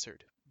been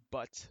answered,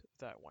 but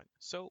that one.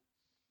 So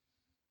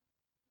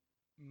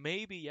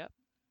maybe, yep,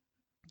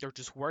 They're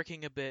just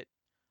working a bit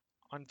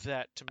on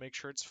that to make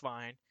sure it's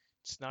fine.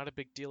 It's not a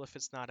big deal if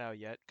it's not out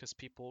yet, because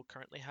people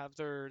currently have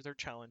their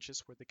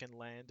challenges where they can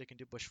land, they can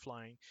do bush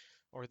flying,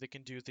 or they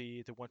can do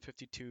the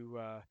 152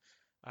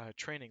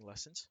 training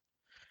lessons.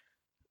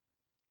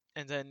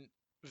 And then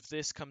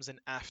this comes in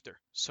after.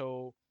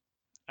 So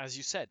as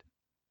you said,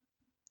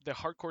 the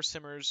hardcore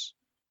simmers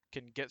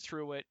can get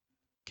through it,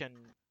 can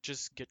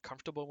just get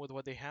comfortable with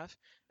what they have,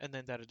 and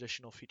then that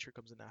additional feature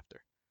comes in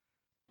after.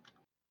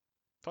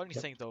 Funny Yep.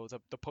 thing though,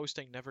 the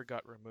posting never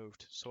got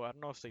removed, so I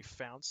don't know if they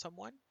found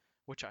someone,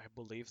 which I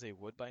believe they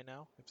would by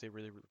now if they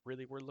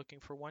really were looking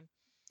for one.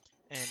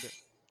 And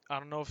I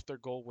don't know if their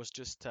goal was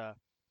just to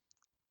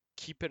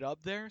keep it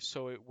up there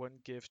so it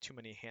wouldn't give too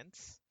many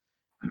hints,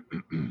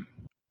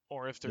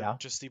 or if they're Yeah.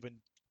 just even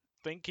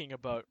thinking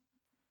about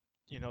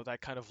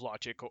that kind of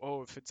logic.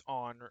 Oh, if it's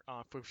on or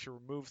off, if you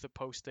remove the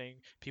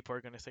posting, people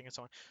are going to think it's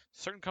on.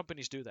 Certain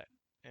companies do that,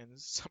 and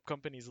some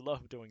companies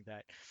love doing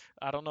that.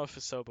 I don't know if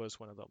Asobo is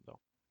one of them though.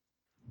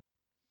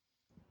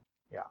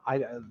 Yeah,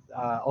 I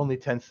only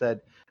 10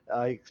 said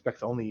I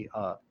expect only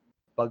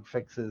bug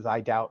fixes.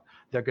 I doubt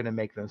they're going to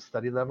make them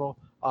study level.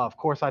 Of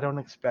course, I don't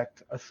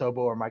expect Asobo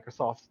or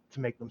Microsoft to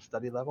make them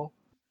study level.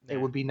 It Yeah,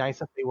 would be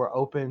nice if they were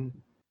open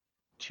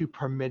to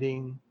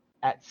permitting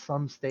at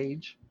some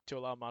stage to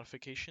allow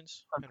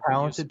modifications some and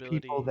talented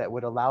people reusability. that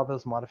would allow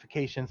those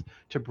modifications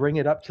to bring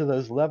it up to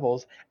those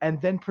levels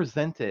and then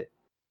present it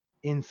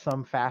in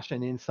some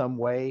fashion, in some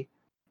way,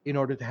 in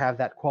order to have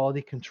that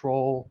quality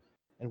control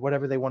and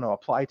whatever they want to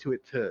apply to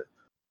it to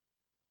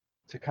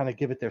kind of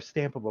give it their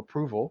stamp of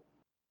approval.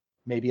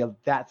 Maybe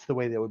that's the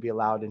way that would be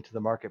allowed into the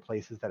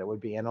marketplaces, that it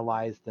would be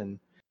analyzed and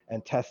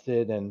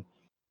tested, and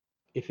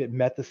if it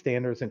met the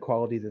standards and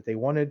quality that they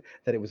wanted,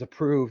 that it was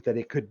approved, that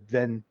it could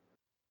then.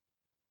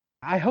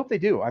 I hope they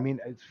do. I mean,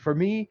 for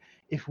me,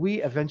 if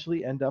we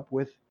eventually end up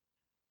with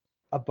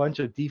a bunch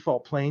of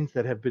default planes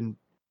that have been,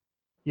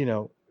 you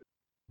know,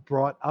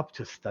 brought up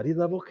to study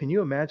level, can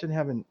you imagine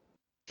having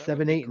That would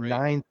seven, be 8, and great.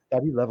 9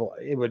 study level?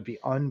 It would be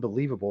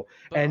unbelievable,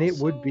 But and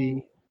also,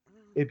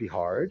 it'd be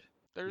hard,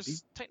 maybe,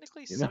 there's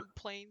technically you know. some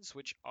planes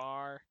which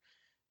are.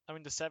 I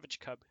mean, the Savage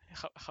Cub.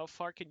 How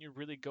far can you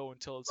really go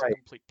until it's a Right,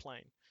 complete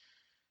plane,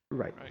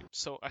 right. right?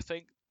 So I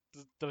think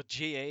the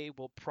GA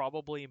will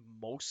probably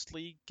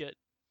mostly get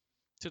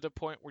to the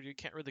point where you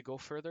can't really go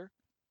further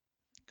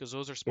because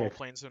those are Yeah, small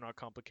planes, they're not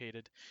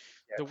complicated.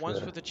 The it's ones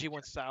the with the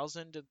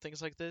G1000 and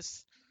things like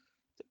this,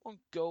 they won't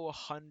go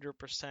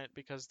 100%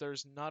 because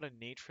there's not a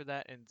need for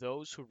that. And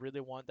those who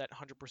really want that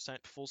 100%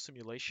 full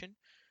simulation,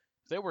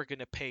 they were going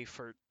to pay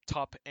for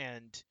top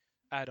end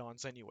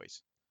add-ons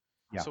anyways.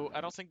 yeah. So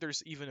I don't think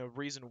there's even a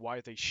reason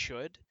why they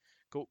should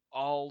go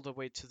all the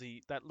way to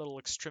the that little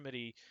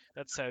extremity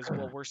that says,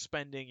 well, we're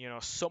spending,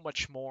 so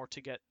much more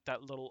to get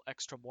that little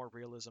extra more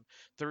realism.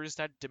 There is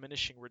that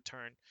diminishing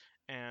return,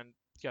 and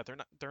yeah, they're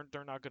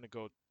not going to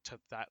go to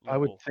that I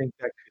would level. think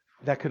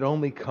that could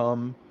only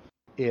come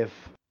if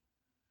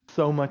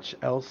so much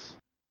else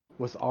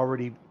was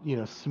already,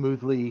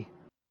 smoothly,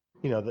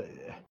 you know, the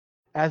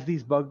as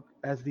these bug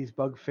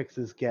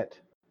fixes get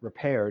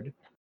repaired,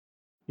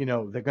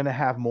 they're going to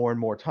have more and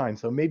more time.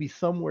 So maybe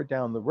somewhere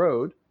down the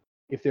road,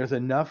 if there's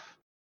enough,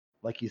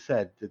 like you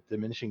said, the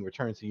diminishing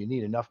returns, so you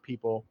need enough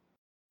people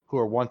who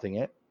are wanting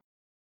it,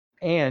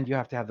 and you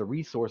have to have the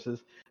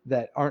resources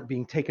that aren't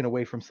being taken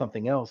away from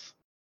something else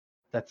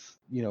that's,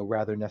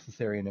 rather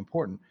necessary and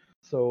important.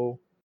 So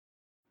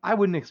I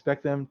wouldn't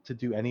expect them to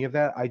do any of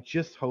that. I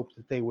just hope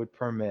that they would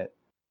permit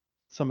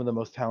some of the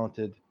most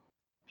talented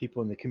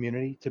people in the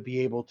community to be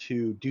able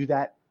to do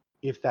that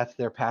if that's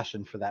their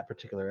passion for that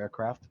particular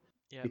aircraft.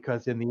 Yeah,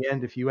 Because in the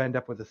end, if you end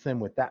up with a sim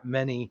with that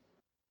many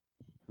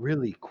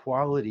really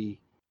quality,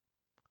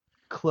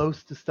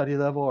 close to study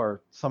level,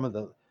 or some of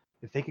the,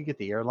 if they could get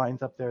the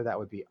airlines up there, that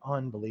would be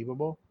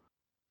unbelievable.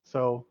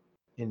 So,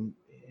 in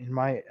in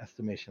my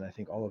estimation, I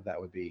think all of that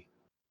would be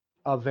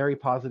a very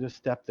positive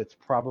step. That's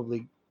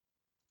probably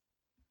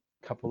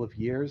a couple of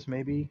years,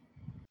 maybe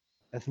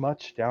as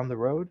much down the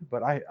road.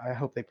 But I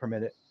hope they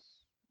permit it,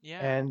 yeah.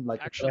 and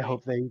like I said, I Actually,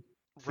 hope they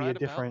see a right about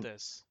different.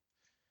 this.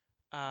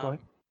 Go ahead.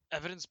 Um,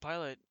 Evidence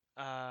Pilot.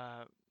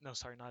 No,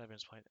 sorry, not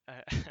Evidence Pilot.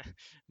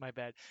 My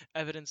bad.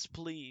 Evidence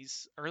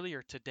Please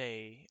earlier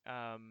today,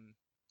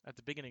 at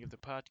the beginning of the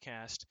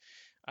podcast,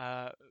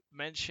 uh,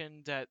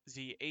 mentioned that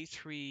the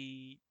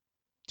A32NX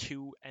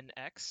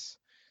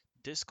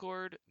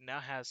Discord now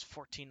has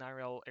 14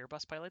 IRL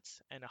Airbus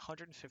pilots and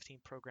 115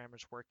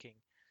 programmers working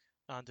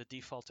on the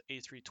default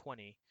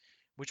A320,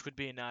 which would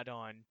be an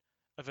add-on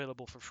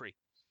available for free.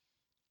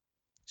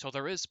 So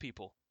there is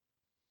people,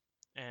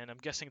 and I'm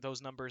guessing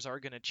those numbers are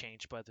going to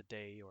change by the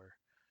day or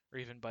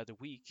even by the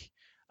week.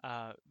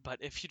 But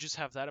if you just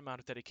have that amount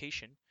of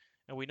dedication,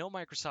 and we know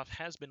Microsoft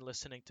has been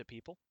listening to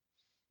people,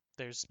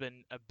 there's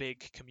been a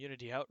big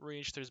community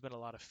outreach, there's been a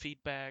lot of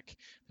feedback,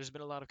 there's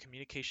been a lot of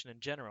communication in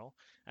general,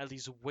 at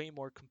least way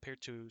more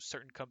compared to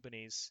certain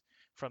companies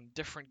from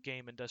different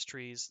game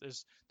industries.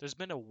 There's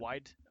been a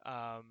wide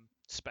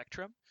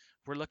spectrum.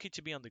 We're lucky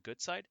to be on the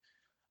good side.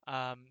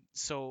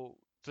 So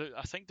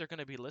I think they're going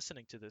to be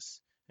listening to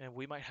this, and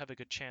we might have a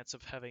good chance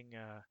of having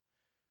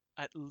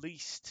at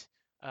least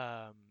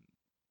um,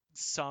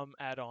 some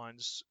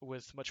add-ons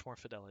with much more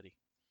fidelity.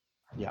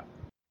 Yeah,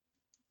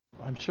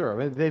 I'm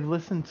sure. They've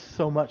listened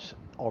so much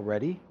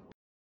already,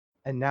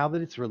 and now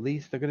that it's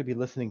released, they're going to be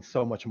listening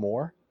so much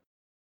more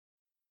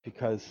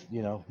because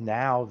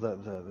now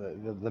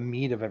the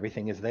meat of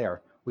everything is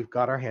there. We've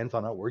got our hands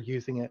on it. We're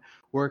using it.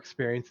 We're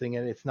experiencing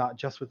it. It's not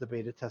just with the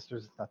beta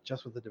testers. It's not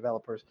just with the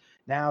developers.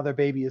 Now their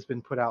baby has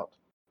been put out,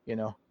 you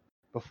know,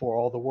 before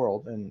all the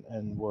world, and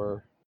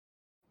we're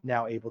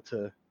now able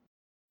to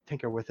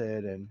tinker with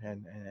it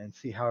and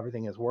see how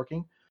everything is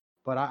working.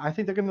 But I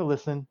think they're going to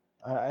listen.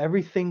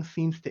 Everything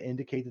seems to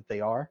indicate that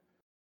they are,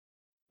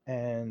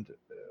 and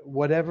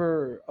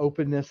whatever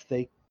openness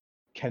they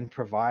can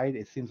provide,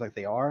 it seems like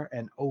they are.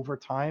 And over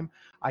time,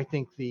 I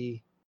think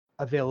the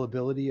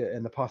availability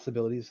and the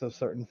possibilities of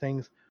certain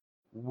things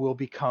will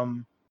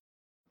become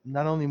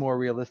not only more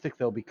realistic,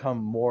 they'll become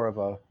more of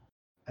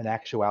an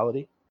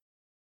actuality.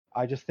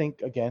 I just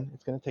think again,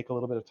 it's going to take a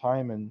little bit of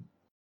time, and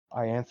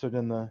I answered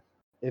in the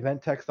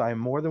event text. I am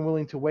more than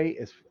willing to wait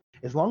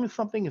as long as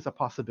something is a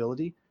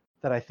possibility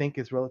that I think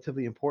is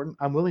relatively important.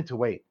 I'm willing to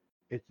wait.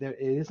 It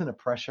isn't a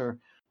pressure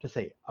to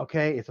say,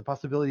 okay, it's a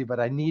possibility, but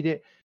I need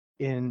it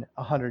in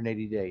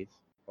 180 days,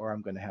 or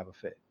I'm going to have a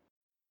fit.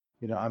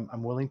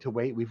 I'm willing to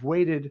wait. We've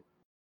waited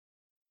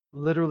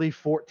literally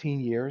 14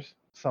 years.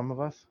 Some of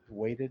us have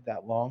waited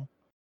that long.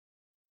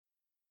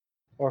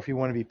 Or if you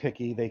want to be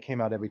picky, they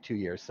came out every 2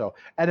 years. So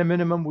at a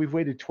minimum, we've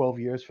waited 12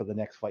 years for the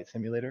next Flight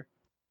Simulator.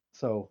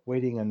 So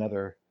waiting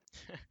another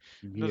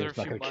year Another is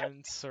not few going to kill.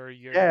 months or a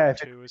year Yeah, or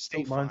if it's two is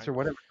still 8 months fine. or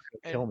whatever, it's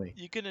going to And kill me.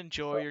 you can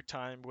enjoy So your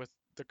time with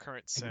the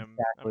current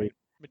sim. I exactly. mean,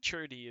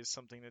 maturity is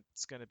something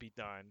that's going to be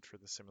done for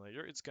the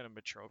simulator. It's going to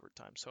mature over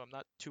time, so I'm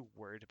not too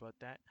worried about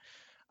that.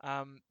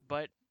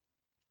 But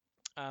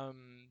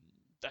um,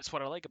 that's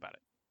what I like about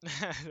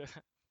it.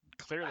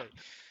 Clearly.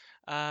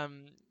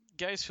 Um,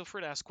 guys, feel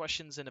free to ask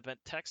questions in event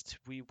text.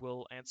 We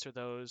will answer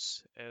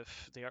those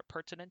if they are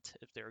pertinent,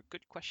 if they are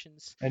good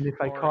questions, And if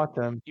I or caught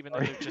them, even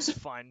if sorry. they're just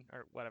fun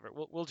or whatever.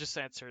 We'll just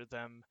answer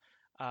them.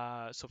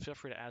 So feel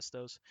free to ask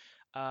those.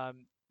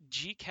 Um,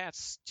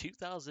 GCats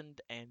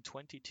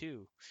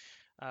 2022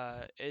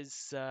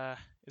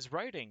 is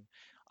writing.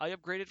 I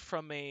upgraded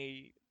from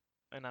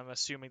and I'm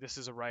assuming this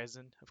is a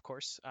Ryzen, of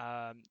course,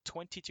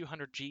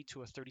 2200G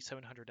to a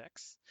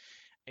 3700X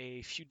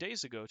a few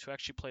days ago to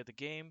actually play the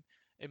game.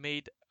 It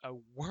made a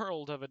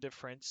world of a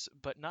difference,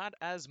 but not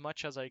as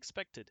much as I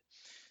expected.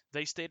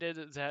 They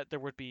stated that there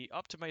would be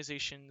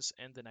optimizations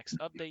in the next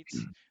updates,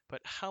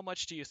 but how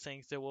much do you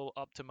think they will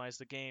optimize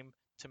the game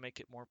to make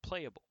it more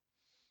playable?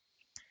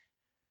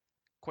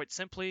 Quite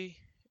simply,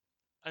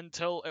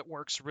 until it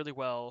works really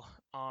well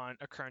on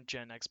a current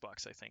gen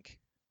Xbox, I think.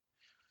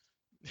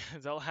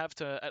 They'll have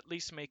to at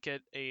least make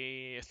it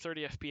a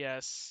 30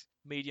 FPS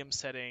medium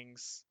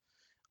settings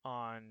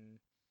on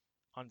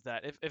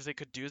that. If they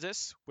could do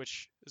this,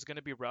 which is going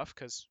to be rough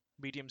because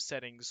medium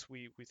settings,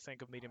 we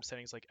think of medium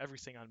settings like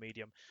everything on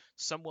medium.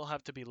 Some will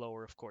have to be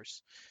lower, of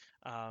course.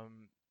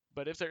 Um,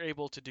 but if they're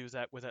able to do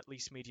that with at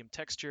least medium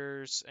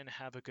textures and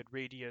have a good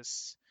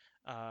radius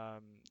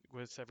um,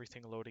 with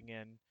everything loading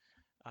in,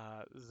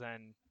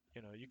 then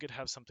you could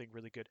have something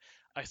really good.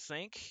 I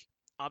think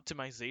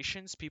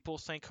optimizations, people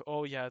think,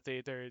 oh yeah,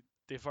 they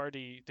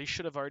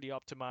should have already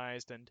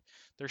optimized and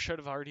there should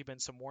have already been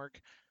some work.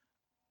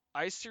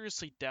 I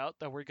seriously doubt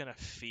that we're gonna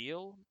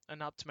feel an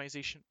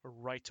optimization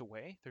right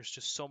away. There's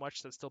just so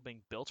much that's still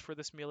being built for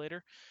this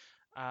simulator,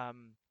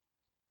 um,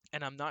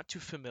 and I'm not too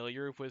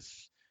familiar with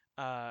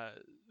uh,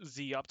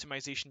 the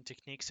optimization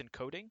techniques and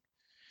coding,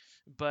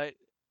 but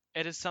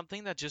it is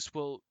something that just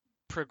will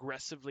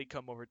progressively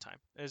come over time.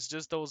 It's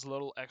just those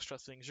little extra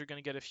things. You're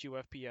going to get a few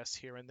FPS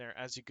here and there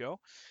as you go,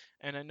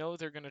 and I know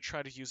they're going to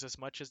try to use as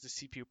much as the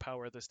CPU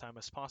power this time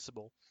as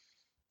possible.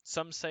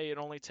 Some say it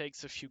only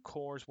takes a few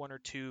cores, one or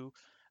two.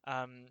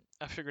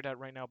 I figured out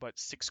right now about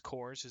 6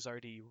 cores is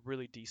already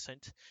really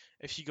decent.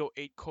 If you go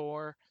 8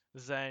 core,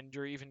 then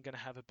you're even going to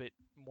have a bit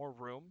more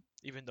room,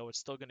 even though it's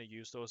still going to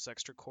use those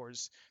extra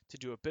cores to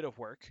do a bit of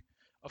work.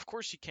 Of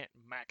course, you can't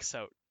max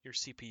out your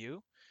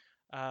CPU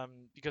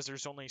because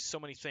there's only so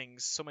many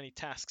things, so many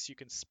tasks you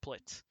can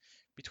split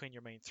between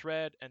your main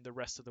thread and the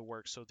rest of the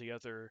work, so the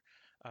other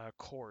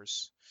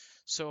cores.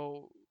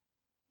 So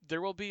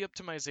there will be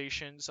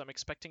optimizations. I'm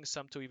expecting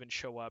some to even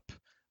show up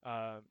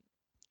uh,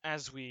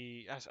 as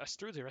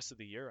through the rest of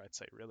the year, I'd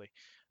say really,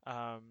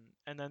 um,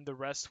 and then the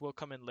rest will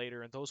come in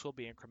later, and those will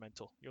be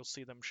incremental. You'll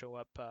see them show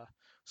up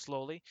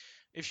slowly.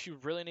 If you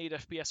really need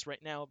FPS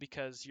right now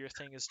because your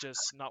thing is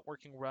just not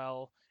working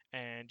well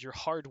and your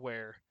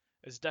hardware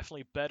is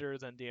definitely better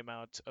than the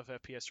amount of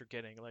FPS you're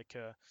getting, like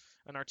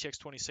an RTX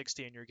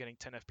 2060 and you're getting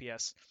 10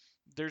 FPS.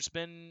 There's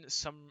been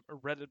some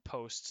Reddit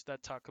posts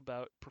that talk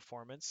about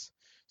performance,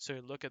 so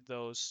look at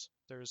those.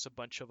 There's a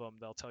bunch of them.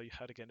 They'll tell you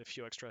how to get a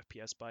few extra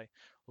FPS by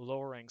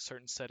lowering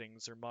certain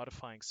settings or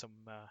modifying some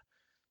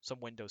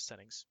Windows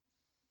settings.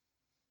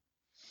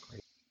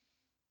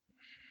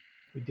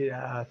 We did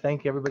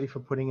thank everybody for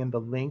putting in the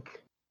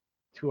link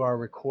to our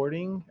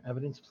recording.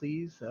 Evidence,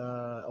 please.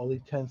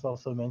 Oli Tens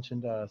also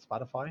mentioned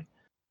Spotify,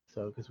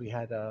 so because we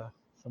had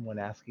someone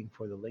asking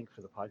for the link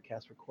for the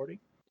podcast recording.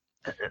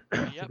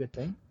 It's a Yep. good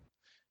thing.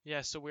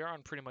 Yeah, so we are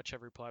on pretty much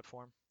every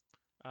platform.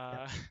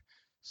 Yep. Uh,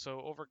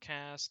 so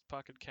Overcast,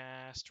 Pocket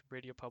Cast,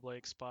 Radio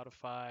Public,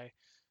 Spotify.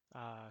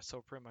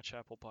 So pretty much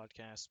Apple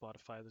Podcasts,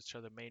 Spotify, those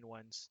are the main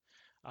ones.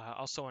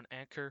 Also on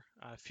Anchor,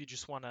 if you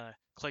just want to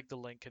click the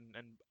link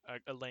and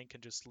a link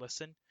and just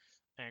listen,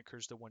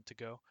 Anchor's the one to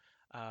go.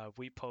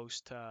 We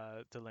post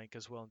the link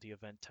as well in the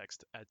event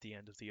text at the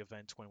end of the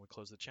event when we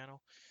close the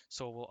channel,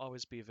 so it will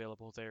always be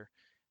available there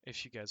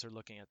if you guys are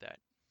looking at that.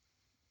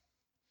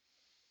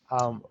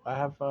 I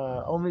have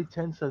only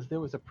 10 says there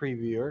was a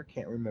previewer,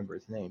 can't remember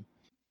his name,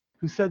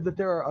 who said that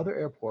there are other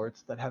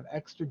airports that have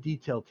extra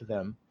detail to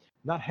them,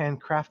 not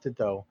handcrafted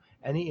though.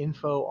 Any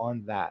info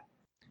on that?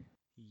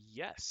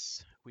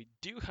 Yes, we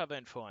do have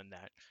info on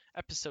that.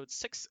 Episode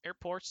 6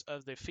 Airports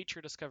of the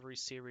Feature Discovery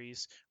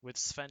series with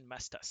Sven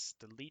Mestas,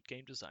 the lead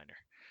game designer.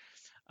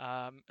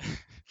 Um,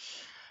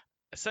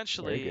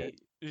 Very good. essentially,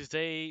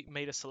 they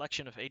made a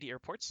selection of 80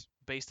 airports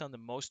based on the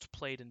most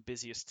played and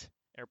busiest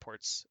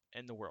airports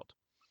in the world.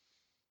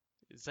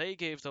 They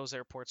gave those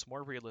airports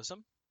more realism.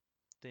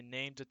 They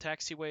named the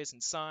taxiways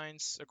and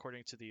signs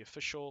according to the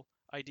official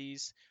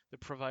IDs. They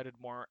provided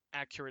more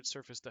accurate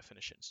surface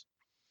definitions.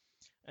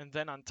 And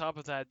then on top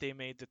of that, they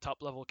made the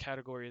top level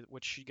category,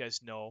 which you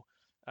guys know.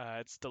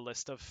 It's the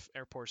list of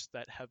airports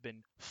that have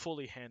been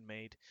fully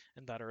handmade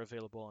and that are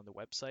available on the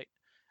website.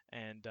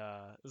 And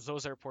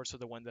those airports are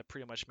the ones that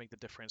pretty much make the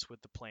difference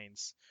with the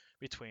planes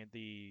between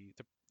the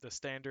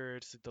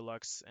standard, the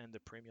deluxe, and the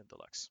premium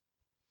deluxe.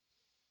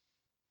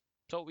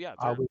 So yeah,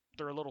 Uh,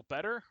 they're a little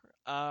better.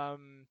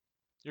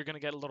 You're gonna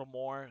get a little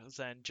more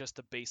than just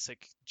a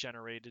basic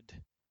generated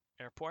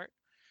airport.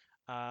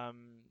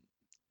 Um,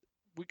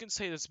 we can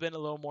say there's been a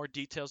little more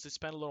details. They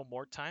spent a little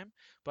more time,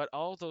 but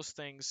all those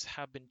things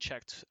have been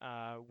checked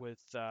with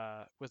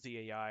the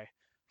AI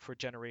for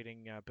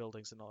generating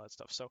buildings and all that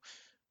stuff. So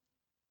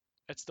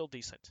it's still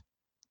decent.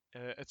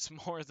 It's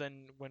more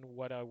than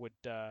what I would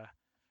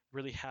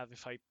really have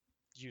if I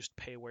used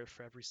Payware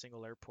for every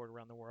single airport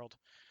around the world.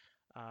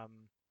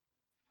 Um,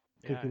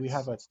 yeah, okay, it's we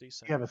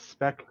decent. have a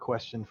spec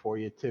question for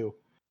you too.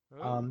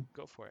 Oh,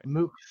 go for it.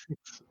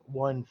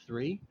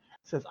 Mook613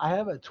 says, I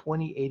have a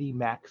 2080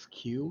 Max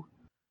Q.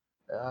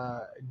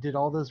 Did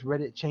all those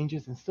Reddit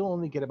changes and still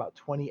only get about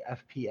 20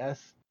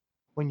 FPS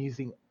when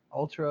using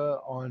Ultra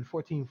on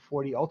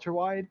 1440 ultra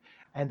wide,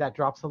 and that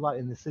drops a lot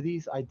in the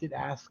cities. I did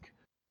ask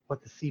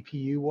what the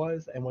CPU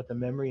was and what the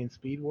memory and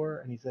speed were,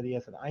 and he said he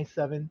has an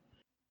i7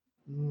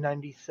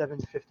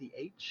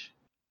 9750H,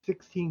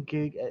 16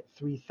 gig at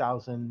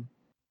 3000.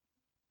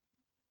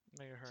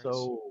 Megahertz.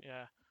 So,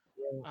 Yeah.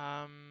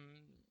 yeah,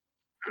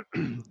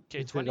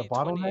 Okay, is it a 20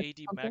 bottleneck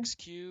 2080 or something? Max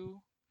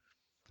Q.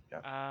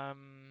 Yeah.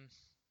 Um,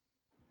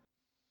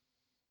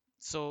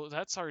 so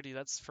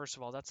that's first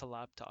of all, that's a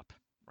laptop,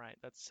 right?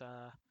 That's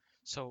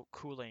so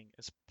cooling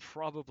is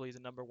probably the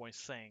number one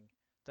thing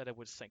that I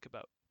would think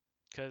about,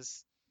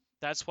 because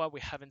that's why we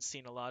haven't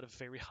seen a lot of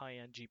very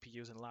high-end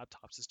GPUs and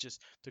laptops. It's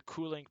just the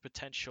cooling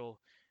potential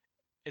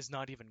is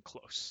not even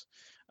close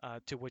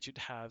to what you'd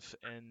have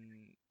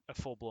in a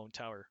full-blown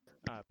tower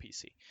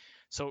PC.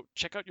 So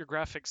check out your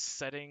graphics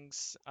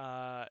settings.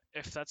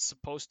 If that's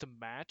supposed to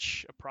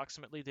match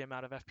approximately the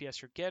amount of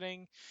FPS you're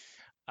getting,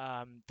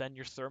 then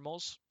your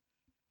thermals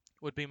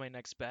would be my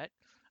next bet.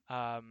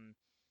 Um,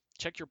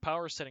 check your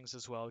power settings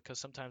as well, because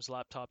sometimes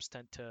laptops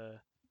tend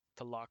to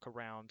lock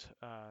around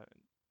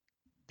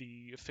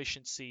the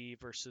efficiency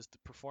versus the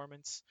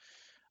performance.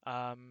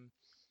 Um,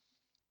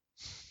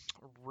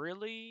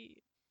 really,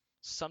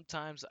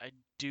 sometimes I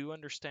do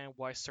understand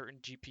why certain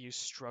GPUs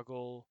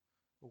struggle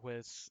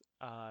with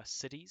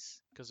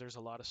cities, because there's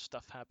a lot of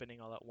stuff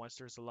happening all at once.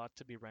 There's a lot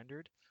to be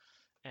rendered,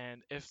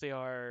 and if they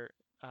are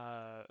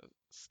uh,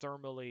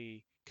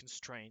 thermally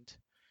constrained,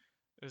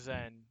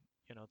 then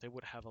they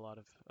would have a lot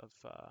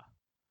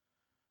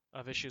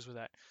of issues with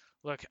that.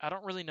 Look, I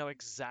don't really know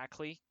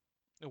exactly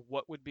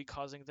what would be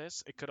causing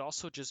this. It could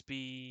also just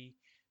be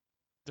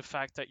the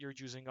fact that you're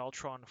using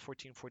Ultra on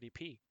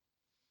 1440p,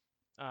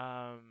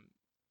 um,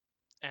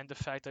 and the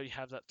fact that you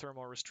have that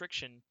thermal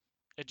restriction.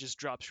 It just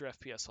drops your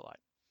FPS a lot.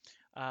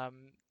 Um,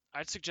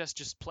 I'd suggest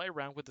just play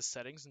around with the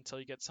settings until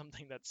you get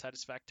something that's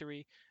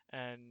satisfactory,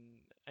 and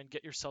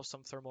get yourself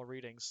some thermal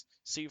readings.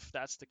 See if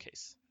that's the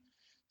case.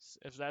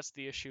 If that's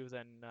the issue,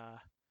 then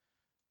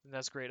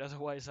that's great.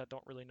 Otherwise, I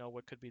don't really know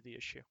what could be the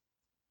issue.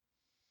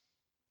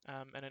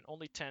 And then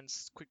only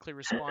Tense quickly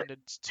responded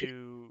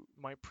to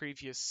my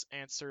previous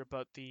answer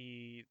about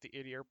the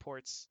 80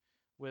 airports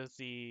with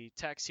the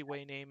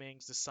taxiway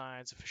namings, the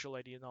signs, official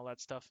ID, and all that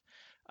stuff.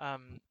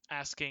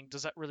 Asking,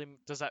 does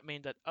that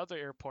mean that other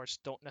airports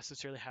don't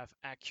necessarily have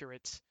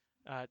accurate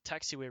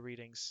taxiway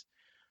readings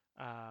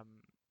um,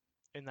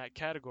 in that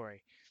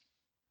category?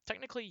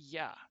 Technically,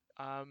 yeah.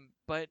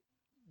 But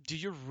do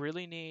you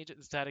really need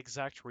that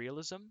exact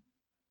realism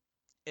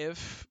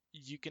if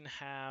you can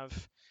have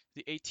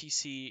the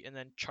ATC, and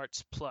then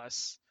Charts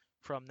Plus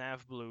from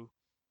NavBlue,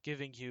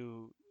 giving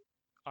you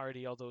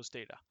already all those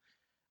data.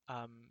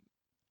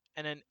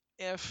 And then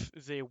if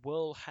they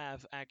will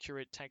have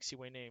accurate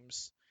taxiway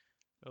names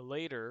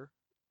later,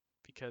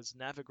 because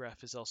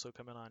Navigraph is also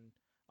coming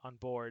on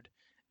board,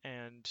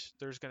 and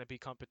there's going to be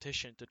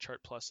competition to Chart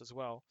Plus as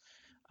well.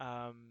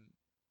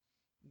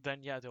 Then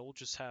yeah, they'll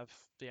just have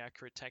the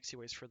accurate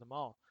taxiways for them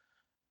all,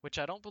 which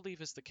I don't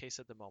believe is the case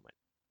at the moment.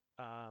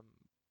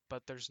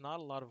 But there's not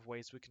a lot of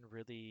ways we can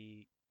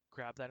really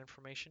grab that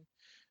information.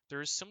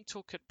 There is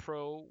SimToolkit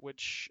Pro,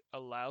 which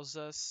allows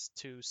us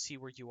to see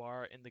where you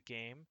are in the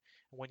game.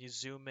 When you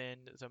zoom in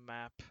the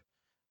map,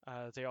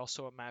 they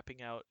also are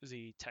mapping out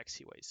the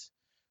taxiways.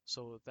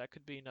 So that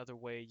could be another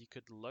way you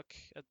could look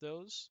at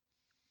those.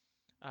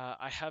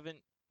 I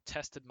haven't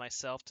tested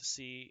myself to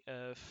see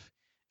if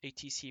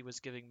ATC was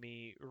giving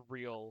me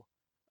real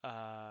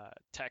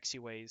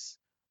taxiways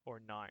or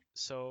not.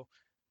 So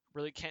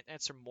really can't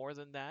answer more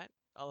than that.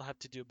 I'll have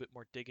to do a bit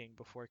more digging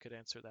before I could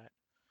answer that.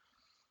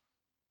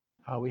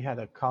 We had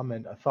a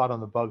thought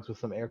on the bugs with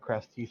some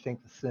aircraft. Do you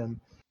think the sim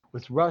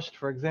was rushed?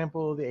 For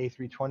example, the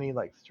A320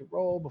 likes to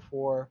roll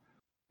before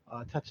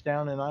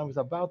touchdown, and I was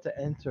about to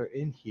enter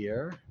in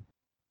here.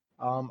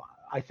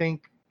 I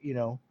think,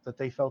 that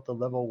they felt the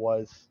level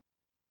was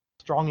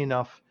strong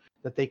enough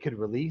that they could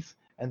release,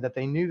 and that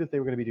they knew that they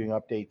were going to be doing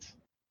updates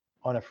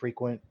on a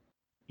frequent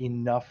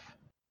enough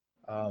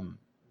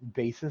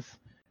basis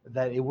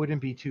that it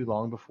wouldn't be too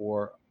long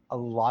before a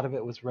lot of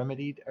it was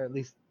remedied, or at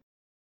least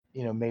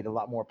made a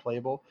lot more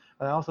playable.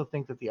 And I also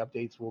think that the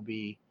updates will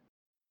be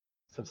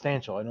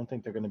substantial. I don't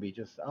think they're going to be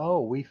just,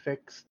 oh, we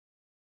fixed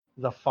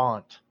the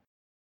font,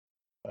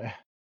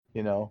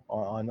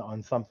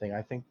 on something.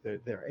 I think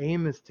their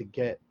aim is to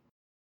get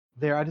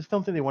there. I just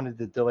don't think they wanted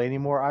to delay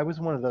anymore. I was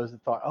one of those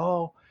that thought,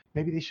 oh,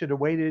 maybe they should have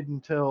waited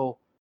until,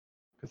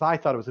 because I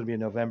thought it was going to be a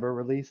November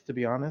release, to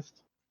be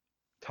honest,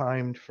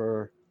 timed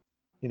for,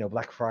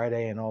 Black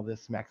Friday and all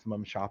this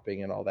maximum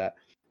shopping and all that.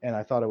 And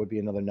I thought it would be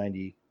another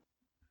 90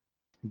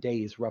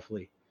 days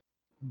roughly.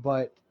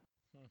 But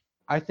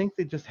I think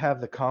they just have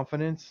the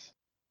confidence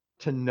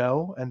to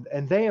know,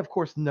 and they of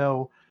course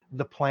know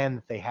the plan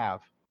that they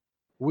have.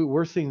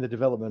 We're seeing the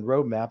development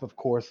roadmap, of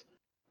course,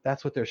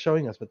 that's what they're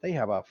showing us, but they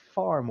have a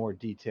far more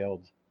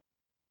detailed,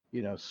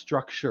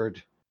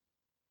 structured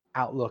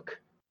outlook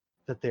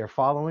that they're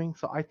following.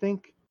 So I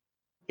think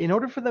in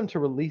order for them to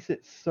release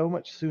it so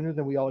much sooner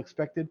than we all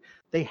expected,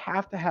 they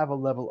have to have a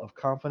level of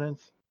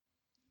confidence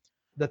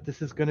that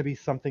this is going to be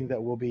something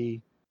that will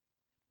be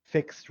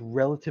fixed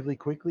relatively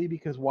quickly,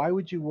 because why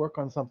would you work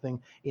on something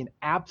in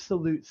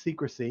absolute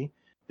secrecy?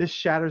 This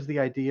shatters the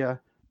idea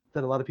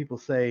that a lot of people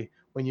say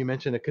when you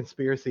mention a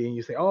conspiracy and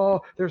you say,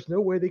 oh, there's no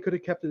way they could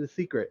have kept it a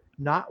secret.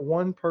 Not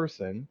one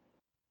person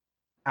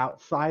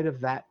outside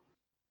of that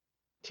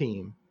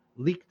team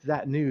leaked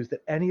that news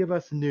that any of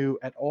us knew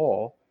at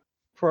all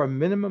for a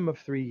minimum of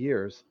 3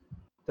 years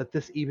that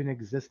this even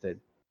existed.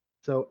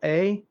 So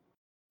a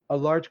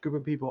large group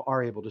of people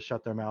are able to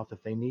shut their mouth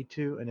if they need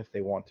to and if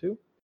they want to.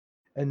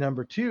 And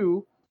number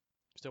two,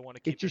 still want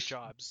to keep their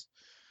jobs.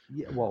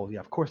 Yeah, well, yeah,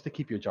 of course, to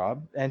keep your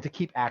job and to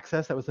keep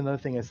access. That was another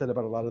thing I said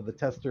about a lot of the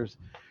testers.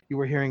 You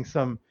were hearing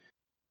some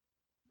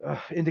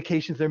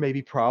indications there may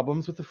be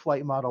problems with the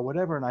flight model,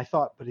 whatever. And I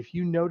thought, but if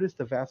you notice,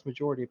 the vast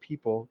majority of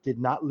people did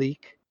not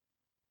leak.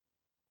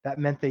 That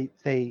meant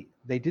they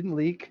didn't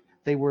leak.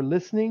 They were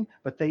listening,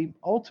 but they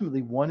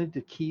ultimately wanted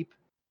to keep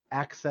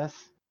access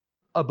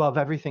above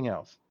everything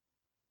else.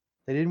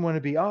 They didn't want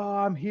to be, oh,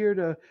 I'm here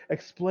to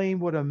explain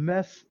what a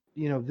mess,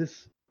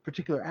 this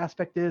particular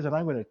aspect is, and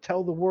I'm going to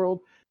tell the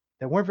world.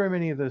 There weren't very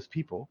many of those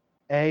people.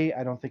 I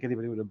don't think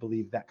anybody would have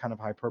believed that kind of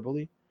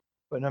hyperbole.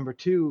 But number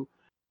two,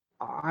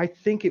 I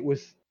think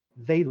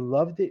they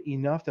loved it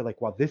enough. They're like,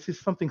 wow, this is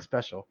something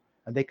special,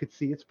 and they could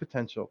see its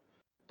potential.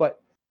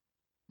 But,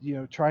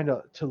 trying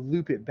to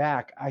loop it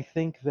back, I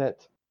think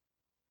that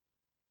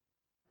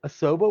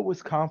Asobo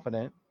was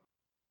confident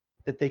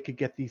that they could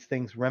get these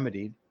things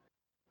remedied.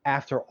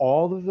 After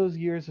all of those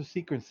years of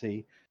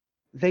secrecy,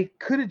 they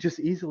could have just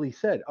easily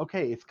said,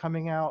 okay, it's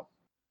coming out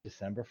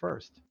December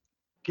 1st.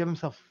 Give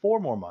themselves 4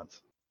 more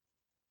months,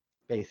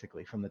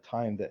 basically, from the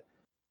time that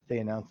they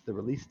announced the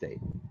release date.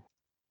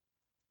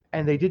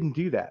 And they didn't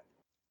do that.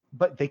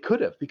 But they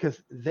could have,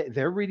 because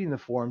they're reading the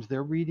forums,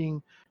 they're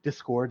reading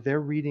Discord,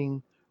 they're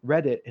reading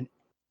Reddit, and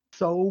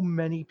so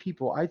many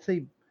people, I'd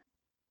say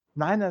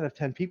 9 out of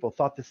 10 people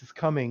thought this is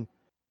coming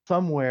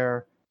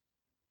somewhere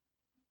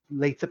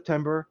late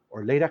September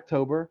or late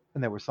October.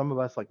 And there were some of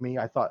us like me,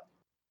 I thought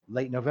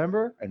late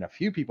November, and a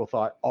few people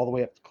thought all the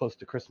way up close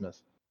to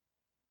Christmas.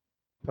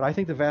 But I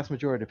think the vast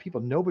majority of people,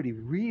 nobody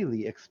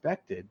really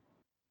expected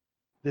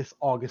this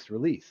August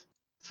release.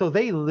 So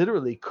they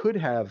literally could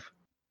have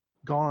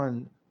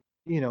gone,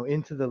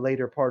 into the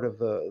later part of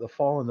the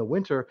fall and the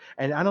winter,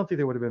 and I don't think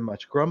there would have been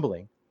much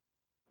grumbling.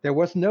 There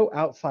was no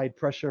outside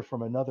pressure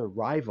from another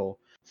rival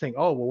saying,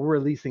 oh, well, we're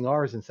releasing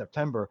ours in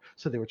September,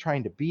 so they were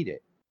trying to beat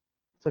it.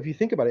 So if you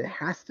think about it, it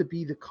has to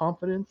be the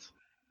confidence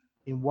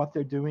in what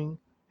they're doing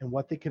and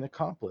what they can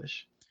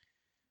accomplish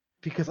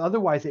because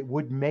otherwise it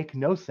would make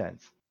no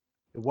sense.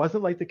 It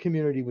wasn't like the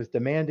community was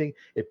demanding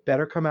it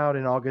better come out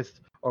in August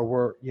or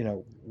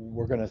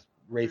we're going to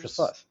raise a There's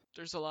fuss.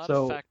 there's a lot of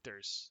So,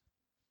 factors,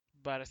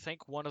 but I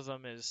think one of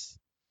them is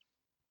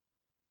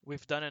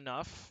we've done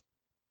enough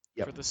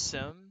for yep. the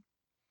sim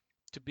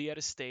to be at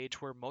a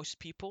stage where most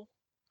people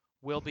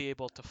will be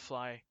able to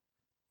fly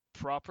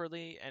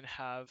properly and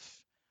have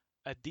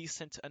a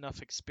decent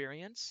enough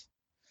experience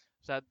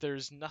that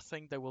there's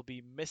nothing that will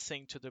be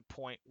missing to the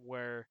point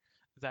where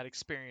that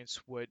experience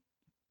would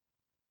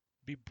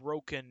be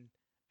broken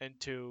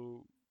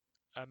into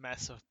a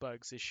mess of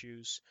bugs,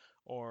 issues,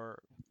 or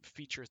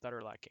features that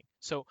are lacking.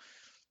 So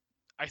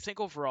I think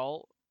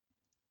overall,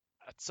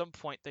 at some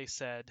point they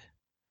said,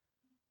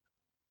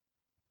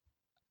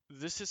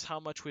 this is how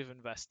much we've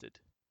invested: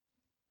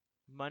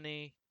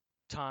 money,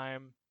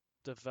 time,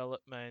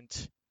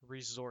 development,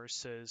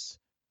 resources,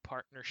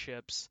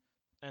 partnerships,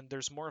 and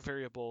there's more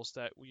variables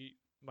that we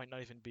might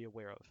not even be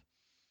aware of.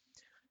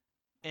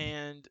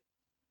 And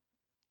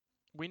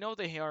we know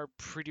they are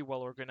pretty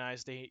well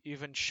organized. They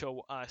even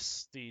show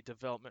us the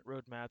development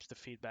roadmaps, the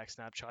feedback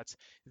snapshots.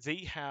 They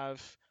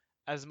have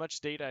as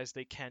much data as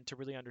they can to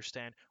really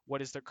understand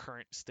what is the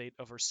current state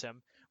of our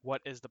sim,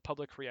 what is the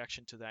public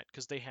reaction to that,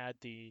 because they had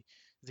the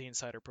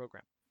insider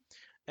program.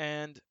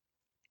 And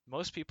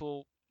most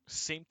people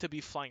seem to be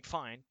flying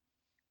fine.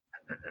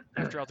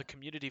 After all, the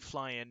community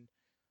fly-in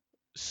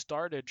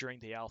started during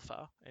the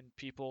alpha, and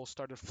people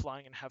started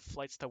flying and have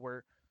flights that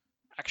were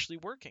actually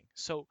working.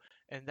 So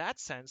in that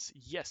sense,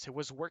 yes, it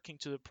was working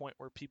to the point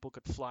where people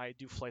could fly,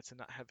 do flights, and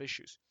not have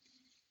issues.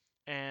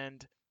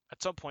 And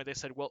at some point, they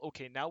said, well,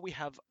 okay, now we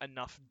have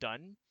enough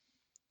done.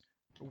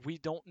 We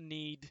don't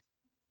need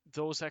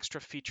those extra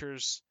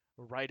features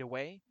right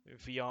away.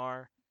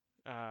 VR,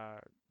 uh,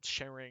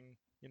 sharing,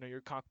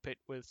 your cockpit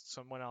with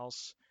someone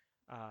else,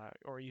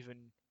 or even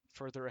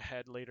further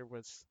ahead later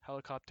with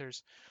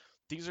helicopters.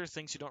 These are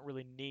things you don't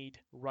really need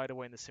right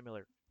away in the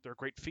simulator. They're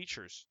great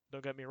features.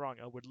 Don't get me wrong.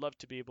 I would love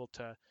to be able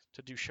to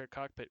do shared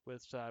cockpit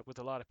with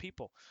a lot of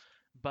people,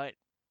 but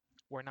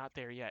we're not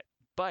there yet.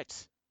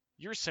 But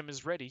your sim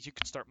is ready. You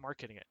can start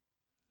marketing it,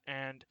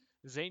 and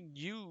they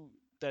knew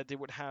that they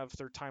would have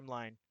their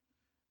timeline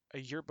a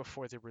year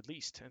before they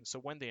released, and so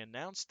when they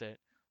announced it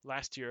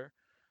last year,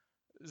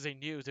 they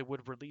knew they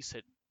would release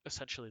it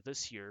essentially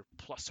this year,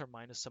 plus or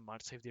minus a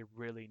month if they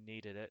really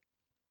needed it.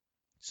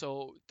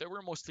 So they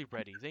were mostly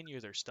ready. They knew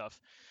their stuff.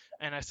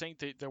 And I think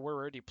they were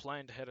already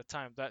planned ahead of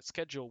time. That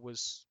schedule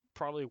was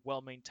probably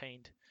well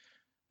maintained.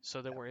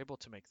 So they were able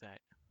to make that.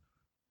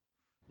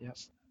 Yep.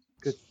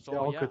 Good. So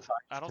All yeah, good signs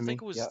I don't to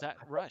think me. it was Yeah. that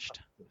rushed.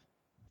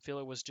 I feel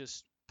it was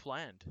just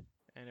planned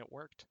and it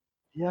worked.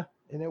 Yeah,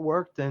 and it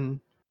worked, and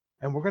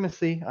we're gonna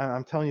see.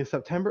 I'm telling you,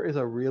 September is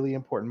a really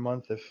important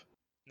month. If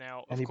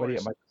Now, of anybody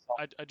at course,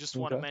 Microsoft I just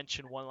listening want to to us,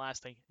 mention one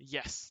last thing.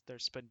 Yes,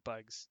 there's been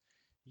bugs.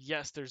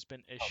 Yes, there's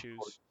been of course.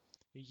 issues.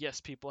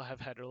 Yes, people have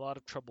had a lot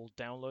of trouble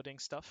downloading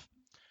stuff.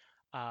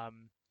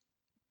 Um,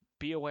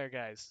 be aware,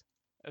 guys.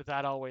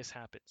 That always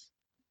happens.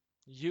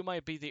 You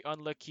might be the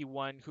unlucky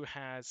one who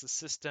has a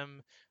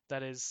system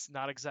that is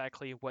not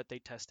exactly what they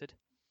tested.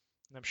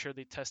 And I'm sure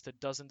they tested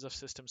dozens of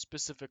systems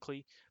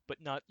specifically,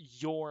 but not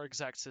your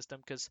exact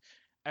system because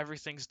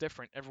everything's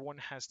different. Everyone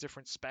has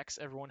different specs,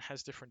 everyone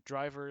has different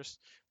drivers.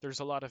 There's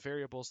a lot of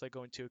variables that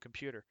go into a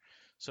computer.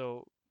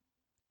 So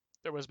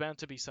there was bound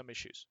to be some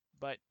issues,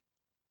 but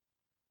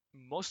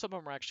most of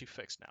them are actually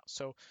fixed now.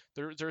 So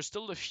there's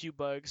still a few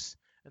bugs,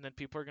 and then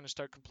people are going to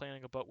start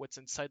complaining about what's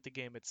inside the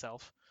game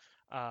itself.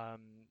 Um,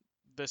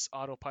 this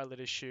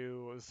autopilot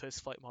issue, this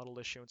flight model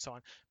issue, and so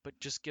on. But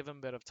just give them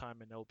a bit of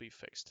time, and it'll be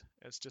fixed.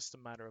 It's just a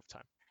matter of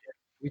time.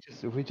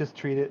 If we just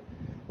treat it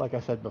like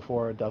I said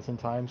before a dozen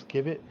times,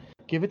 give it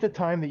the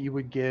time that you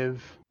would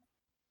give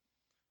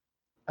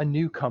a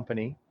new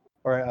company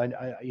or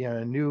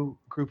a new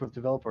group of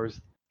developers.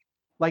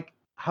 Like,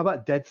 how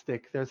about Dead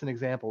Stick? There's an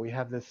example. We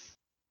have this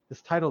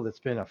title that's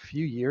been a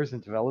few years in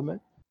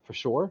development for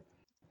sure,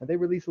 and they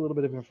release a little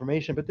bit of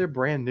information, but they're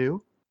brand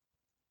new,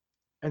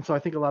 and so I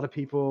think a lot of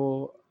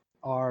people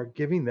are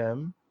giving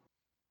them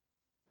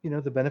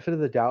the benefit of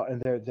the doubt,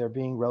 and they're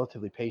being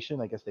relatively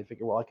patient. I guess they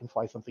figure, well, I can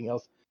fly something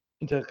else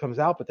until it comes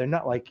out, but they're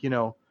not like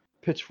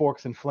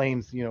pitchforks and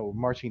flames,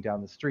 marching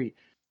down the street.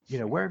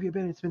 Where have you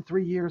been? It's been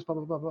 3 years, blah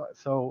blah blah blah.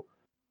 So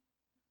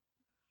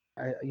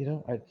I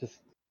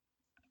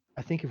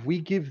think if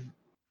we give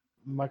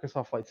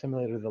Microsoft Flight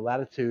Simulator the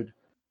latitude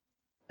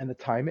and the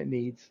time it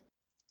needs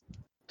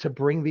to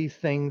bring these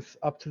things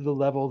up to the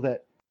level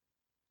that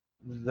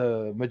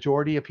the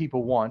majority of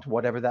people want,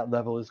 whatever that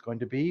level is going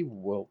to be,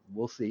 we'll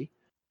see.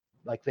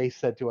 Like they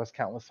said to us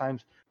countless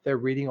times, they're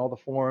reading all the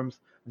forums,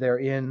 they're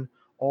in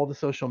all the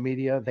social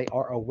media, they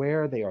are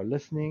aware, they are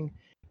listening,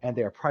 and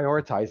they are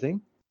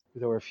prioritizing.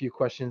 There were a few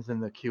questions in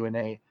the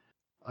Q&A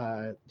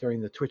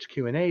during the Twitch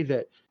Q&A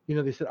that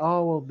they said,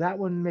 oh well, that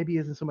one maybe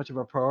isn't so much of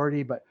a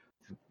priority, but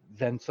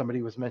then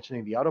somebody was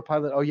mentioning the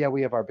autopilot. Oh yeah,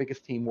 we have our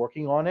biggest team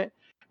working on it,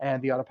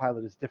 and the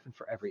autopilot is different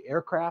for every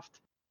aircraft,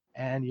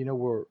 and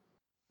we're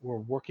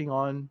working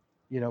on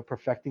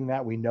perfecting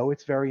that. We know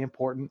it's very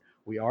important.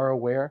 We are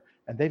aware,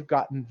 and they've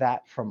gotten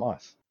that from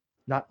us.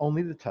 Not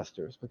only the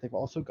testers, but they've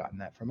also gotten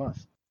that from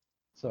us.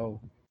 So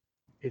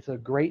it's a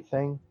great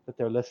thing that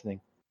they're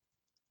listening.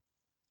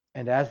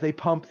 And as they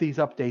pump these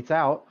updates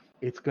out,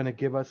 it's going to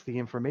give us the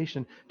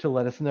information to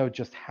let us know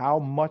just how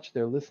much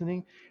they're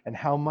listening and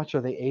how much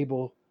are they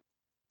able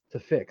to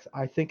fix.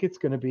 I think it's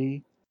going to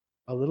be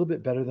a little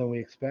bit better than we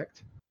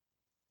expect,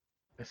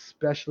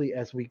 especially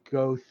as we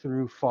go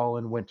through fall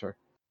and winter,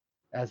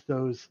 as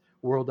those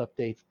world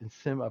updates and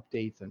sim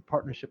updates and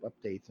partnership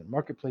updates and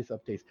marketplace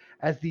updates,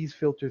 as these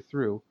filter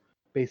through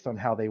based on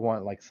how they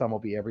want. Like some will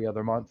be every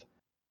other month,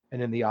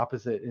 and in the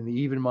opposite, in the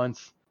even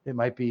months, it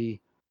might be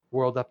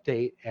world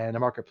update and a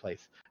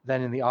marketplace.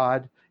 Then in the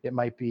odd, it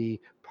might be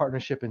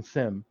partnership and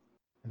sim.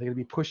 And they're going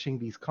to be pushing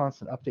these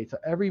constant updates. So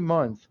every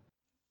month,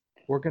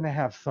 we're going to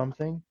have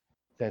something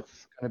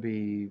that's going to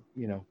be,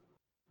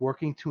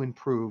 working to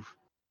improve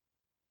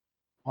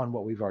on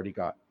what we've already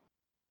got.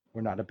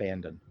 We're not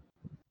abandoned.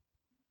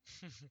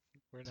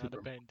 We're not Super.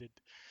 abandoned.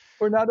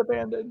 We're not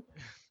abandoned.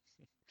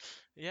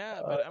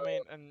 Yeah, Uh, but I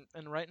mean,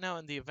 and right now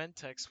in the event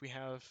text we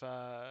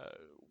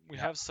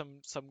yeah. have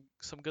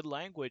some good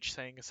language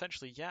saying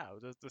essentially, yeah,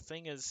 the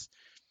thing is,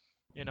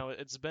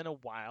 it's been a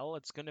while.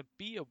 It's gonna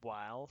be a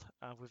while.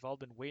 We've all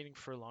been waiting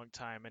for a long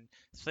time, and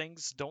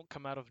things don't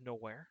come out of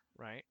nowhere,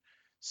 right?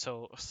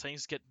 So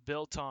things get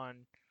built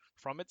on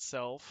from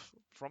itself,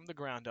 from the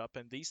ground up,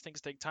 and these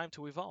things take time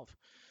to evolve.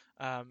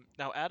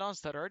 Now,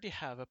 add-ons that already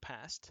have a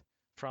past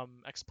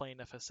from Explain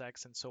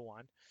FSX and so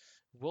on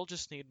will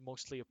just need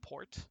mostly a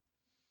port,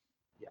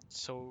 Yeah.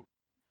 so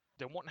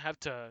they won't have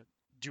to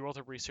do all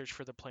the research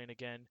for the plane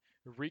again,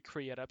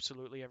 recreate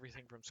absolutely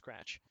everything from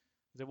scratch.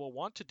 They will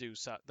want to do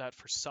that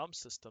for some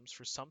systems,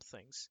 for some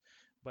things,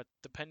 but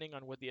depending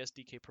on what the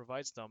SDK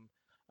provides them,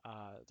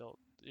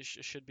 it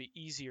should be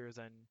easier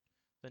than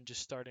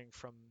just starting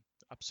from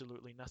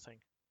absolutely nothing.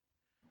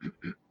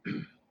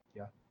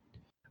 Yeah.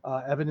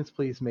 Evidence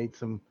Please made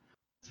some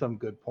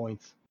good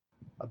points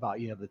about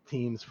the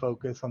team's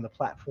focus on the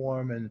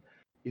platform, and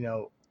you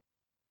know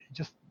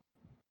just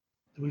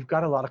we've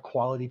got a lot of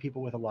quality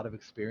people with a lot of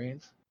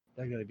experience.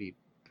 They're going to be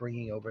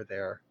bringing over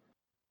their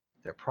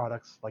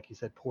products, like you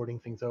said, porting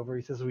things over.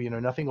 He says,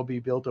 well, nothing will be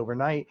built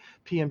overnight.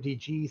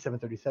 PMDG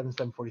 737,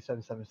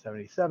 747,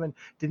 777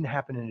 didn't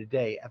happen in a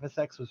day.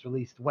 FSX was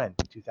released when?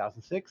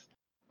 2006.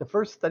 The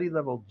first study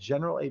level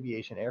general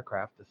aviation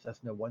aircraft, the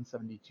Cessna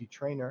 172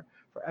 trainer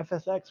for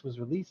FSX, was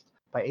released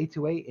by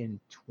A2A in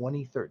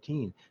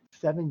 2013,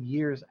 7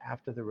 years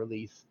after the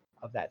release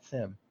of that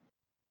sim.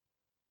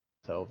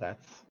 So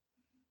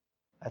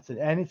that's it.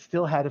 And it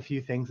still had a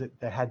few things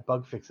that had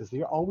bug fixes.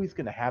 You're always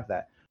going to have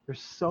that.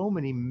 There's so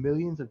many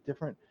millions of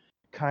different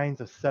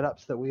kinds of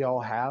setups that we all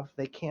have.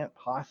 They can't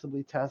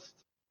possibly test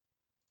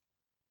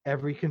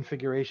every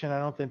configuration. I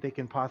don't think they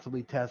can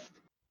possibly test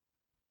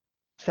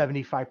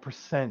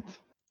 75%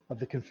 of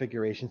the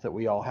configurations that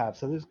we all have.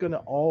 So there's going to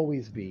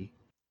always be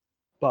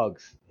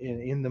bugs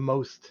in the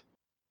most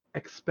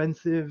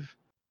expensive,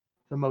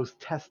 the most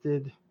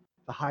tested,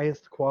 the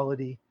highest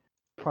quality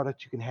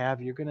product you can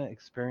have. You're going to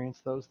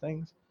experience those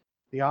things.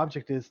 The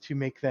object is to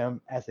make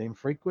them as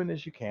infrequent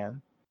as you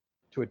can,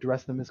 to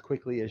address them as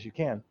quickly as you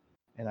can.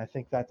 And I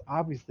think that's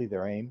obviously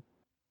their aim.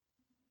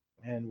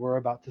 And we're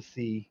about to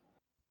see,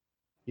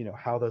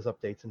 how those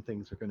updates and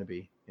things are going to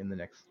be in the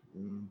next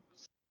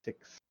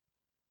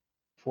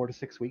 4 to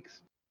 6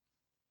 weeks.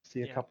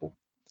 See a Yeah, couple.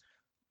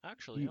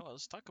 actually, I'm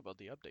let's talk about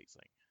the update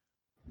thing.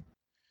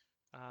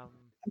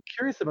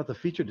 curious about the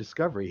feature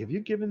discovery. Have you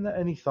given that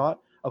any thought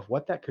of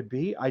what that could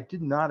be? I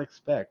did not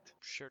expect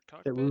Shared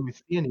that we cockpit, would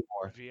see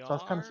anymore. So I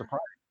was kind of VR.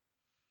 surprised.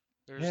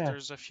 Yeah.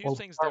 There's a few Well,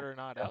 things that are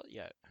not yeah, out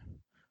yet,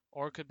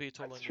 or it could be a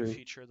totally that's new true.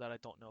 feature that I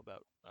don't know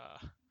about.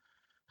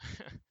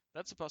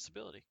 That's a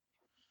possibility.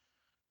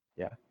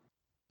 Yeah.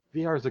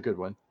 VR is a good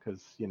one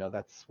because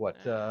that's what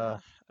They'll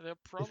is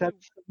probably. that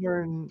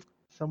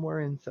somewhere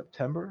in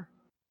September,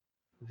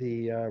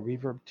 the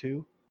Reverb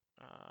 2.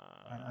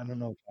 I Uh, don't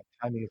know if that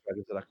timing is right.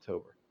 Is it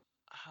October?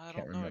 I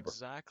Can't don't know remember.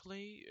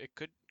 exactly. It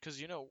could,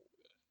 because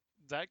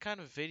that kind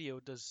of video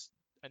does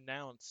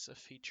announce a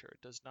feature.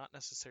 It does not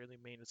necessarily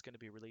mean it's going to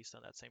be released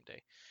on that same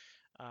day.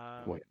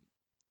 Um, Wait.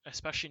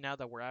 Especially now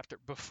that we're after.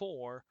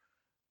 Before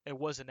it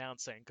was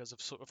announcing, because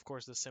of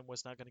course the sim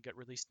was not going to get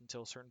released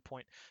until a certain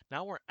point.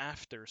 Now we're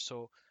after,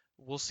 so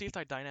we'll see if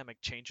that dynamic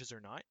changes or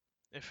not.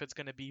 If it's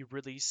going to be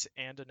released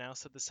and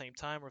announced at the same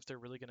time, or if they're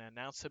really going to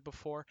announce it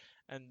before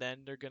and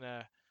then they're going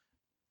to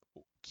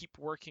keep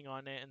working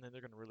on it and then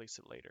they're going to release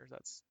it later.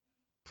 That's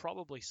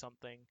probably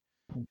something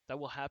that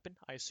will happen,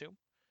 I assume.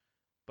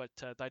 But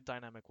that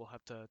dynamic we'll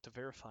have to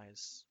verify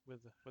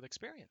with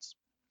experience.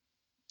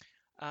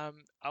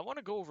 I want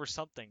to go over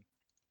something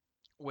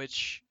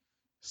which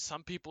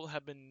some people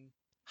have been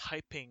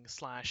hyping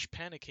slash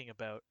panicking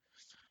about.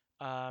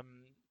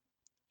 Um,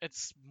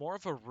 it's more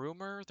of a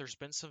rumor. There's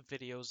been some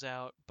videos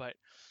out, but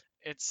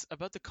it's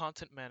about the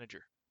content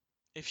manager.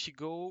 If you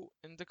go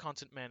in the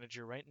content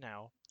manager right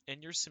now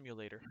in your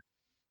simulator,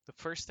 the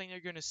first thing you're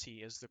going to see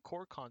is the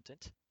core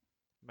content,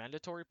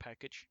 mandatory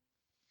package,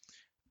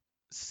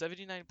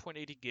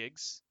 79.80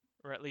 gigs,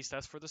 or at least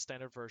that's for the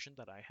standard version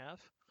that I have.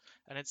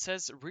 And it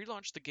says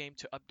relaunch the game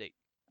to update.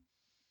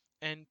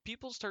 And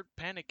people start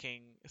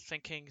panicking,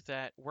 thinking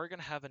that we're going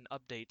to have an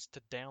update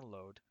to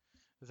download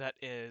that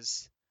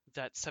is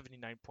that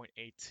 79.8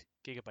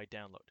 gigabyte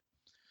download.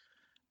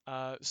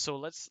 So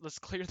let's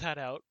clear that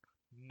out.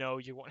 No,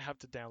 you won't have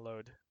to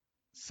download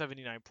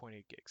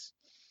 79.8 gigs.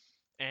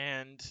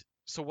 And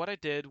so what I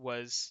did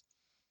was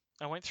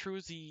I went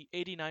through the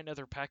 89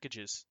 other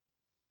packages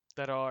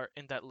that are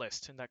in that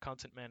list, in that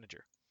content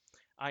manager.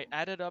 I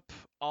added up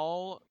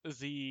all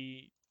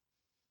the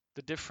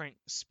different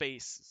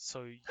space.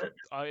 So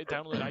I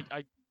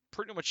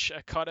pretty much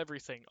caught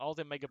everything, all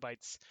the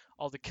megabytes,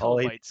 all the All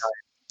 80. kilobytes.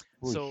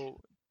 Oof. So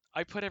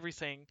I put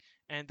everything,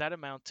 and that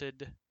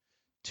amounted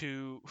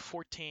to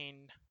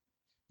 14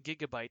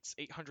 gigabytes,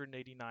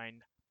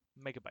 889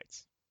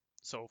 megabytes.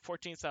 So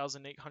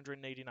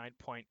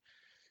 14,889.395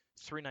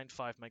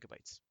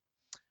 megabytes.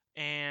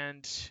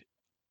 And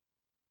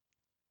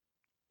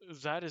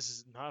that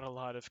is not a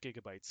lot of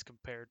gigabytes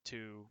compared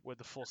to what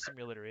the full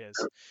simulator is.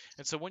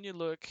 And so when you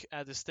look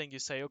at this thing, you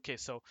say, okay,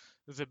 so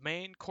the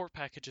main core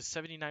package is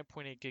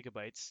 79.8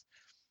 gigabytes.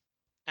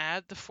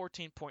 Add the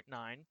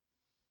 14.9,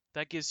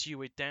 that gives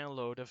you a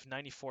download of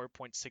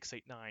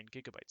 94.689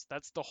 gigabytes.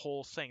 That's the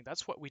whole thing.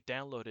 That's what we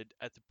downloaded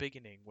at the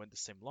beginning when the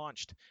sim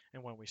launched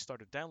and when we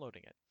started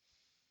downloading it.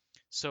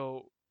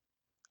 So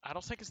I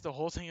don't think it's the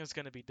whole thing is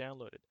going to be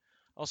downloaded.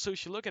 Also,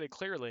 if you look at it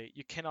clearly,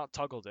 you cannot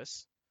toggle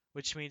this,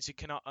 which means you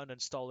cannot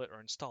uninstall it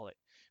or install it,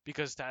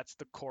 because that's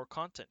the core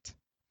content.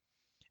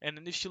 And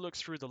then if you look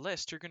through the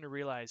list, you're going to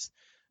realize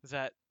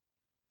that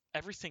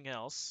everything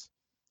else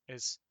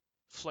is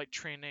flight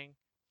training,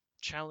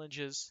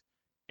 challenges,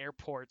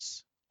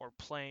 airports, or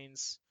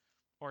planes,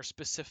 or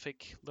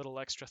specific little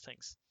extra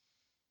things.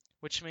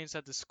 Which means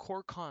that this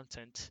core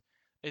content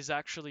is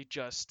actually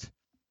just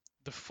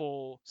the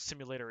full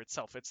simulator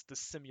itself. It's the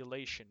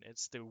simulation,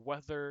 it's the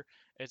weather,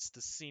 it's the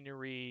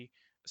scenery,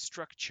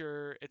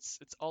 structure, it's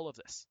all of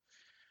this.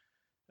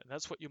 And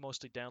that's what you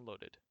mostly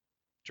downloaded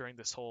during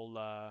this whole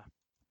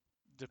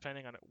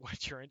depending on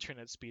what your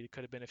internet speed, it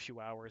could have been a few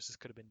hours, this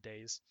could have been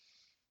days.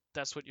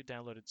 That's what you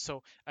downloaded.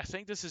 So I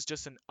think this is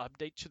just an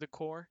update to the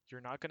core.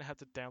 You're not going to have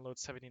to download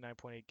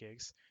 79.8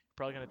 gigs. You're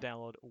probably going to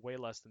download way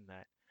less than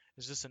that.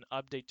 It's just an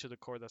update to the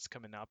core that's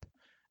coming up.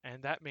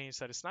 And that means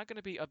that it's not going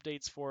to be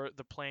updates for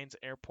the planes,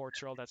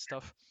 airports, or all that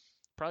stuff.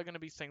 Probably going to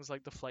be things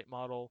like the flight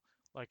model,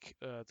 like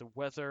the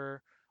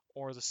weather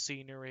or the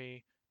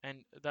scenery,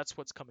 and that's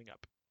what's coming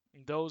up.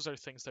 And those are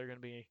things that are going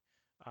to be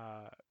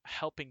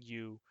helping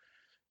you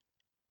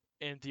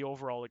in the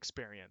overall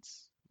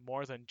experience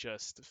more than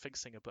just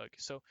fixing a bug.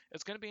 So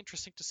it's going to be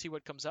interesting to see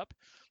what comes up.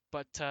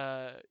 But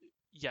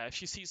yeah,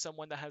 if you see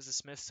someone that has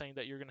this myth saying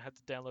that you're going to have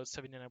to download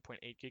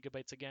 79.8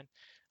 gigabytes again,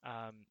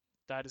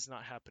 that is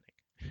not happening.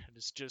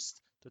 It's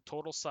just the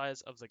total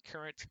size of the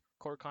current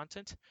core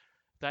content.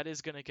 That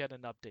is going to get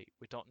an update.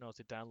 We don't know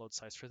the download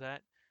size for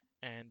that,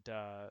 and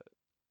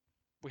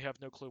we have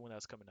no clue when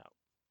that's coming out.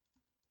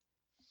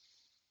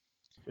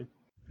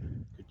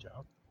 Good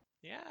job.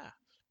 Yeah,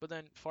 but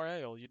then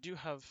Farael, you do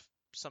have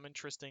some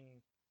interesting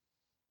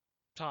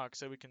talks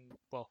that we can,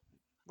 well,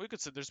 we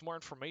could say there's more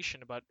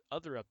information about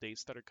other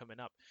updates that are coming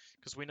up,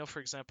 because we know, for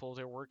example,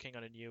 they're working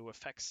on a new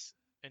effects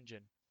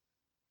engine.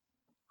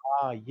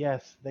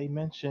 Yes, they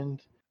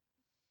mentioned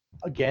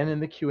again in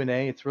the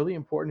Q&A. It's really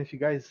important if you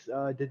guys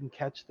didn't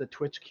catch the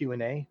Twitch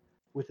Q&A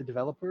with the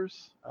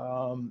developers.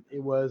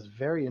 It was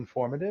very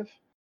informative.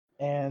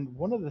 And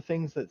one of the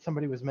things that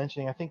somebody was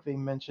mentioning, I think they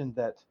mentioned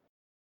that,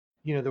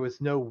 there was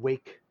no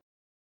wake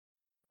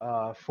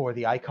for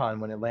the icon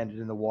when it landed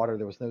in the water.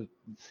 There was no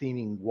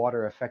seeming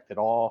water effect at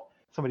all.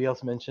 Somebody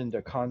else mentioned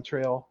a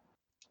contrail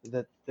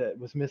that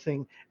was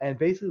missing. And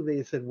basically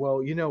they said, well,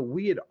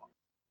 we had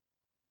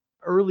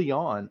early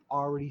on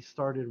already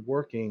started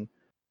working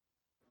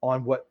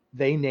on what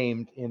they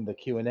named in the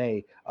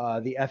Q&A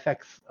the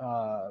FX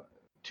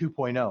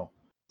 2.0.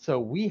 So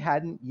we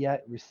hadn't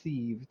yet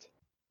received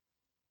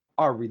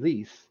our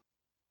release,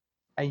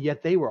 and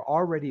yet they were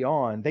already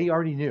on. They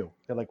already knew.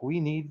 They're like, we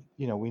need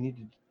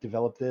to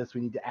develop this. We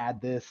need to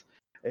add this.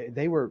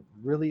 They were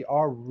really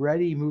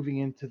already moving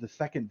into the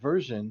second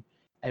version,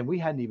 and we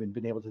hadn't even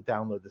been able to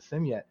download the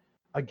sim yet.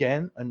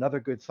 Again, another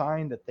good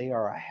sign that they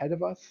are ahead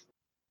of us,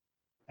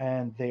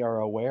 and they are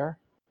aware.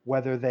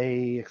 Whether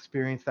they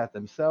experienced that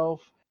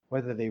themselves,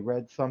 whether they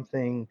read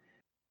something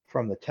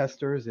from the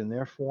testers in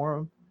their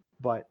forum,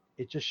 but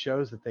it just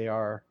shows that they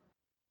are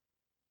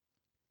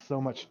so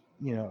much,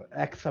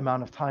 X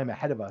amount of time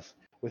ahead of us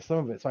with some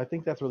of it. So I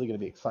think that's really going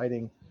to be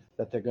exciting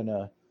that they're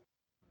gonna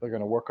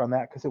work on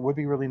that, because it would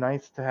be really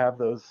nice to have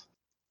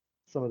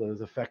some of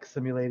those effects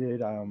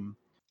simulated.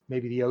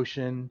 Maybe the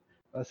ocean.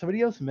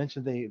 Somebody else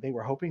mentioned they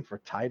were hoping for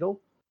tidal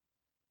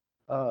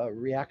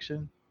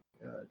reaction,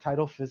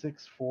 tidal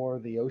physics for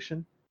the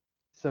ocean,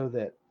 so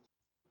that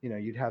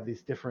you'd have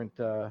these different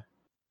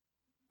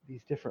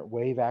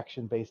wave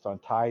action based on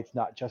tides,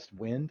 not just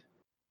wind.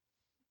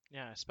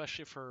 Yeah,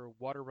 especially for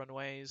water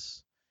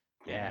runways,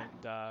 Yeah.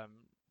 and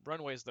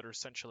runways that are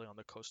essentially on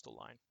the coastal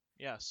line.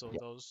 Yeah, so Yeah.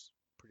 those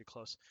pretty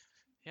close.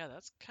 Yeah,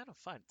 that's kind of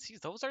fun. See,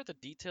 those are the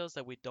details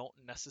that we don't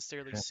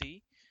necessarily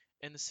see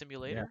in the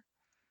Yeah. simulator.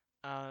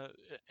 Uh,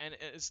 and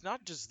it's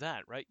not just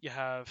that, right? You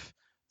have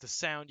the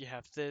sound, you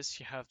have this,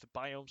 you have the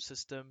biome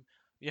system,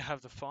 you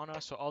have the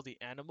fauna, so all the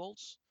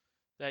animals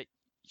that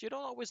you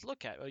don't always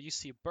look at. You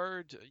see a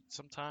bird,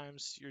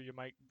 sometimes you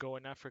might go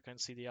in Africa and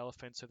see the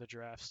elephants or the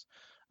giraffes.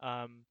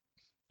 Um,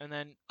 and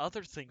then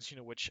other things,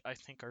 which I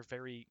think are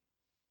very,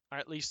 or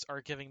at least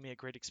are giving me a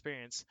great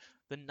experience,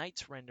 the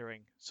night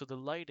rendering. So the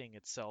lighting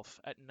itself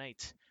at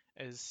night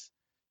is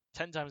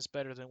 10 times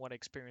better than what I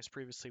experienced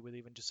previously with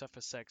even just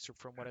FSX or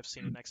from what I've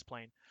seen in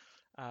X-Plane.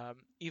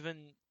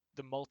 Even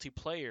the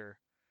multiplayer,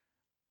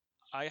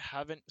 I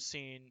haven't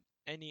seen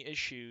any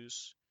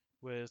issues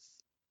with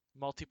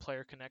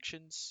multiplayer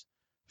connections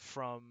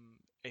from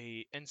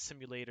a in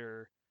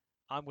simulator.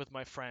 I'm with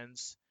my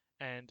friends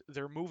and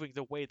they're moving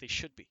the way they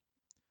should be.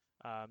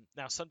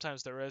 Now,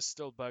 sometimes there is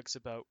still bugs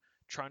about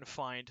trying to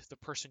find the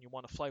person you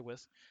want to fly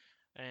with,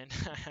 and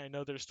I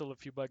know there's still a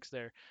few bugs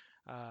there,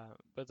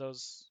 but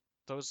those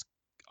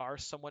are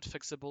somewhat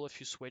fixable if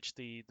you switch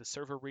the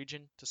server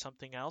region to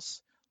something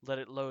else, let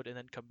it load, and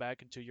then come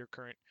back into your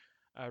current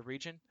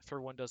region. If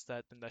everyone does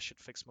that, then that should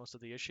fix most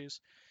of the issues.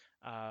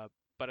 Uh,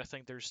 but I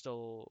think there's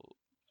still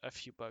a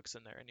few bugs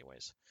in there,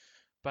 anyways.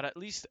 But at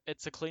least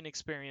it's a clean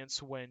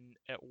experience when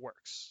it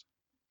works.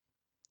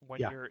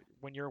 When Yeah.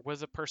 you're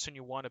with a person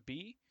you want to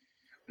be,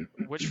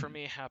 which for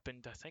me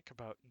happened, I think,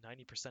 about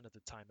 90% of the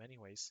time,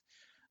 anyways.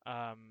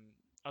 Um,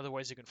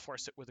 Otherwise, you can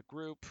force it with a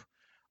group,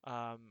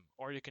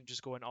 or you can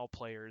just go in all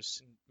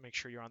players and make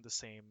sure you're on the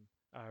same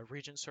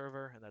region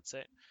server, and that's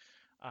it.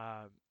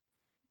 Um,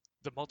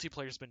 the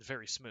multiplayer has been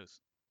very smooth,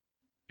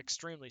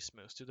 extremely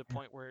smooth, to the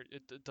point where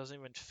it doesn't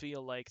even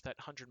feel like that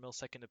 100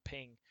 millisecond of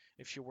ping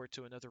if you were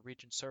to another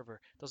region server.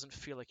 It doesn't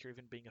feel like you're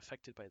even being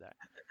affected by that.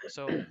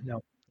 So,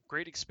 No.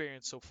 great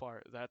experience so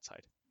far that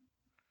side.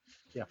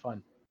 Yeah.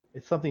 Fun.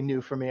 It's something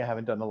new for me. I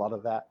haven't done a lot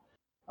of that.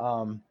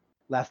 Um,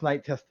 Last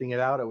night testing it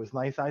out, it was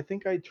nice. I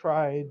think I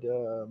tried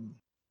a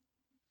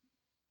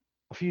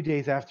few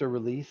days after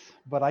release,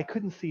 but I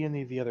couldn't see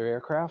any of the other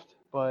aircraft.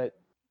 But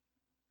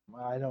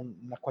I'm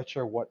not quite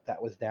sure what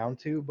that was down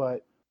to.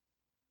 But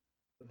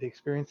the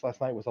experience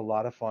last night was a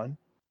lot of fun,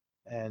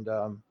 and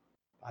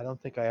I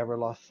don't think I ever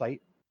lost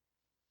sight,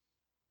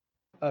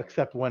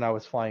 except when I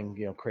was flying,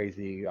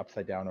 crazy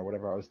upside down or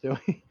whatever I was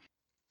doing.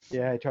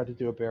 Yeah, I tried to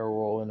do a barrel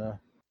roll and a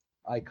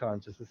icon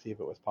just to see if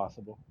it was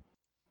possible.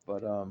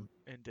 But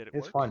And did it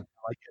it's work? fun.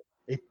 I like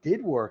it. It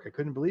did work. I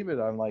couldn't believe it.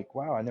 I'm like,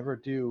 wow, I never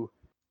do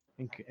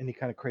any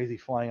kind of crazy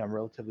flying. I'm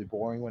relatively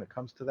boring when it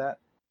comes to that,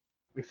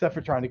 except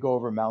for trying to go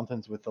over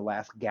mountains with the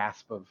last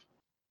gasp of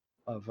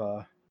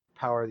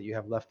power that you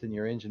have left in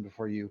your engine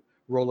before you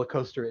roller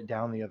coaster it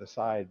down the other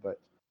side. But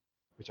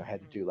which I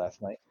had to Hmm. do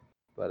last night.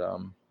 But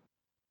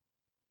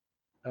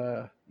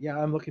yeah,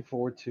 I'm looking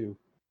forward to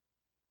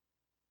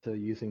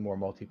using more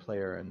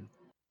multiplayer,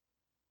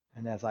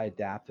 and as I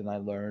adapt and I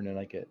learn and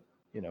I get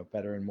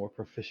better and more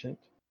proficient,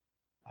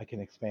 I can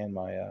expand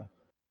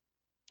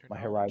Your my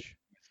horizon knowledge.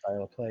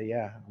 style of play.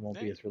 Yeah, I won't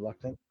be Hey, as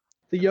reluctant.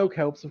 The and yoke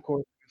helps, of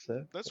course.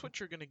 So, that's what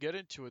you're going to get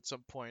into at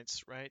some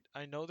points, right?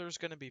 I know there's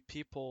going to be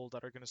people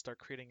that are going to start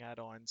creating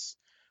add-ons,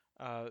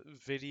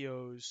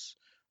 videos,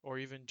 or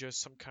even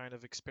just some kind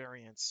of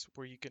experience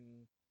where you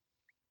can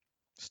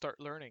start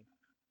learning.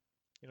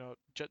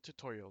 Jet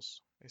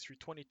tutorials,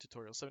 A320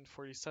 tutorials,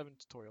 747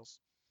 tutorials,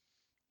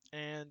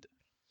 and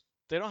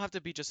they don't have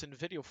to be just in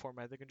video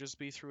format. They can just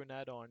be through an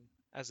add-on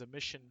as a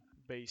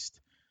mission-based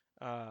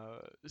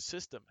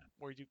system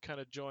where you kind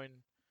of join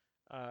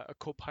a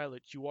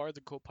co-pilot. You are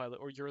the co-pilot,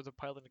 or you're the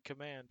pilot in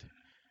command,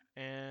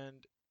 and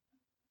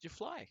you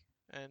fly.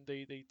 And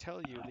they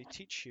tell you, they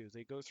teach you,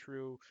 they go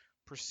through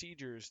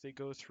procedures, they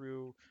go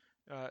through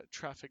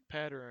traffic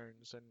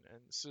patterns and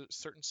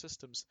certain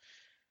systems.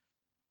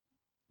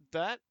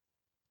 That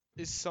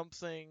is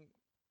something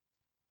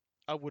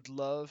I would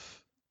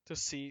love to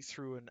see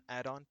through an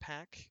add-on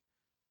pack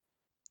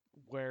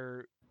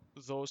where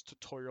those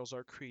tutorials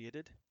are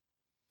created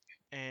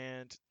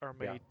and are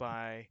yeah, made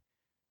by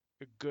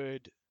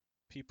good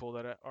people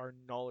that are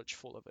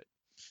knowledgeful of it.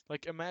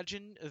 Like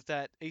imagine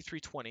that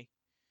A320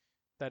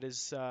 that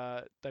is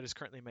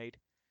currently made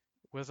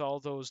with all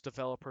those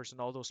developers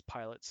and all those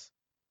pilots.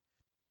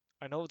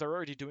 I know they're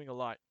already doing a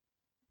lot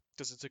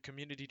because it's a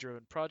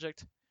community-driven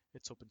project.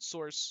 It's open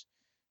source.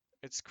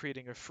 It's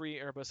creating a free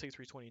Airbus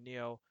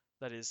A320neo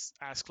that is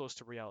as close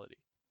to reality.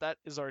 That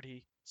is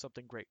already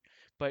something great.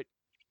 But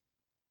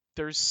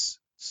there's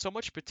so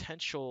much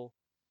potential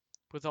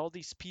with all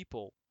these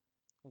people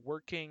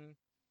working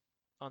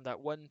on that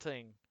one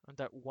thing, on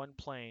that one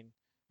plane,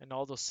 and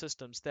all those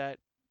systems that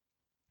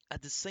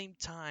at the same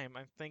time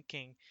I'm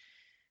thinking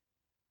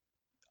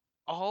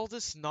all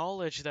this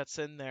knowledge that's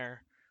in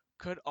there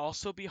could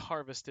also be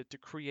harvested to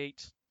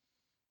create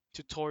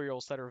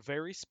tutorials that are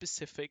very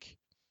specific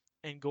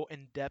and go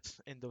in depth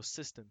in those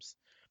systems.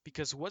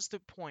 Because what's the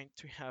point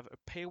to have a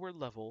payload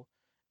level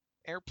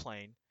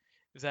airplane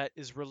that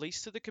is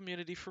released to the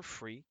community for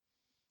free,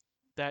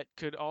 that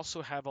could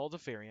also have all the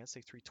variants,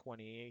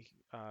 A320,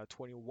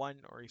 21,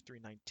 or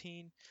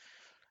A319,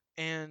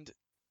 and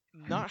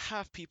not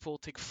have people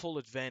take full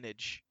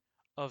advantage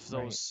of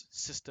Right. those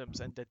systems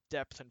and the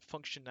depth and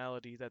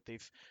functionality that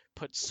they've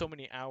put so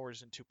many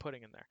hours into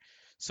putting in there.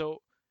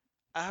 So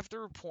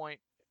after a point,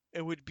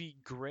 it would be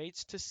great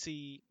to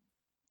see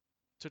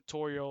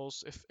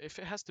tutorials. If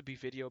it has to be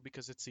video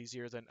because it's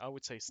easier, then I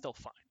would say still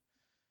fine.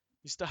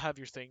 You still have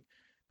your thing,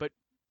 but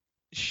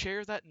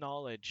share that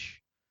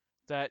knowledge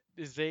that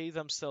they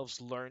themselves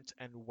learned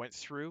and went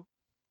through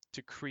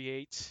to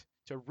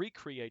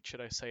recreate,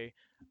 should I say,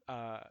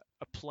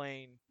 a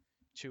plane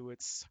to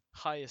its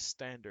highest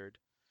standard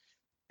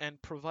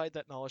and provide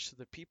that knowledge to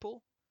the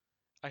people,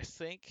 I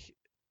think,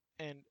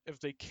 and if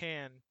they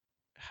can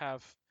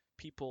have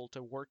people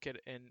to work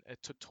it in a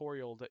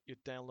tutorial that you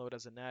download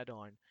as an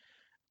add-on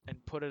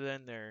and put it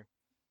in there,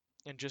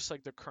 and just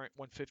like the current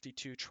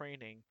 152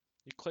 training,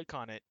 you click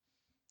on it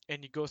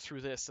and you go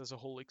through this as a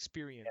whole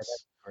Yeah, that's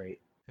experience. great.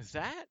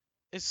 That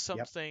is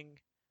Yep. something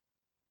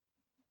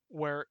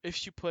where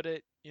if you put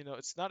it,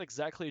 it's not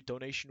exactly a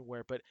donation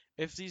where, but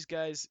if these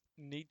guys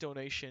need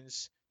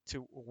donations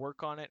to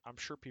work on it, I'm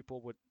sure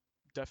people would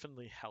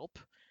definitely help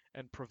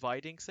and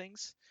providing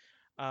things.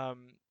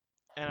 Um,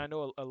 and I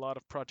know a lot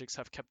of projects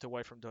have kept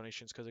away from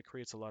donations because it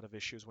creates a lot of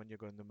issues when you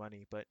go into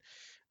money, but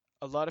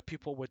a lot of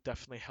people would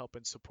definitely help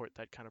and support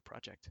that kind of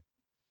project.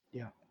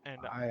 Yeah.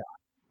 And I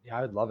yeah,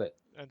 I would love it.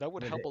 and that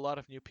would It, help it, a lot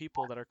of new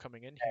people that are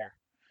coming in here.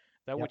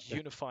 That yep. would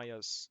unify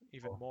us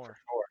even For more.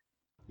 sure.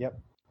 Yep.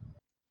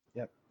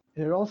 Yep.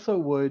 And it also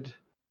would,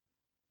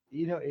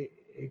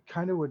 it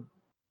kind of would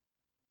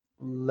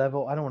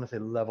level. I don't want to say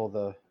level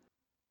the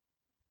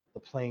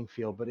playing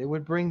field, but it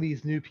would bring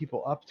these new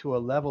people up to a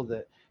level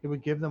that it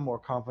would give them more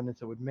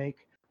confidence. It would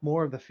make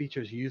more of the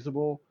features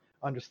usable,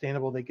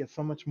 understandable. They get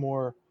so much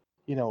more,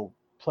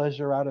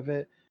 pleasure out of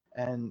it.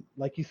 And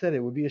like you said, it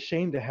would be a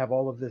shame to have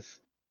all of this,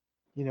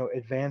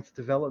 advanced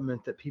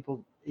development that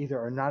people either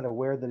are not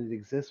aware that it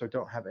exists or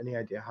don't have any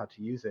idea how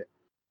to use it.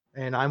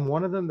 And I'm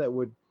one of them that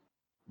would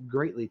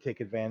greatly take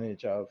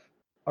advantage of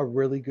a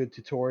really good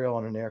tutorial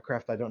on an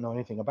aircraft I don't know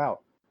anything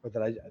about or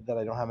that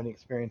I don't have any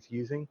experience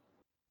using,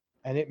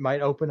 and it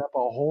might open up a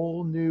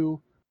whole new,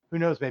 who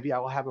knows, maybe I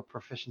will have a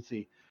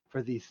proficiency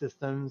for these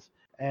systems,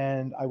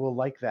 and I will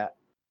like that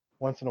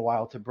once in a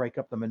while to break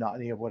up the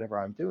monotony of whatever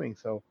I'm doing.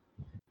 So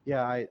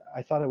yeah,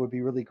 I thought it would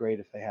be really great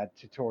if they had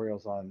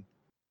tutorials on,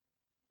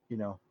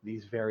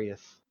 these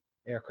various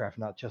aircraft,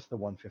 not just the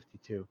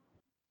 152,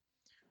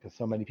 because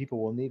so many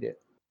people will need it.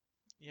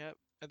 Yeah,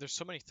 and there's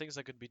so many things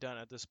that could be done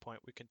at this point.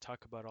 We can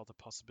talk about all the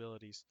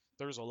possibilities.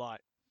 There's a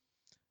lot.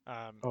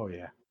 Um, Oh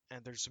yeah.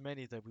 and there's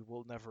many that we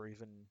will never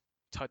even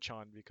touch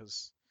on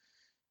because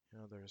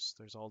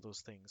there's all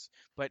those things.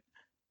 But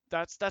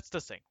that's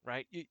the thing,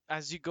 right?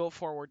 As you go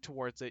forward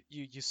towards it,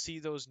 you see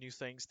those new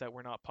things that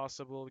were not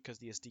possible because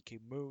the SDK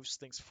moves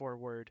things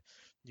forward,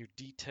 new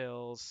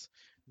details,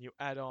 new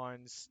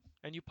add-ons,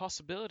 and new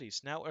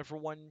possibilities. Now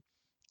everyone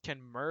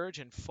can merge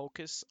and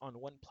focus on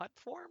one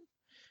platform.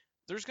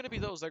 There's going to be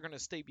those that are going to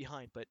stay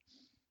behind, but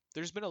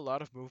there's been a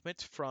lot of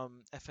movement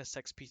from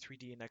FSX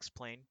P3D and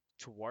X-Plane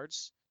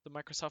towards the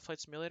Microsoft Flight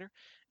Simulator,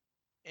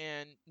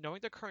 and knowing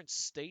the current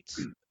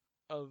state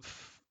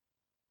of,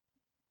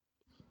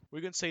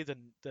 we can say, the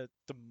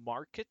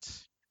market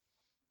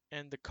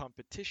and the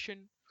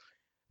competition,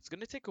 it's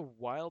going to take a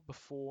while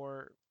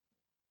before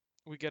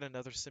we get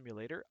another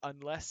simulator,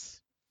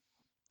 unless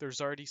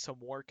there's already some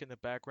work in the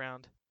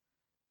background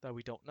that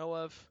we don't know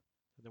of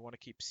and they want to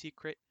keep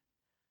secret.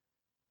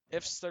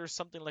 If there's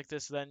something like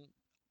this, then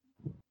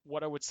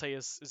what I would say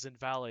is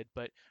invalid.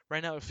 But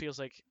right now it feels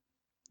like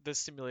this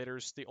simulator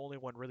is the only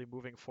one really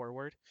moving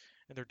forward,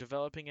 and they're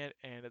developing it,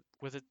 and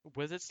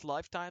with its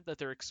lifetime that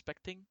they're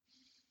expecting,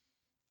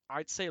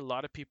 I'd say a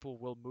lot of people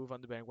will move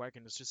on the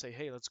bandwagon. Let's just say,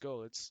 hey, let's go.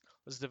 Let's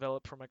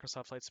develop for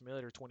Microsoft Flight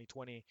Simulator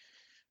 2020,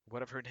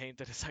 whatever name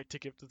they decide to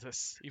give to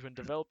this. Even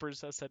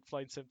developers have said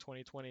Flight Sim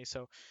 2020,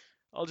 so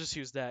I'll just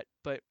use that.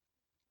 But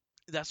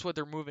that's what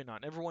they're moving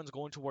on. Everyone's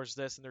going towards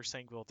this, and they're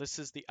saying, well, this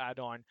is the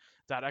add-on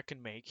that I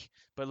can make,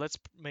 but let's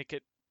make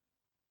it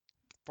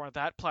for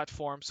that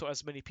platform so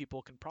as many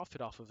people can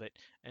profit off of it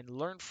and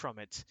learn from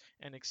it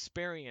and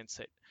experience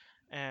it.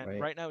 And Right.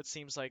 right now it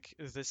seems like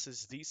this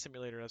is the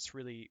simulator that's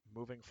really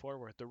moving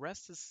forward. The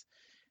rest is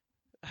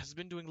has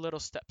been doing little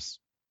steps,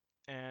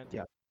 and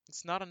Yeah.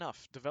 it's not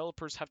enough.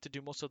 Developers have to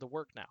do most of the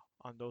work now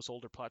on those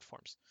older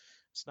platforms.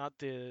 It's not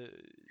the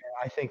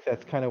I think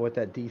that's kind of what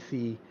that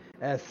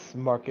DCS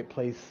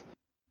marketplace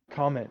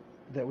comment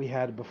that we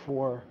had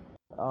before,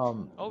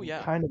 oh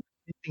yeah. kind of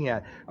hinting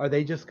at. Are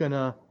they just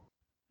gonna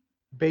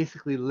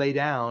basically lay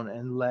down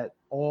and let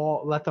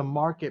the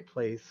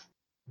marketplace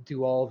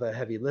do all the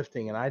heavy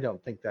lifting? And I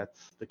don't think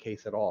that's the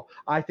case at all.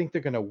 I think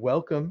they're gonna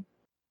welcome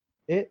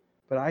it,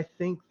 but I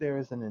think there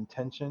is an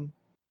intention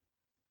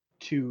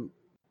to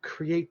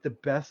create the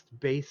best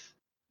base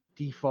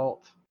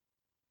default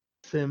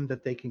sim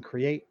that they can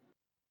create,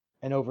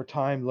 and over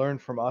time learn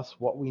from us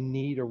what we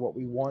need or what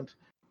we want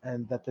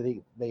and that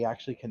they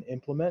actually can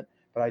implement.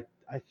 But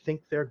I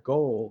think their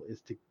goal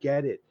is to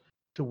get it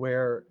to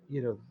where,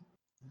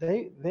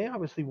 they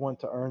obviously want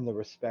to earn the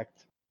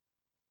respect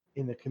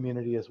in the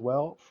community as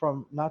well,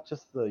 from not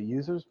just the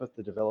users but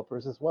the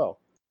developers as well.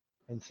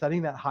 And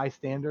setting that high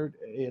standard,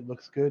 it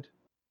looks good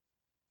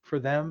for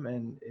them,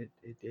 and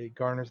it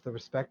garners the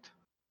respect.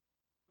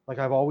 Like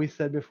I've always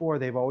said before,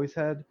 they've always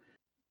had,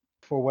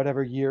 for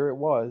whatever year it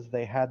was,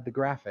 they had the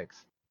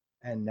graphics.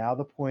 And now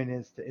the point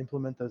is to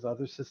implement those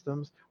other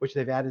systems, which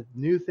they've added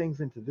new things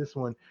into this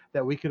one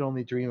that we could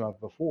only dream of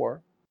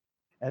before.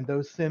 And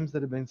those sims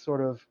that have been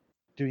sort of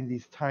doing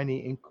these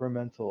tiny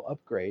incremental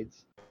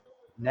upgrades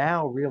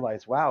now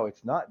realize, wow,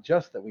 it's not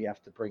just that we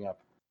have to bring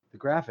up the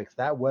graphics.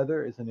 That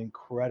weather is an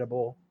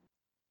incredible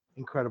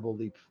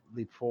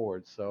leap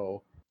forward.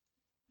 So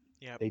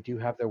Yep. they do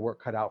have their work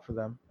cut out for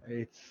them.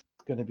 It's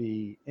going to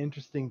be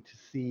interesting to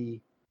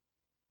see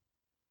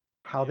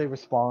how they Yeah.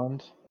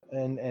 respond,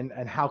 and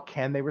how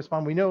can they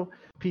respond. We know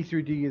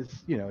P3D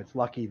is, it's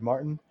Lockheed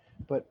Martin,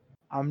 but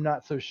I'm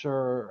not so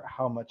sure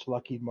how much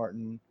Lockheed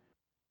Martin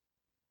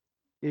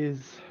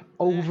is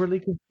Eh, overly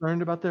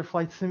concerned about their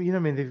flight sim. I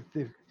mean,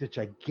 they've the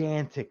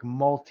gigantic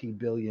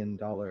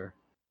multi-billion-dollar,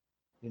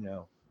 you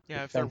know,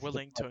 yeah, if they're defense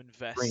willing to department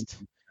dream.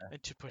 invest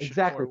and to push it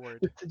Exactly.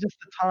 forward. Just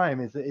the time,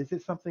 is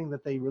it something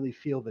that they really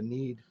feel the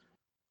need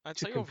I'd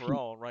to say compete?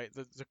 overall, right,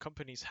 the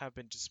companies have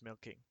been just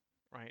milking,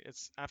 right?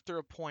 It's after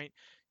a point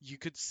you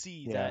could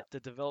see Yeah, that the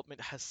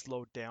development has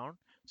slowed down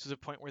to the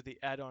point where the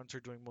add-ons are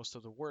doing most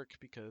of the work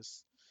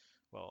because,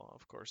 well,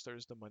 of course,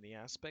 there's the money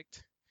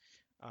aspect.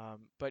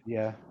 But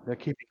yeah, they're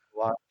keeping a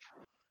lot.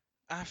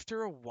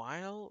 after a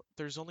while,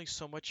 there's only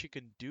so much you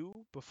can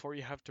do before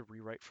you have to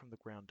rewrite from the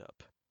ground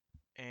up.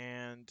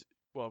 And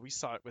well, we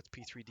saw it with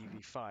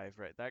P3DV5,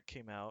 right? That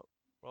came out.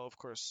 Well, of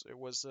course, it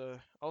was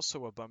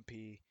also a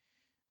bumpy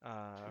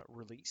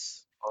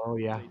release. Oh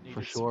yeah, They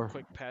for needed some sure.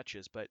 quick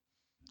patches, but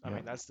I Yeah,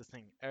 mean that's the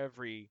thing.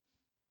 Every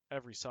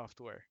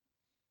software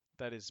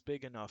that is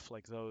big enough,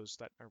 like those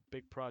that are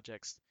big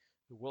projects,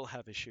 will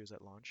have issues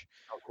at launch.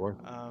 of course.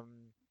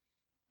 Um,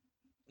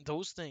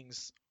 those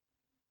things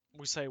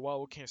we say,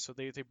 well, okay, so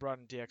they brought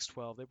in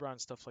DX12, they brought in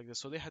stuff like this,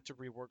 so they had to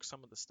rework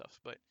some of the stuff,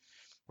 but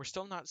we're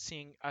still not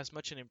seeing as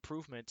much an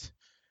improvement,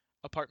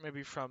 apart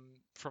maybe from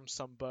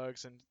some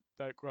bugs and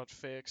that got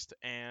fixed,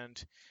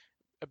 and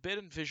a bit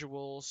in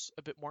visuals,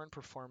 a bit more in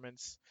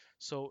performance.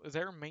 So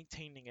they're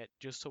maintaining it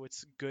just so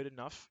it's good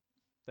enough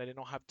that they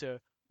don't have to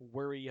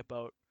worry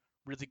about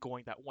really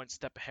going that one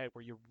step ahead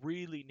where you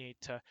really need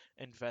to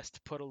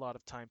invest, put a lot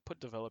of time, put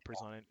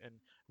developers on it, and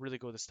really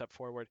go the step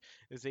forward.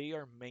 They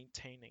are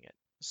maintaining it.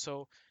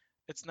 So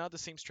it's not the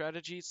same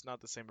strategy, it's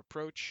not the same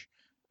approach.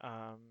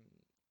 Um,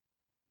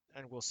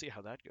 and we'll see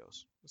how that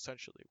goes.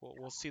 Essentially,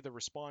 we'll see the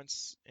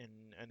response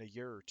in a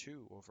year or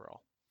two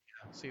overall.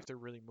 See if they're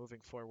really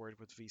moving forward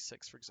with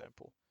V6, for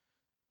example.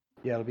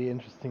 Yeah, it'll be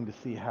interesting to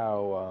see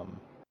how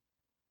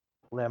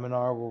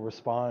Laminar will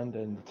respond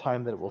and the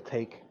time that it will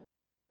take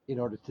in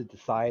order to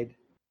decide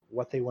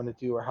what they want to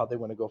do or how they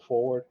want to go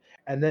forward.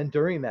 And then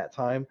during that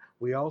time,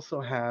 we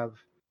also have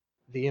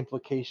the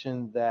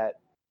implication that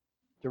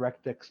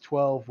DirectX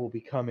 12 will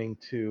be coming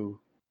to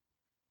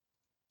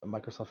a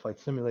Microsoft Flight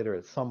Simulator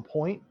at some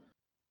point.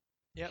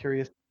 Yep,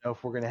 Curious to know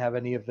if we're going to have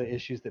any of the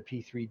issues that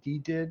P3D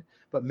did,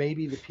 but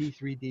maybe the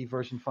P3D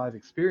version 5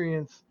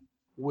 experience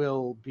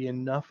will be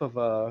enough of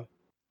a,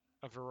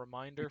 of a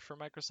reminder for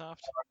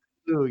Microsoft.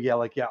 ooh, yeah,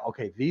 like, yeah,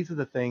 okay, these are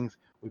the things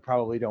we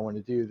probably don't want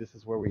to do. This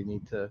is where we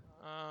need to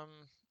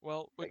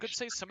Well, we make could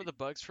sure. say some of the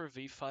bugs for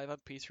V5 on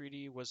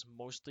P3D was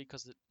mostly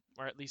because it,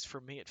 or at least for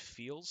me, it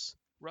feels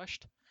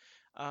rushed.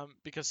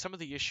 Because some of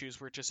the issues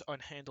were just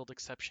unhandled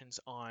exceptions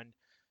on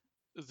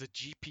the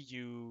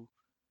GPU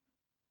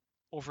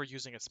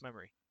overusing its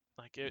memory.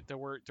 Like they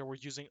were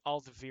using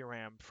all the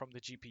VRAM from the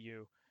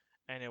GPU,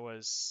 and it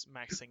was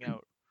maxing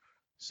out.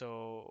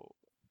 So,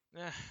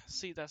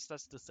 see, that's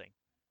the thing.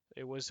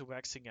 It was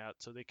waxing out,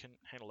 so they can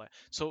handle that.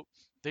 So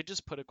they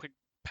just put a quick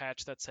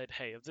patch that said,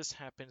 "Hey, if this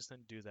happens,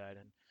 then do that,"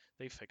 and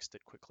they fixed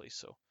it quickly.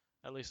 So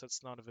at least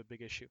that's not of a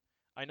big issue.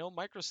 I know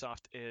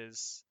Microsoft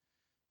is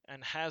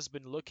and has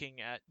been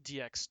looking at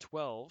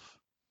DX12,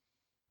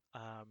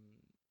 um,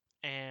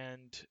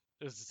 and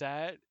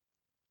that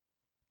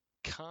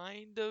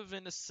kind of,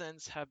 in a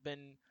sense, have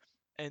been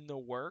in the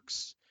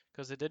works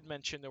because they did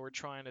mention they were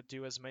trying to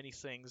do as many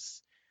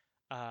things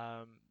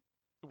um,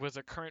 with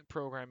the current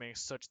programming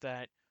such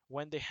that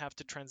when they have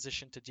to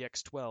transition to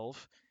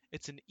DX12,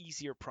 it's an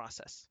easier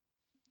process.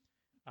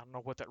 I don't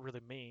know what that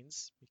really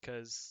means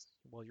because,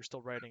 well, you're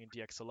still writing in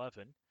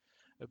DX11,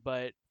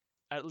 but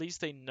at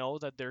least they know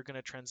that they're going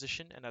to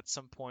transition and at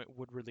some point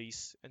would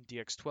release in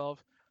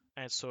DX12,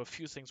 and so a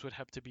few things would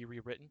have to be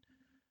rewritten.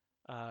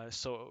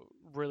 So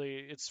really,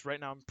 it's right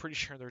now. I'm pretty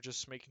sure they're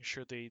just making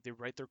sure they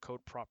write their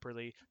code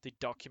properly. They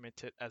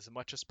document it as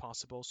much as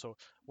possible. So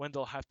when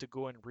they'll have to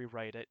go and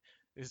rewrite it,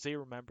 is they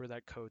remember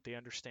that code, they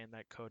understand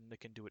that code, and they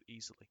can do it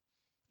easily.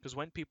 Because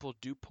when people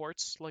do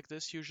ports like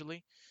this,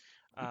 usually,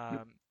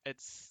 it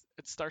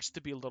starts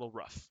to be a little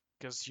rough.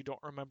 because you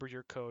don't remember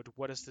your code.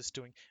 What is this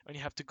doing? And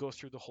you have to go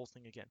through the whole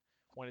thing again.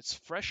 When it's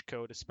fresh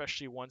code,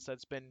 especially ones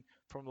that's been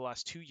from the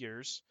last 2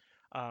 years,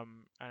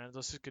 and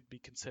this could be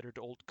considered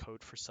old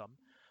code for some,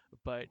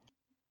 but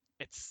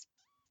it's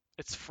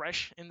it's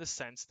fresh in the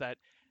sense that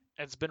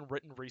it's been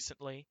written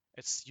recently.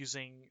 It's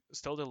using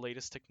still the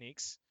latest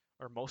techniques,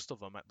 or most of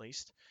them at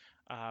least.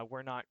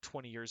 We're not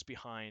 20 years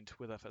behind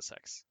with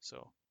FSX,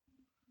 so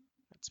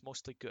it's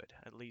mostly good.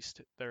 At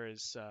least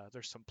there's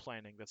some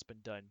planning that's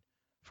been done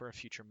for a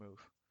future move.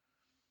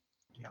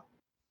 Yeah.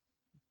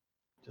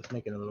 Just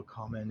making a little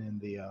comment in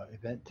the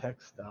event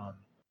text.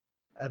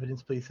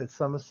 Evidence Police said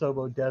some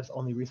Asobo devs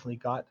only recently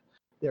got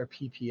their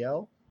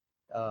PPL.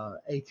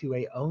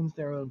 A2A owns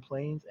their own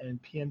planes,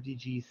 and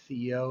PMDG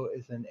CEO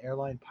is an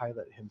airline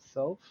pilot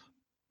himself.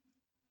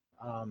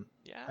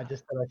 Yeah, I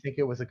just said I think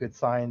it was a good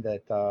sign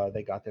that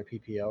they got their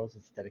PPLs.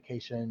 It's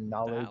dedication,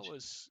 knowledge. that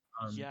was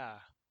Um, yeah,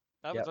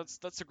 yep,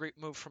 that's a great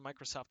move from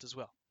Microsoft as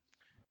well,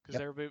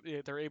 because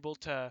yep. they're able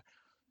to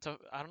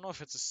I don't know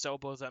if it's a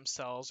Asobo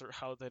themselves or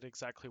how that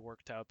exactly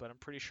worked out, but I'm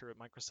pretty sure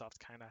Microsoft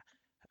kind of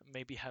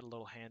maybe had a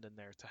little hand in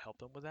there to help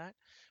them with that.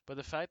 But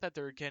the fact that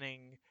they're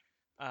getting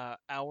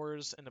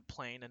hours in a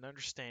plane and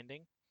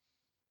understanding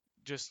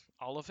just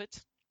all of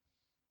it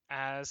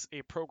as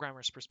a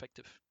programmer's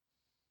perspective,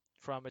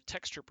 from a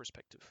texture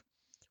perspective.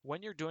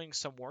 When you're doing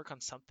some work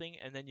on something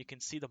and then you can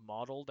see the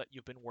model that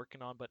you've been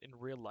working on, but in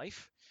real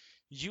life,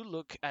 you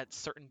look at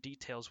certain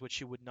details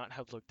which you would not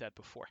have looked at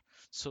before.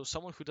 So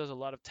someone who does a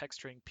lot of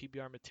texturing,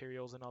 PBR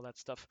materials and all that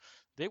stuff,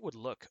 they would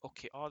look,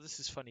 okay, oh, this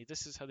is funny.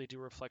 This is how they do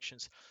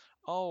reflections.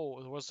 Oh,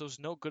 there was those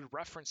no good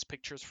reference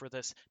pictures for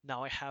this.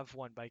 Now I have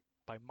one by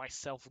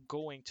myself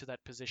going to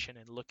that position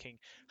and looking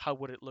how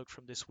would it look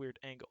from this weird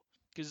angle.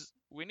 Because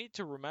we need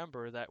to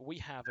remember that we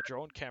have a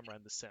drone camera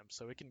in the sim,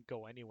 so it can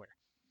go anywhere.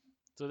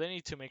 So they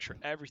need to make sure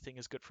everything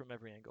is good from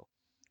every angle.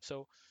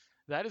 So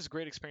that is a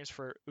great experience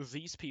for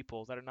these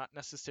people that are not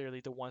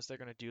necessarily the ones that are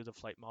going to do the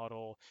flight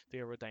model, the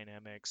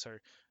aerodynamics,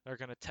 or are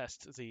going to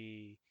test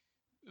the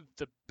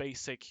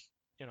basic,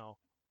 you know,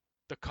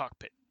 the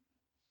cockpit.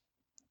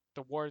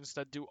 The wardens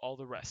that do all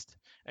the rest.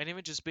 And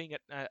even just being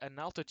at an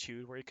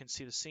altitude where you can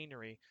see the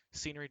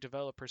scenery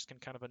developers can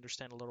kind of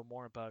understand a little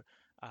more about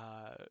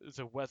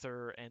the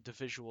weather and the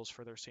visuals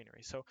for their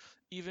scenery. So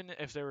even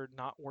if they're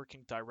not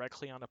working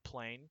directly on a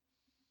plane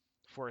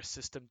for a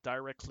system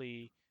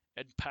directly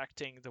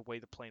impacting the way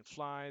the plane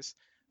flies,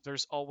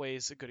 there's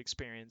always a good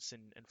experience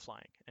in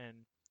flying. And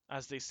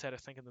as they said, I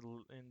think in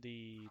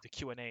the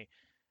Q&A,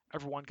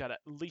 everyone got at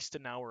least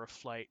an hour of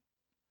flight,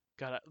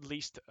 got at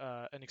least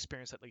an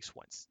experience at least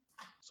once.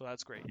 So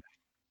that's great.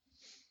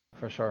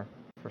 For sure,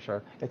 for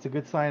sure. It's a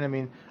good sign. I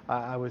mean,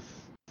 I was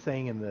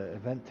saying in the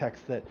event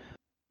text that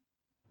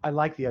I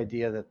like the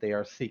idea that they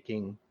are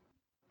seeking.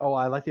 Oh,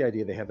 I like the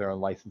idea they have their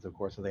own license, of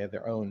course, so they have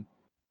their own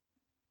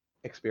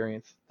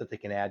experience that they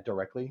can add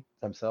directly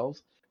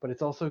themselves. But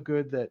it's also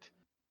good that,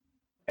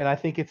 and I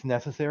think it's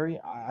necessary.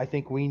 I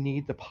think we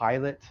need the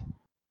pilot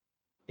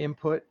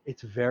input.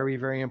 It's very,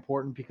 very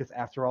important because,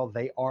 after all,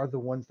 they are the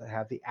ones that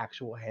have the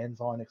actual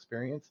hands-on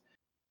experience.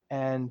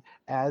 And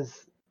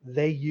as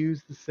they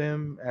use the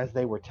sim, as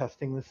they were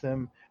testing the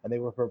sim and they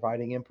were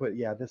providing input,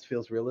 yeah, this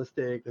feels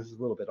realistic, this is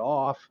a little bit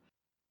off.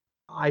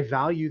 I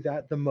value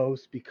that the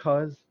most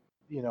because,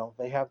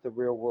 they have the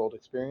real world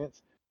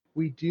experience.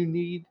 We do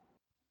need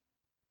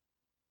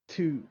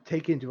to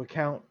take into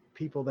account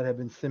people that have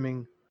been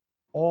simming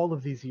all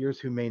of these years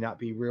who may not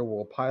be real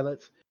world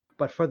pilots.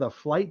 But for the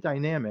flight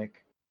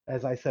dynamic,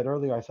 as I said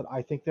earlier,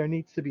 I think there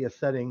needs to be a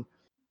setting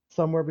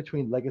somewhere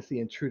between legacy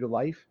and true to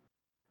life,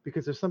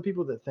 because there's some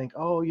people that think,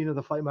 oh,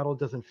 the flight model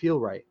doesn't feel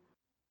right.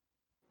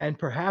 And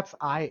perhaps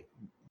I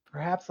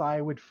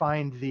would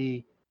find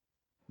the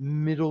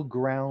middle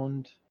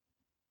ground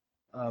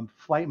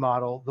flight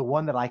model, the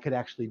one that I could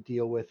actually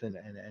deal with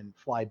and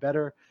fly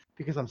better,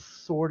 because I'm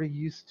sort of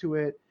used to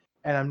it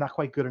and I'm not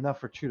quite good enough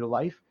for true to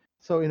life.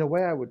 So in a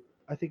way,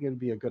 I think it would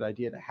be a good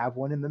idea to have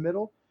one in the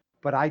middle,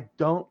 but I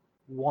don't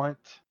want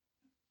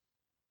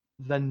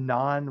the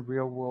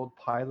non-real world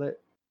pilot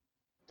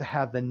to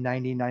have the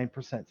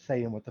 99%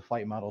 say in what the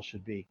flight model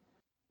should be.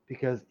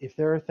 Because if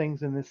there are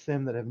things in this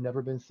sim that have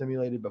never been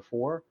simulated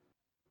before,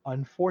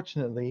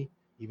 unfortunately,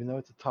 even though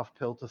it's a tough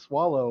pill to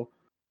swallow,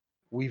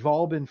 we've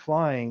all been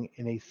flying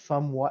in a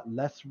somewhat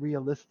less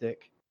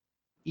realistic,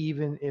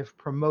 even if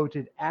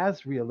promoted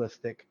as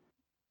realistic,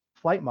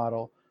 flight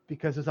model,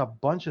 because there's a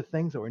bunch of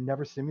things that were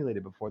never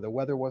simulated before. The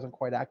weather wasn't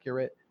quite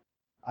accurate.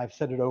 I've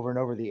said it over and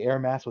over, the air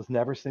mass was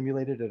never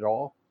simulated at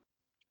all.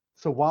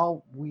 So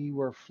while we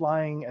were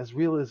flying as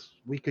real as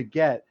we could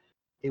get,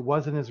 it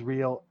wasn't as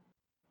real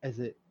as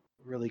it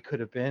really could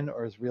have been,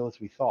 or as real as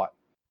we thought.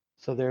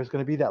 So there's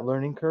going to be that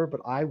learning curve,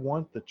 but I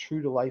want the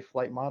true to life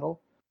flight model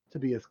to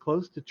be as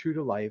close to true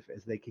to life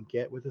as they can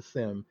get with a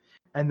sim,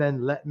 and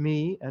then let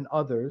me and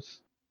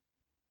others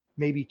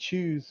maybe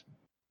choose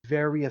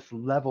various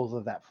levels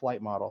of that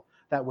flight model.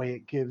 That way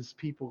it gives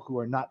people who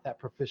are not that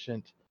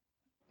proficient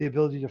the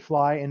ability to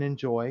fly and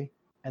enjoy,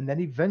 and then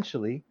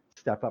eventually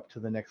step up to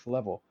the next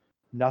level.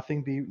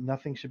 Nothing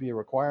should be a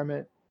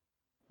requirement.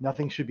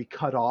 Nothing should be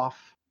cut off.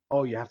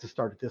 Oh, you have to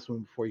start at this one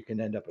before you can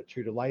end up at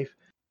True to Life.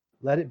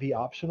 Let it be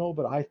optional,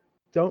 but I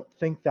don't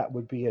think that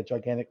would be a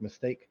gigantic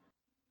mistake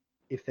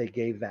if they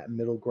gave that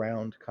middle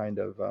ground kind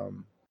of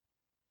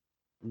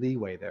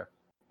leeway there.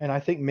 And I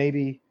think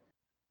maybe,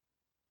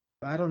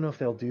 I don't know if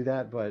they'll do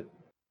that, but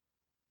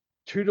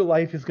True to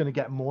Life is going to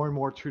get more and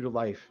more True to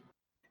Life.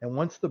 And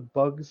once the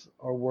bugs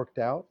are worked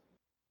out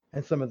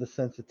and some of the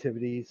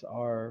sensitivities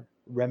are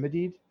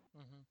remedied,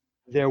 Hmm.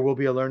 there will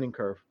be a learning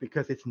curve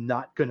because it's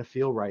not going to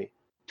feel right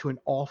to an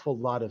awful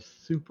lot of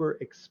super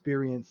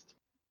experienced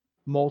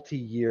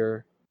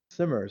multi-year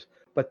simmers.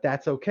 But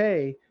that's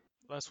okay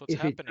That's what's if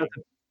it happening.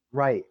 doesn't.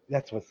 Right,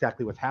 that's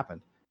exactly what's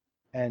happened.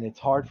 And it's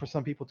hard for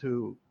some people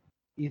to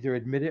either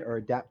admit it or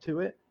adapt to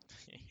it.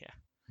 Yeah.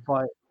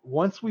 But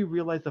once we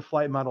realize the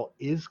flight model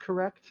is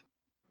correct,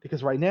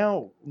 because right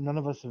now none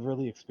of us have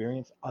really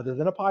experienced, other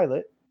than a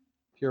pilot.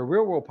 If you're a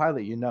real world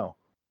pilot, you know.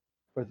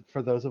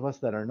 For those of us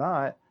that are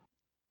not,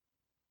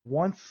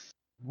 once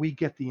we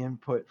get the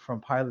input from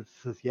pilots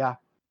that says, yeah,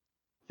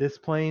 this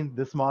plane,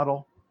 this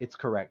model, it's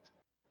correct,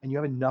 and you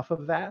have enough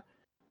of that,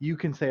 you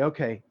can say,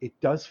 okay, it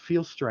does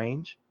feel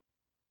strange,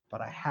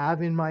 but I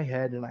have in my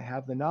head and I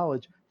have the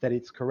knowledge that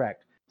it's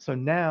correct. So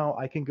now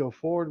I can go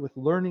forward with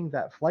learning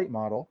that flight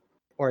model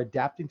or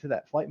adapting to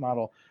that flight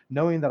model,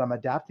 knowing that I'm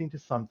adapting to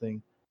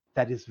something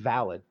that is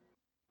valid.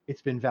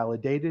 It's been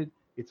validated,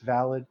 it's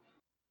valid,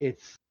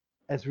 it's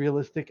as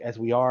realistic as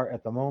we are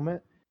at the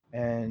moment.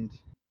 And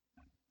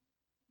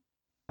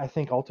I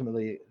think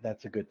ultimately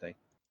that's a good thing.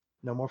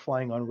 No more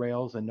flying on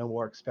rails and no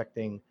more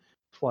expecting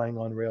flying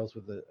on rails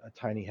with a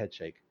tiny head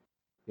shake.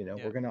 Yeah.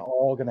 We're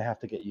gonna have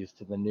to get used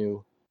to the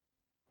new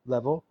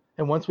level.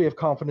 And once we have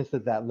confidence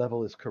that that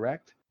level is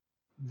correct,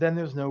 then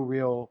there's no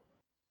real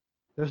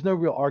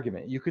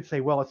argument. You could say,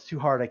 well, it's too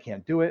hard, I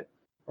can't do it,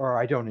 or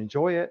I don't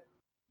enjoy it.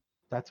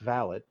 That's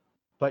valid,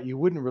 but you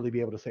wouldn't really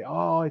be able to say,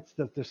 oh,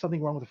 there's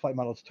something wrong with the flight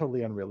model. It's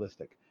totally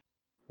unrealistic.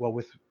 Well,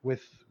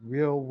 with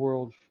real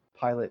world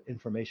pilot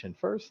information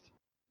first,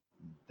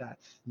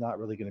 that's not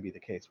really going to be the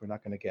case. We're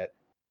not going to get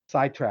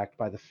sidetracked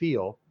by the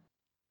feel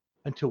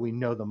until we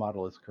know the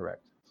model is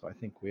correct. So I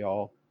think we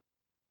all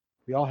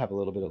have a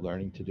little bit of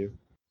learning to do.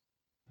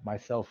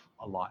 Myself,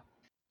 a lot.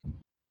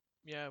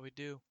 Yeah, we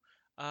do.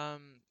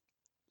 Um,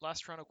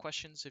 Last round of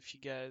questions, if you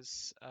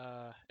guys,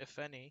 if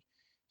any,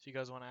 if you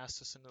guys want to ask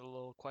us a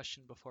little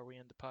question before we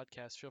end the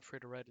podcast, feel free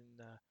to write in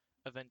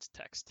the event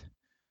text.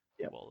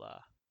 Yep. We'll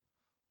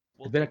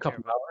we'll It's been a take care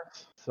couple of it.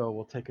 hours, so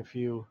we'll take a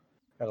few.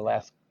 Got a Yeah.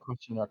 last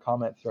question or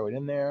comment, throw it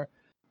in there.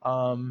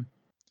 Um,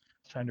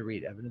 Trying to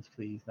read evidence,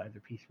 please.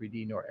 Neither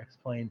P3D nor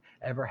X-plane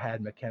ever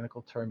had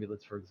mechanical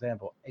turbulence, for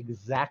example.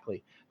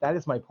 Exactly. That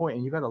is my point.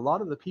 And you got a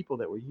lot of the people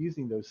that were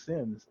using those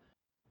sims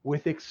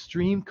with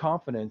extreme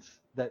confidence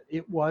that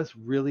it was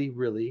really,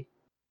 really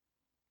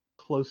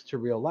close to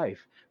real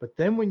life. But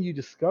then when you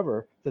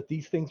discover that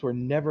these things were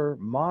never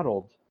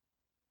modeled,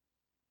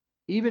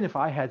 even if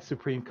I had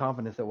supreme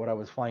confidence that what I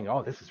was flying,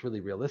 oh, this is really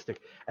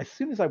realistic, as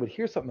soon as I would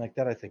hear something like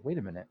that, I'd think, wait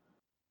a minute.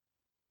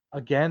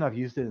 Again, I've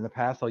used it in the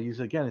past. I'll use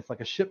it again. It's like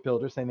a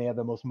shipbuilder saying they have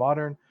the most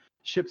modern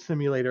ship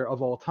simulator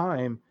of all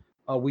time.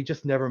 We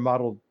just never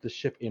modeled the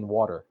ship in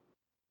water.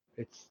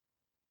 It's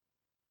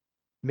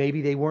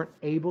maybe they weren't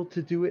able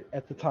to do it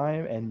at the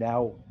time, and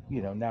now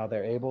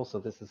they're able. So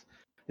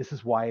this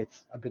is why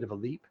it's a bit of a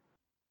leap.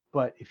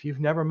 But if you've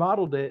never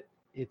modeled it,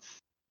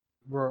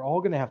 we're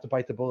all going to have to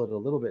bite the bullet a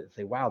little bit and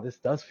say, wow, this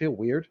does feel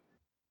weird.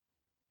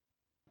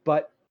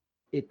 But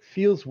it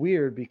feels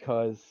weird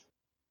because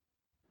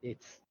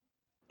it's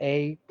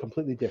A,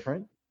 completely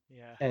different,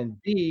 Yeah.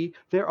 and B,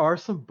 there are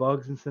some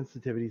bugs and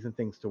sensitivities and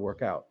things to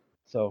work out.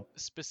 So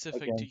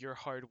Specific to again, your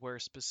hardware,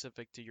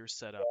 specific to your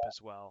setup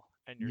as well,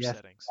 and your yes,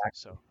 settings. exactly,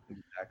 So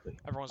exactly.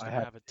 everyone's I gonna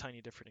have, have a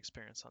tiny different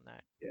experience on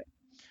that.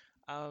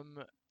 yeah.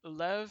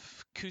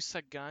 Lev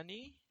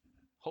Kusagani,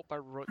 hope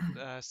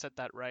I said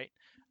that right.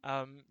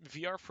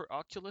 VR for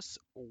Oculus,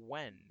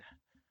 when?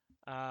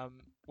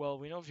 Well,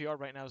 we know VR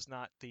right now is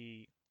not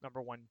the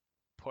number one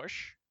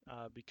push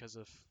because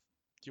of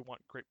you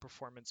want great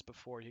performance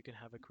before you can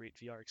have a great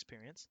VR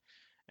experience,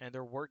 and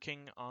they're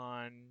working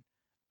on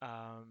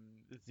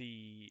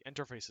the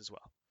interface as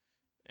well.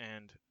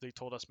 And they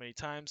told us many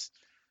times,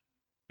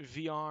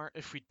 VR,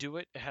 if we do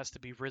it, it has to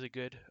be really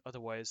good.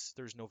 Otherwise,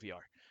 there's no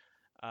VR.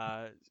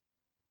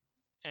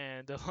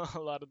 And a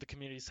lot of the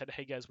community said,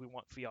 "Hey guys, we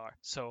want VR."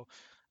 So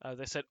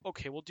they said,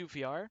 "Okay, we'll do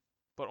VR,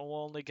 but we'll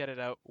only get it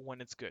out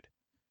when it's good."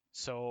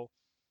 So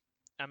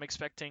I'm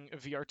expecting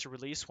VR to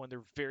release when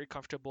they're very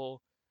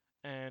comfortable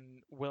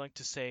and willing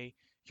to say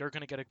you're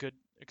gonna get a good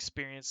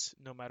experience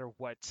no matter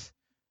what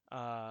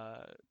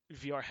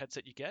VR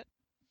headset you get.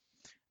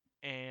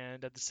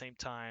 And at the same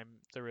time,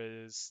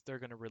 they're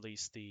gonna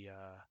release the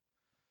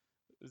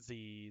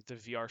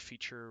VR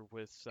feature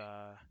with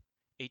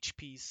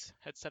HP's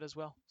headset as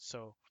well.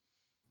 So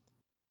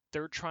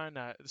they're trying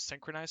to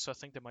synchronize. So I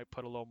think they might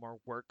put a little more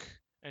work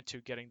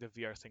into getting the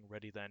VR thing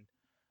ready then,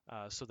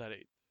 so that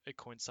it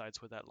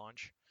coincides with that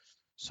launch.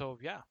 So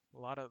yeah, a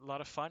lot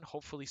of fun.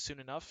 Hopefully soon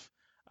enough.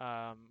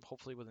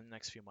 Hopefully within the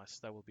next few months.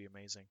 That will be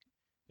amazing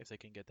if they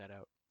can get that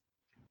out.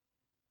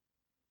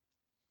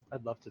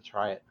 I'd love to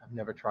try it. I've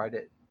never tried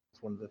it.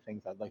 It's one of the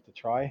things I'd like to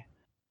try.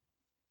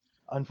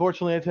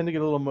 Unfortunately, I tend to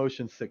get a little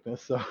motion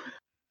sickness, so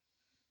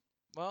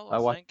Well, I I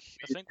watch think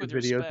I think with YouTube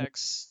your videos.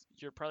 specs,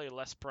 you're probably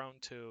less prone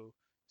to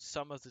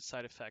some of the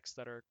side effects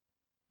that are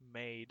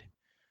made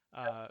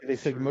They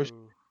said motion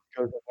through.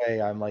 goes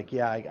away. I'm like,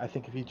 yeah, I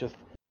think if you just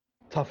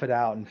tough it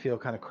out and feel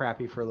kind of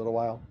crappy for a little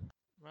while.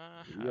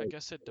 I Really,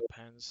 guess it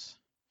depends,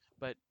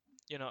 but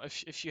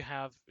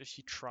if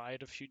you try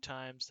it a few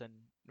times, then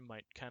you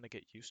might kind of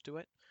get used to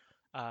it.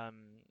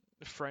 Um,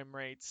 Frame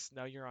rates.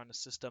 Now you're on a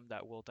system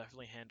that will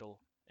definitely handle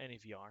any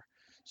VR,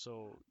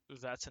 so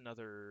that's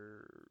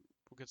another.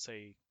 We could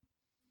say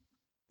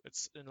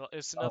it's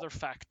oh, another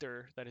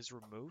factor that is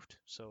removed.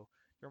 So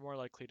you're more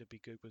likely to be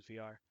good with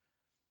VR.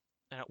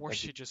 And at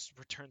worst, that'd you be, just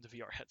return the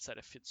VR headset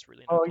if it's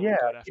really not oh going yeah,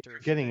 good I keep after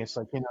a few forgetting. It's days.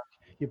 like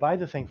you buy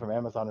the thing from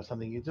Amazon or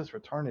something, you just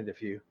return it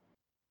if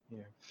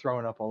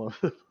throwing up all over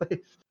the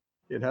place.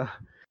 You know,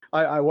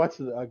 I watched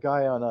a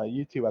guy on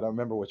YouTube. I don't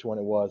remember which one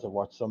it was. I've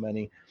watched so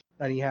many,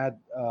 and he had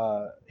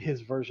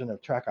his version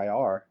of Track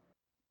IR,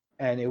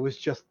 and it was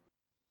just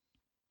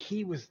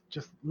he was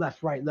just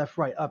left, right,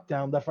 up,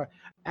 down, left, right.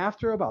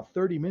 After about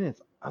 30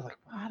 minutes, I was like,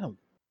 I don't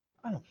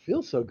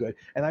feel so good,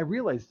 and I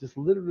realized just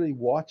literally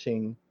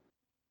watching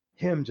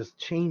him just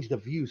change the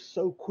view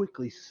so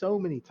quickly, so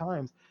many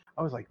times.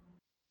 I was like,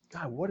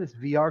 God, what is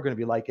VR going to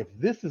be like if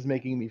this is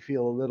making me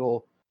feel a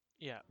little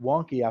Yeah.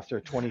 wonky after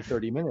 20,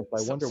 30 minutes? I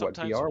So wonder what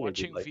sometimes VR would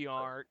be watching like.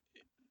 VR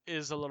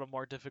is a little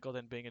more difficult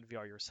than being in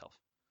VR yourself.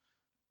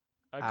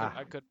 I could Ah,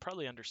 I could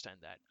probably understand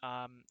that.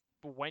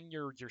 But when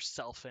you're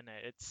yourself in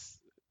it,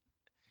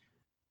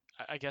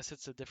 I guess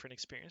it's a different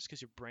experience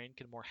because your brain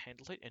can more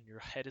handle it and your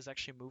head is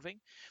actually moving.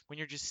 When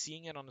you're just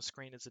seeing it on the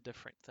screen, it's a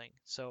different thing.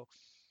 So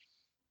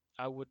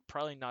I would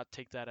probably not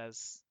take that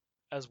as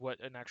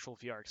what an actual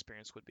VR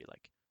experience would be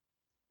like.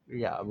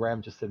 yeah,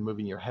 Ram just said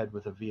moving your head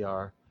with a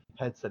VR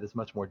headset is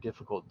much more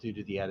difficult due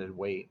to the added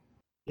weight.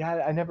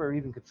 Yeah, I never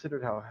even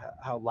considered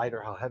how light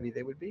or how heavy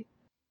they would be.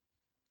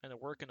 And they're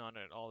working on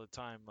it all the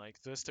time.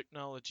 Like this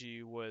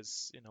technology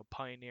was,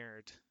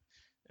 pioneered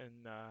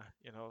in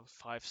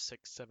 5,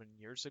 6, 7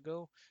 years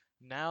ago.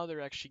 Now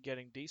they're actually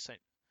getting decent.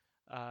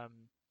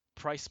 Um,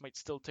 Price might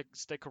still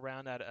stick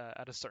around at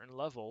a certain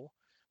level,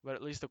 but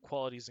at least the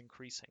quality is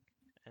increasing.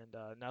 And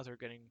now they're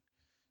getting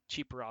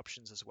cheaper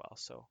options as well.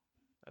 So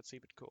that's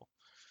even cool.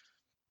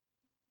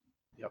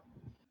 Yep.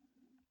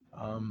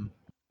 Um,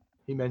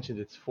 he mentioned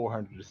it's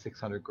 400 to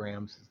 600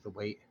 grams is the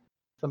weight.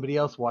 Somebody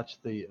else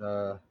watched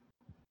the.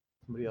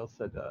 Somebody else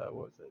said, what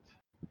was it?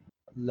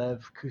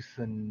 Lev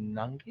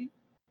Kusanagi?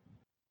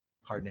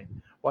 Hard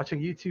name. Watching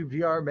YouTube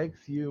VR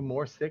makes you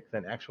more sick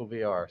than actual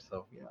VR.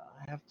 So yeah,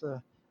 I have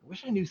to. I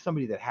wish I knew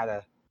somebody that had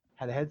a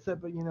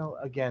headset, but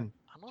again,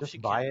 I don't know if you just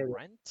can buy it.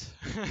 rent.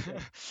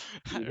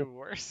 Yeah, At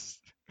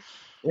worst,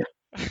 yeah.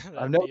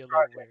 I've that'd never be a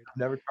tried little it. weird. I've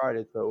never tried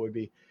it, so it would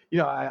be.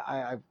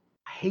 I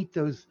hate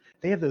those.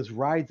 They have those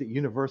rides at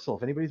Universal.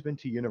 If anybody's been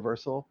to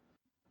Universal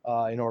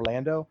in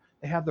Orlando,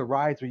 they have the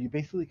rides where you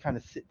basically kind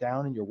of sit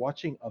down and you're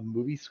watching a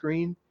movie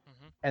screen,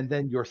 Hmm. and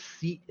then your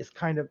seat is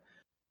kind of.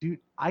 Dude,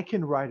 I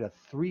can ride a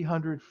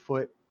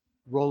 300-foot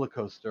roller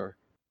coaster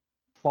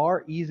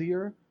far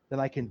easier than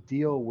I can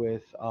deal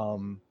with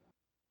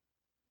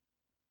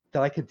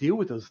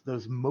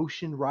those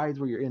motion rides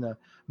where you're in a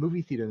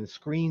movie theater and the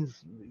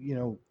screens,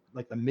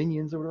 like the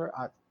Minions or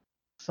whatever.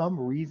 Some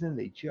reason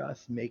they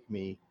just make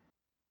me.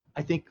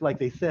 I think, like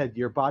they said,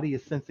 your body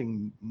is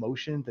sensing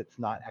motion that's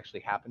not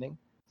actually happening,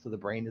 so the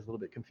brain is a little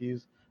bit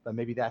confused. But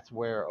maybe that's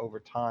where over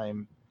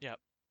time Yep,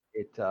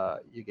 it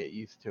you get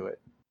used to it.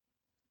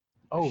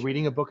 I Oh, feel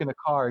reading a you. book in a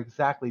car,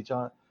 exactly,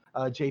 John.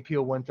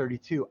 JPO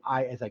 132.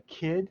 As a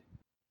kid,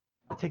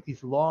 I take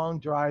these long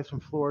drives from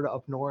Florida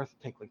up north,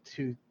 take like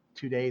two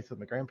days with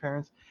my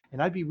grandparents,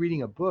 and I'd be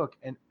reading a book,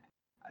 and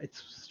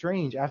it's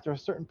strange. After a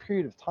certain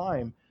period of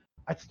time,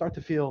 I'd start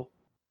to feel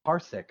car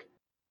sick.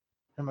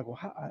 And I'm like, well,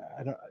 how,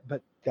 I don't.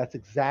 But that's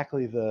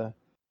exactly the.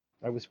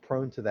 I was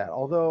prone to that.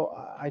 Although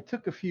I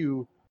took a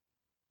few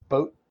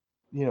boat,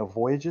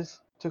 voyages,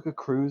 took a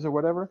cruise or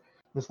whatever.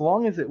 As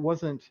long as it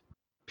wasn't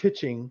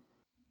pitching,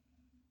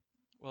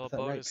 Well, a is that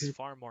boat right? is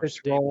far more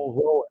Pitch, roll, stable.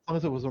 roll. As long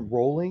as it wasn't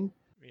rolling,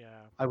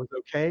 Yeah, I was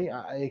okay.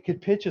 It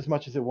could pitch as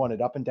much as it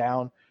wanted, up and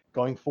down,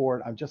 going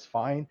forward. I'm just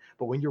fine.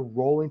 But when you're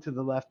rolling to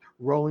the left,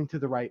 rolling to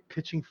the right,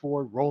 pitching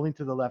forward, rolling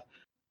to the left,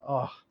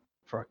 oh,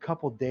 for a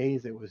couple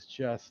days it was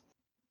just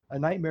a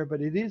nightmare.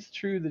 But it is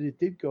true that it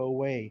did go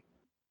away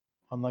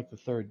on like the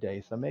third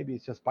day. So maybe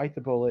it's just bite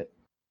the bullet.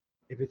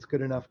 If it's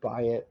good enough,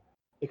 buy it,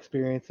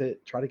 experience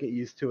it, try to get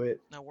used to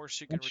it. now worse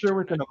you I'm can sure return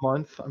within it. a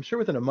month. I'm sure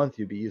within a month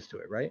you'd be used to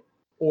it, right?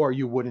 Or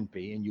you wouldn't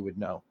be, and you would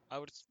know. I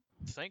would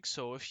think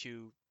so if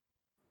you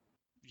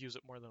use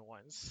it more than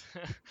once.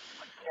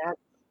 Cat,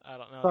 I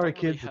don't know. I sorry don't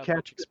really kids, the have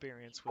cat's much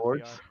experience with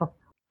bored. VR.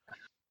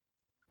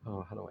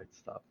 Oh, how do I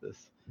stop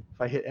this?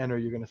 If I hit enter,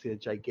 you're going to see a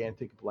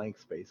gigantic blank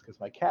space because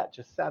my cat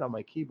just sat on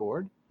my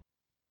keyboard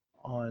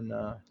on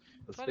the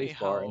Funny space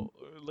bar and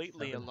how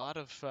lately a 7. lot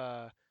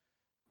of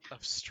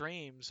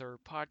streams or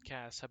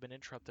podcasts have been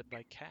interrupted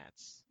by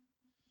cats.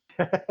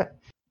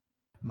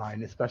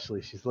 Mine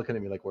especially. She's looking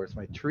at me like, "Where's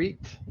my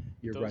treat?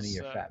 You're running Those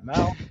your fat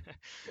mouth.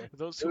 Where's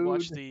those the who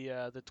watch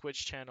food?" the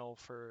Twitch channel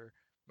for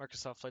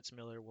Microsoft Flight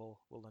Simulator will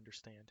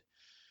understand.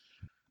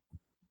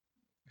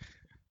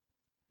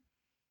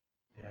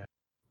 Yeah.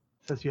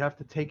 It says you have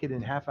to take it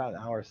in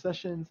half-hour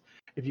sessions.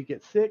 If you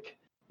get sick,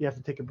 you have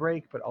to take a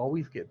break, but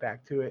always get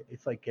back to it.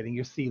 It's like getting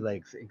your sea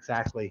legs.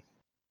 Exactly.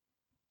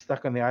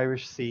 Stuck on the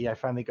Irish Sea. I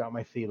finally got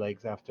my sea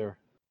legs after,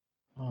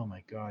 oh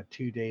my God,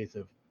 2 days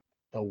of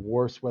the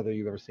worst weather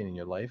you've ever seen in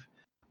your life,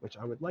 which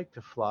I would like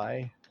to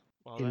fly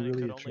Well, in then it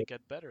really could a only trip.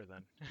 get better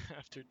then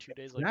after 2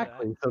 days like that.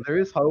 Exactly. So there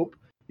is hope.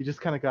 You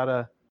just kind of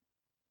gotta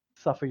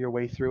suffer your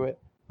way through it.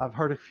 I've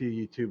heard a few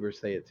YouTubers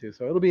say it too,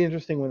 so it'll be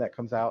interesting when that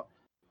comes out.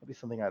 It'll be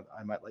something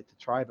I might like to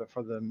try. But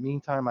for the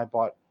meantime, I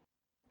bought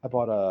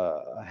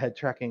a head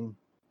tracking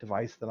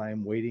device that I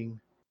am waiting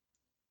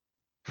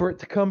for it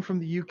to come from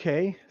the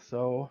UK.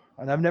 So,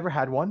 and I've never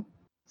had one,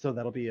 so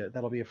that'll be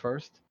a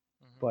first.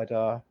 Hmm.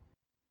 But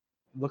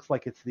looks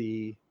like it's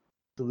the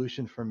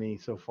solution for me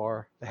so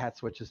far. The hat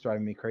switch is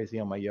driving me crazy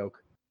on my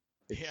yoke.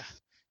 Yeah,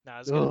 It's now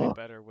it's gonna be ugh,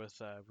 better with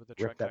the rip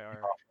Trek that thing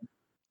IR off.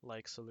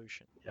 like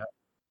solution. Yeah,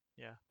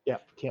 Yeah. yeah,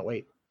 can't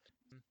wait.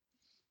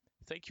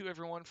 Thank you,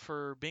 everyone,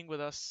 for being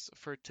with us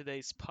for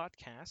today's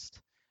podcast.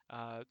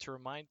 To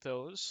remind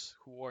those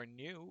who are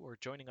new or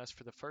joining us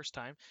for the first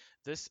time,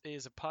 this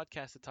is a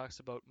podcast that talks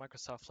about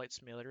Microsoft Flight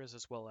Simulators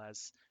as well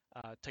as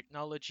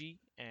technology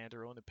and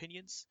our own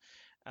opinions.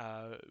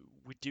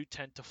 We do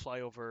tend to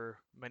fly over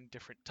many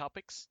different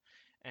topics,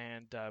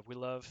 and we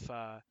love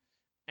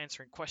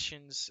answering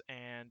questions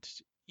and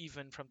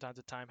even from time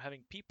to time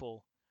having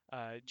people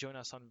join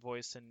us on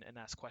voice and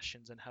ask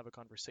questions and have a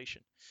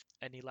conversation.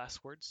 Any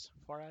last words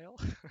for IL?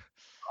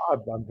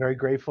 I'm very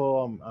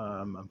grateful.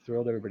 I'm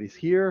thrilled everybody's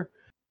here.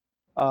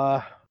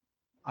 Uh,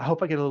 I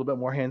hope I get a little bit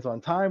more hands-on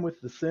time with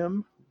the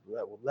sim.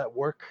 Let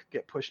work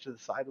get pushed to the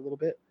side a little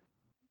bit.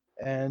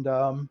 And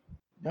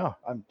no,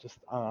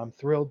 I'm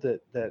thrilled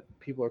that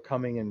people are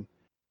coming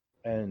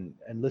and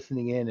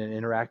listening in and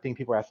interacting.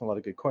 People are asking a lot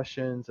of good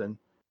questions, and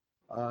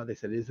they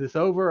said, "Is this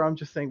over?" I'm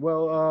just saying,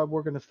 well,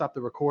 we're going to stop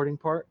the recording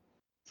part.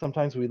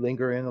 Sometimes we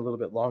linger in a little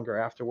bit longer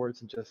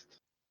afterwards and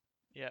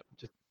Yep.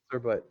 just.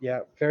 But yeah,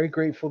 very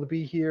grateful to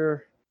be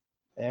here,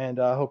 and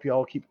I hope you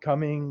all keep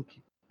coming.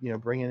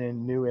 Keep, bringing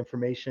in new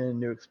information,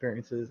 new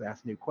experiences,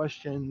 ask new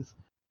questions,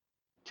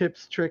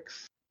 tips,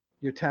 tricks,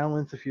 your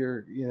talents. If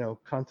you're,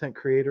 content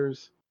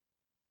creators,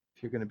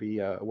 if you're going to be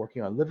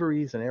working on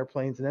liveries and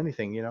airplanes and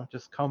anything,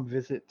 just come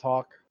visit,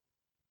 talk,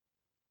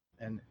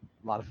 and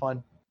a lot of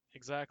fun.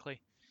 Exactly.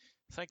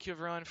 Thank you,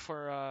 everyone,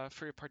 for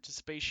your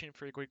participation,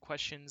 for your great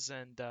questions,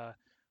 and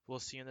we'll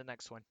see you in the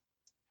next one.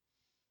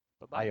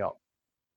 Bye Bye, bye. y'all.